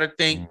 Somebody got to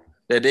think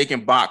that they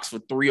can box for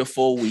 3 or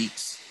 4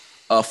 weeks,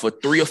 for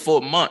 3 or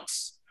 4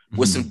 months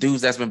with some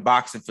dudes that's been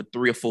boxing for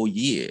 3 or 4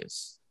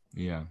 years.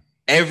 Yeah.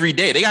 Every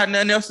day. They got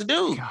nothing else to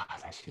do. God,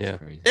 that shit's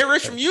crazy. They're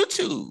rich from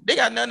YouTube. They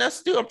got nothing else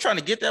to do. I'm trying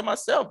to get that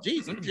myself.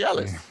 Jeez, I'm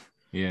jealous.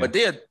 Yeah. But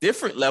they're a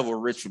different level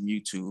of rich from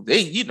YouTube.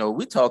 They,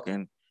 we're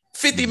talking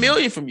 50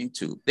 million from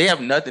YouTube. They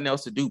have nothing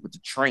else to do but to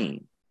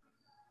train.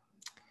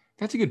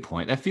 That's a good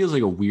point. That feels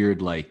like a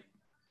weird, like,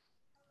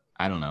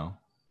 I don't know,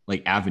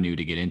 like avenue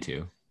to get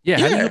into. Yeah.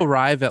 How do you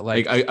arrive at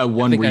like a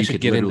one where you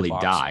could literally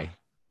die?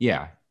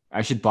 Yeah.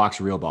 I should box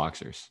real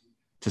boxers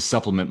to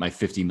supplement my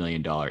 $50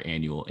 million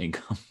annual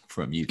income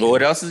from YouTube. Well,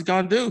 what else is it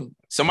going to do?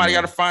 Somebody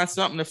got to find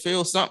something to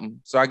feel something.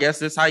 So I guess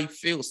that's how you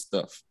feel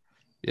stuff.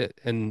 Yeah.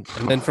 And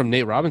then from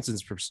Nate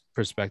Robinson's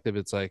perspective,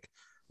 it's like,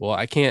 well,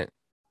 I can't,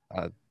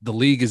 the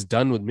league is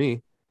done with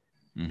me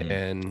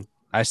and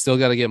I still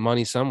got to get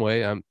money some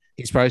way.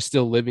 He's probably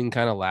still living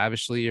kind of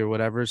lavishly or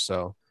whatever.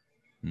 So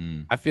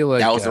I feel like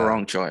that was the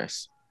wrong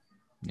choice.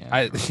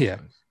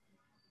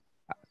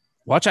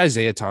 Watch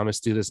Isaiah Thomas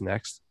do this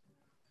next.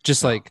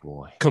 Just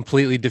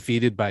completely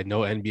defeated by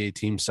no NBA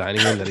team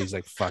signing him, that he's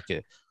like, fuck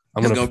it.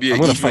 I'm going to be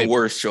an even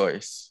worse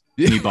choice.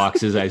 He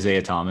boxes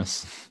Isaiah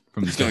Thomas.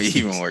 It's going to be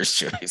even worse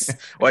choice.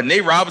 Well,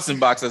 Nate Robinson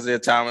boxed Isaiah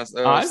Thomas.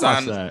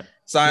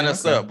 Sign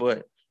us up.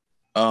 But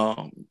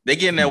they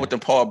get in there with the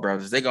Paul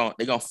brothers. They're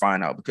gonna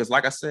find out, because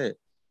like I said,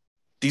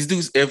 these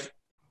dudes,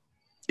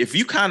 if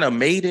you kind of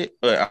made it,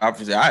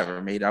 obviously I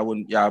ever made it, I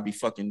wouldn't, y'all be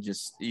fucking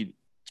just,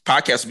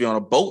 podcast would be on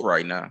a boat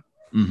right now.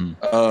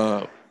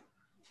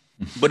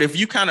 But if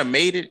you kind of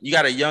made it, you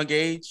got a young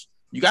age,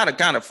 you got to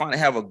kind of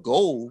have a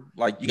goal.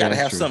 Like you got to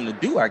have something to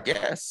do, I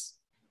guess.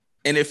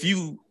 And if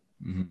you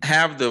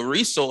have the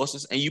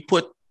resources and you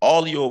put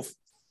all your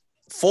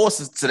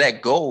forces to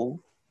that goal,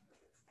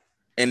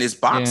 and it's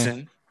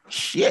boxing,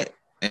 shit.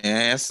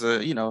 And it's,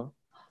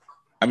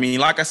 I mean,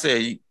 like I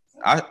said,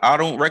 I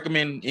don't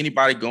recommend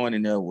anybody going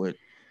in there with,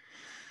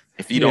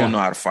 if you don't know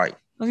how to fight.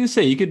 I was gonna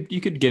say you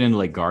could get into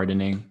like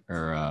gardening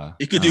or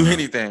you could do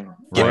anything.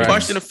 Getting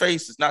punched in the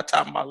face is not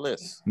top of my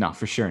list. No,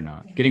 for sure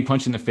not. Getting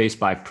punched in the face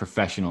by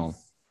professional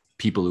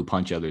people who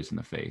punch others in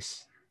the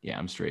face. Yeah,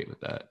 I'm straight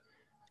with that.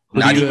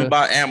 Not even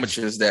by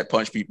amateurs that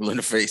punch people in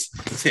the face.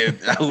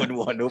 I wouldn't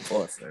want no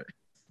parts of it.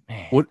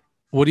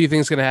 What do you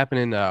think is gonna happen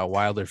in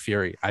Wilder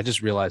Fury? I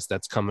just realized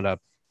that's coming up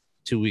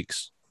 2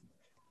 weeks.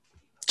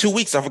 2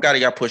 weeks. I forgot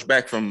he got pushed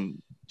back from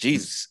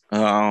Jesus.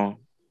 I'm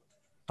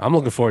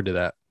looking forward to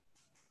that.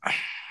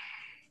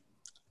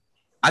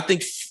 I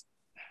think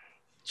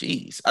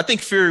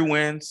Fury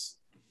wins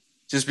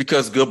just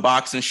because good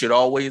boxing should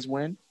always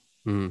win.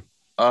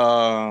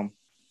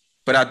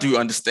 But I do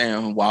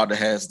understand Wilder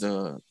has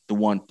the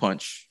one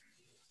punch.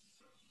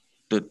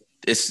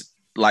 It's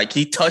like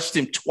he touched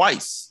him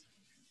twice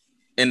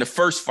in the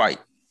first fight,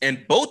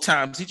 and both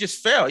times he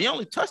just fell. He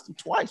only touched him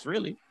twice,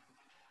 really.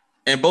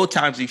 And both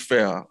times he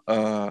fell.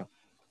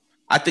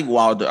 I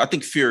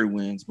think Fury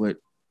wins, but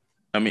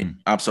I mean,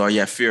 I'm sorry,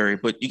 yeah, Fury.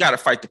 But you got to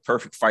fight the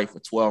perfect fight for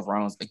 12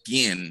 rounds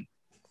again.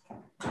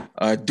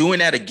 Doing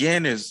that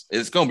again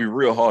it's gonna be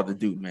real hard to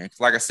do, man. 'Cause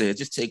like I said,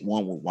 just take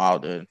one with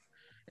Wilder,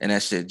 and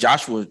that's it.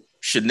 Joshua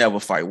should never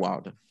fight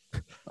Wilder.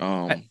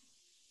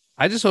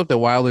 I just hope that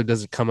Wilder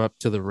doesn't come up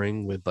to the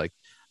ring with like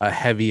a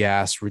heavy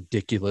ass,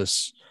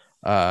 ridiculous,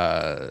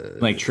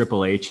 like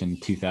Triple H in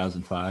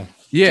 2005.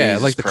 Yeah,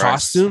 Jesus like the Christ.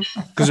 costume.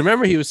 Because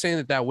remember, he was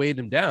saying that weighed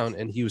him down,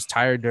 and he was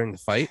tired during the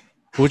fight,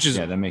 which is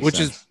that makes sense.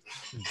 is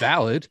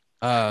valid.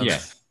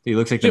 He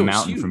looks like the it was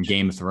mountain from huge.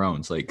 Game of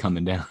Thrones, like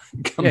coming down.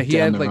 He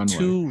had like runway.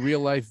 2 real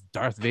life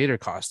Darth Vader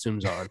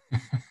costumes on.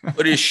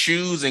 Put his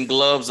shoes and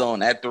gloves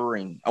on at the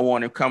ring. I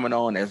want him coming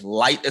on as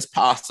light as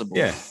possible.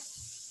 Yeah.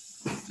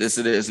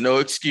 There's no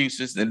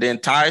excuses. And then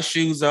tie his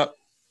shoes up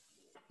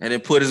and then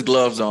put his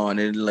gloves on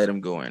and let him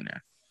go in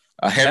there.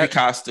 A heavy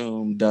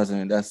costume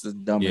doesn't. That's the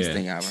dumbest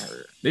thing I've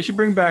heard. They should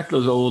bring back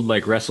those old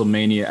like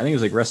WrestleMania. I think it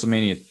was like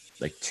WrestleMania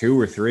like 2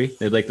 or 3.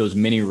 They had like those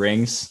mini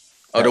rings.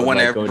 Oh, the one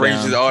that go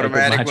brings you down,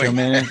 automatically. Like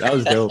Man. That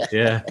was dope.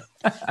 Yeah.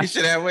 You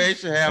should have one.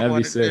 That'd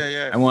be sick.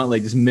 Yeah. I want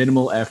like just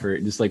minimal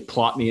effort. Just like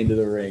plop me into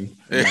the ring.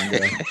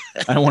 And,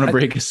 I don't want to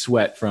break a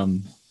sweat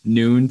from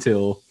noon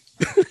till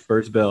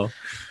first bell.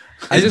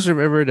 I just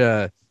remembered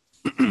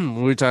when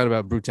we were talking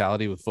about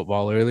brutality with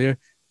football earlier.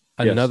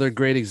 Another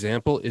great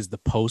example is the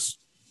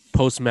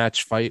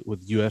post-match fight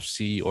with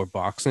UFC or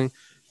boxing.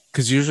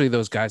 Because usually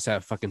those guys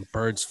have fucking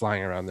birds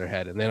flying around their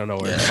head and they don't know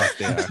where the fuck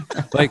they are.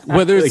 Like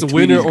whether it's Like a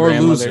winner Tweety's or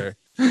grandmother. loser.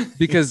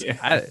 Because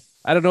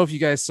I don't know if you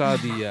guys saw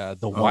the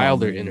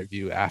Wilder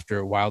interview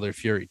after Wilder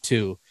Fury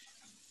 2.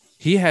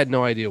 He had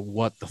no idea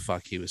what the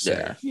fuck he was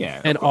saying.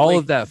 Yeah. And all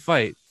of that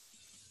fight,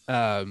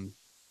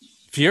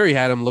 Fury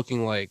had him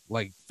looking like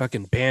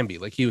fucking Bambi.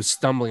 Like he was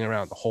stumbling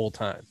around the whole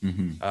time.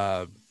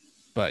 Mm-hmm.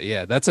 But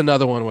yeah, that's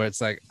another one where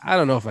it's like, I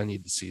don't know if I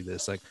need to see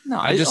this. Like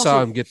I just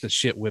saw him get the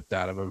shit whipped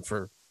out of him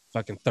for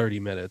fucking 30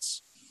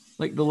 minutes.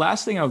 Like the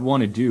last thing I would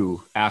want to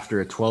do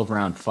after a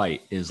 12-round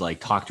fight is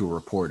like talk to a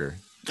reporter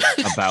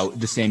about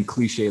the same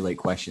cliche like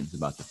questions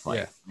about the fight.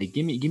 Yeah. Like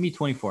give me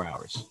 24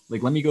 hours.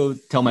 Like let me go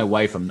tell my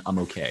wife I'm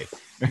okay.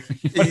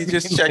 You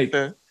just check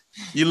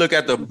you look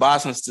at the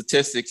boxing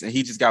statistics and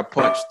he just got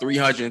punched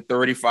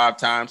 335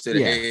 times to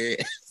the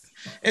head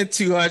and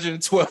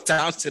 212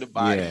 times to the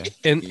body.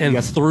 Yeah.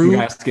 And through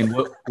you're asking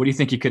what do you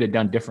think you could have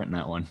done different in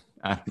that one?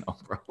 I don't know,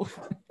 bro.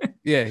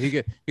 Yeah,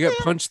 he got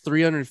punched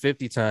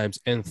 350 times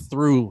and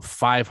threw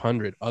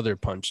 500 other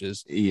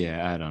punches.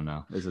 Yeah, I don't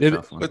know. It's a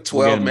tough one. For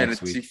 12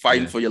 minutes, you're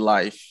fighting for your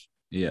life.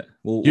 Yeah,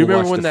 we'll remember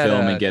watch when the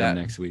film and get him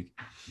next week.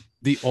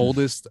 The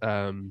oldest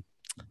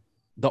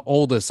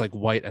like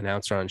white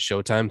announcer on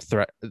Showtime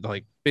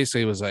like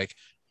basically was like,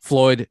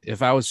 Floyd,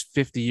 if I was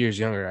 50 years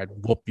younger, I'd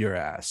whoop your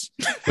ass.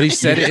 But he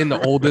said it in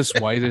the oldest,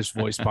 whitest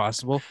voice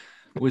possible.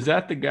 Was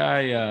that the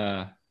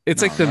guy?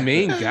 It's like the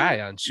main guy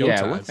on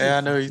Showtime. Yeah,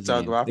 I know who you're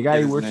talking about. The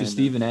guy who works with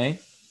Stephen A.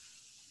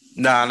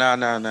 No.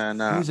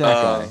 Who's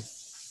that guy?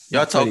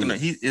 Y'all talking?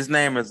 His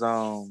name is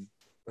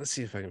Let's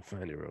see if I can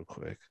find it real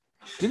quick.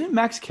 Didn't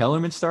Max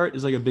Kellerman start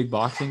as like a big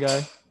boxing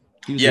guy?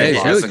 He's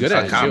really good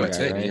at it.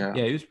 Right?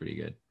 Yeah, he was pretty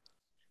good.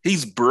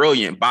 He's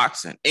brilliant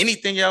boxing.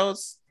 Anything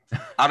else,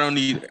 I don't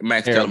need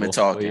Max Kellerman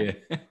talking.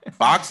 Yeah.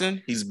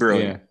 Boxing, he's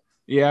brilliant.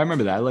 Yeah, I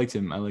remember that. I liked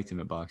him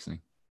at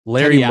boxing.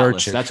 Larry Teddy Merchant.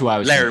 Atlas. That's who I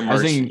was. Larry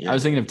thinking. I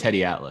was thinking of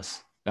Teddy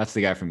Atlas. That's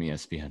the guy from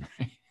ESPN.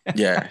 Right?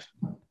 Yeah.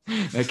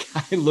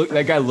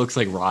 That guy looks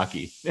like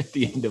Rocky at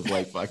the end of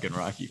like fucking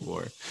Rocky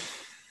 4.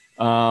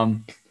 All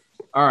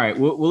right,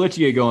 we'll let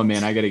you get going,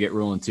 man. I got to get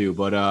rolling too.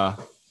 But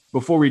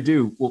before we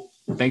do,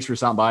 thanks for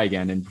stopping by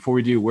again. And before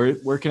we do,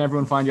 where can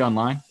everyone find you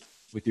online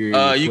with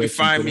your? You can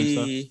find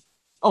me.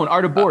 Oh, and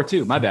Art of Boar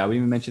too. My bad, we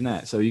didn't even mention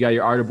that. So you got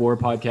your Art of Boar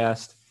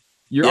podcast.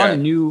 You're on a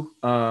new.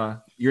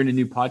 You're in a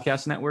new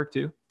podcast network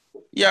too.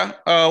 Yeah,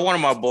 one of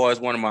my boys,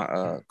 one of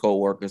my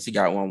co-workers, he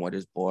got one with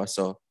his boy.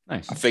 So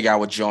nice. I figured I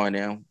would join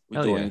them.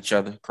 We're doing each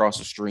other across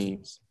the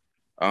streams.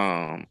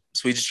 So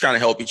we just trying to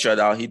help each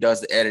other out. He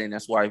does the editing.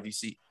 That's why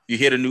if you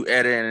hit a new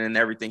editing and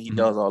everything, he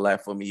does all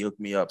that for me. He hooked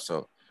me up.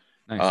 So,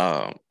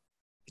 nice.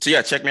 So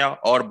yeah, check me out.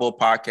 Audible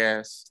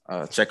Podcast.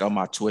 Check out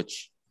my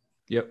Twitch.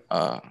 Yep.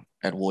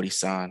 At Woody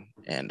San.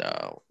 And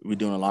we're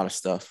doing a lot of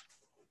stuff.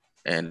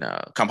 And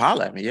come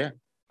holler at me. Yeah.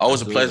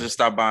 Always a pleasure to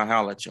stop by and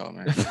holler at y'all,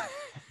 man.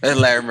 That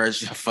Larry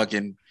Merch,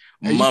 fucking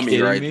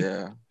mummy right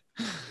there.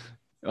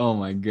 Oh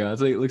my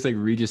god! It looks like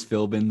Regis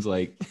Philbin's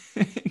like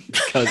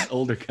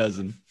older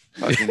cousin.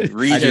 Fucking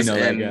Regis know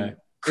and that guy.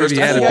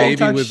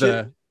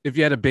 If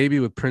you had a baby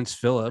with Prince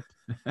Philip.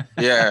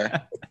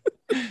 Yeah.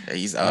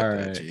 He's up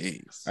there.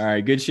 Jeez. All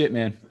right, good shit,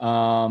 man.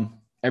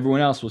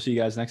 Everyone else, we'll see you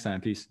guys next time.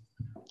 Peace.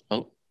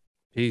 Oh,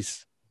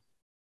 peace.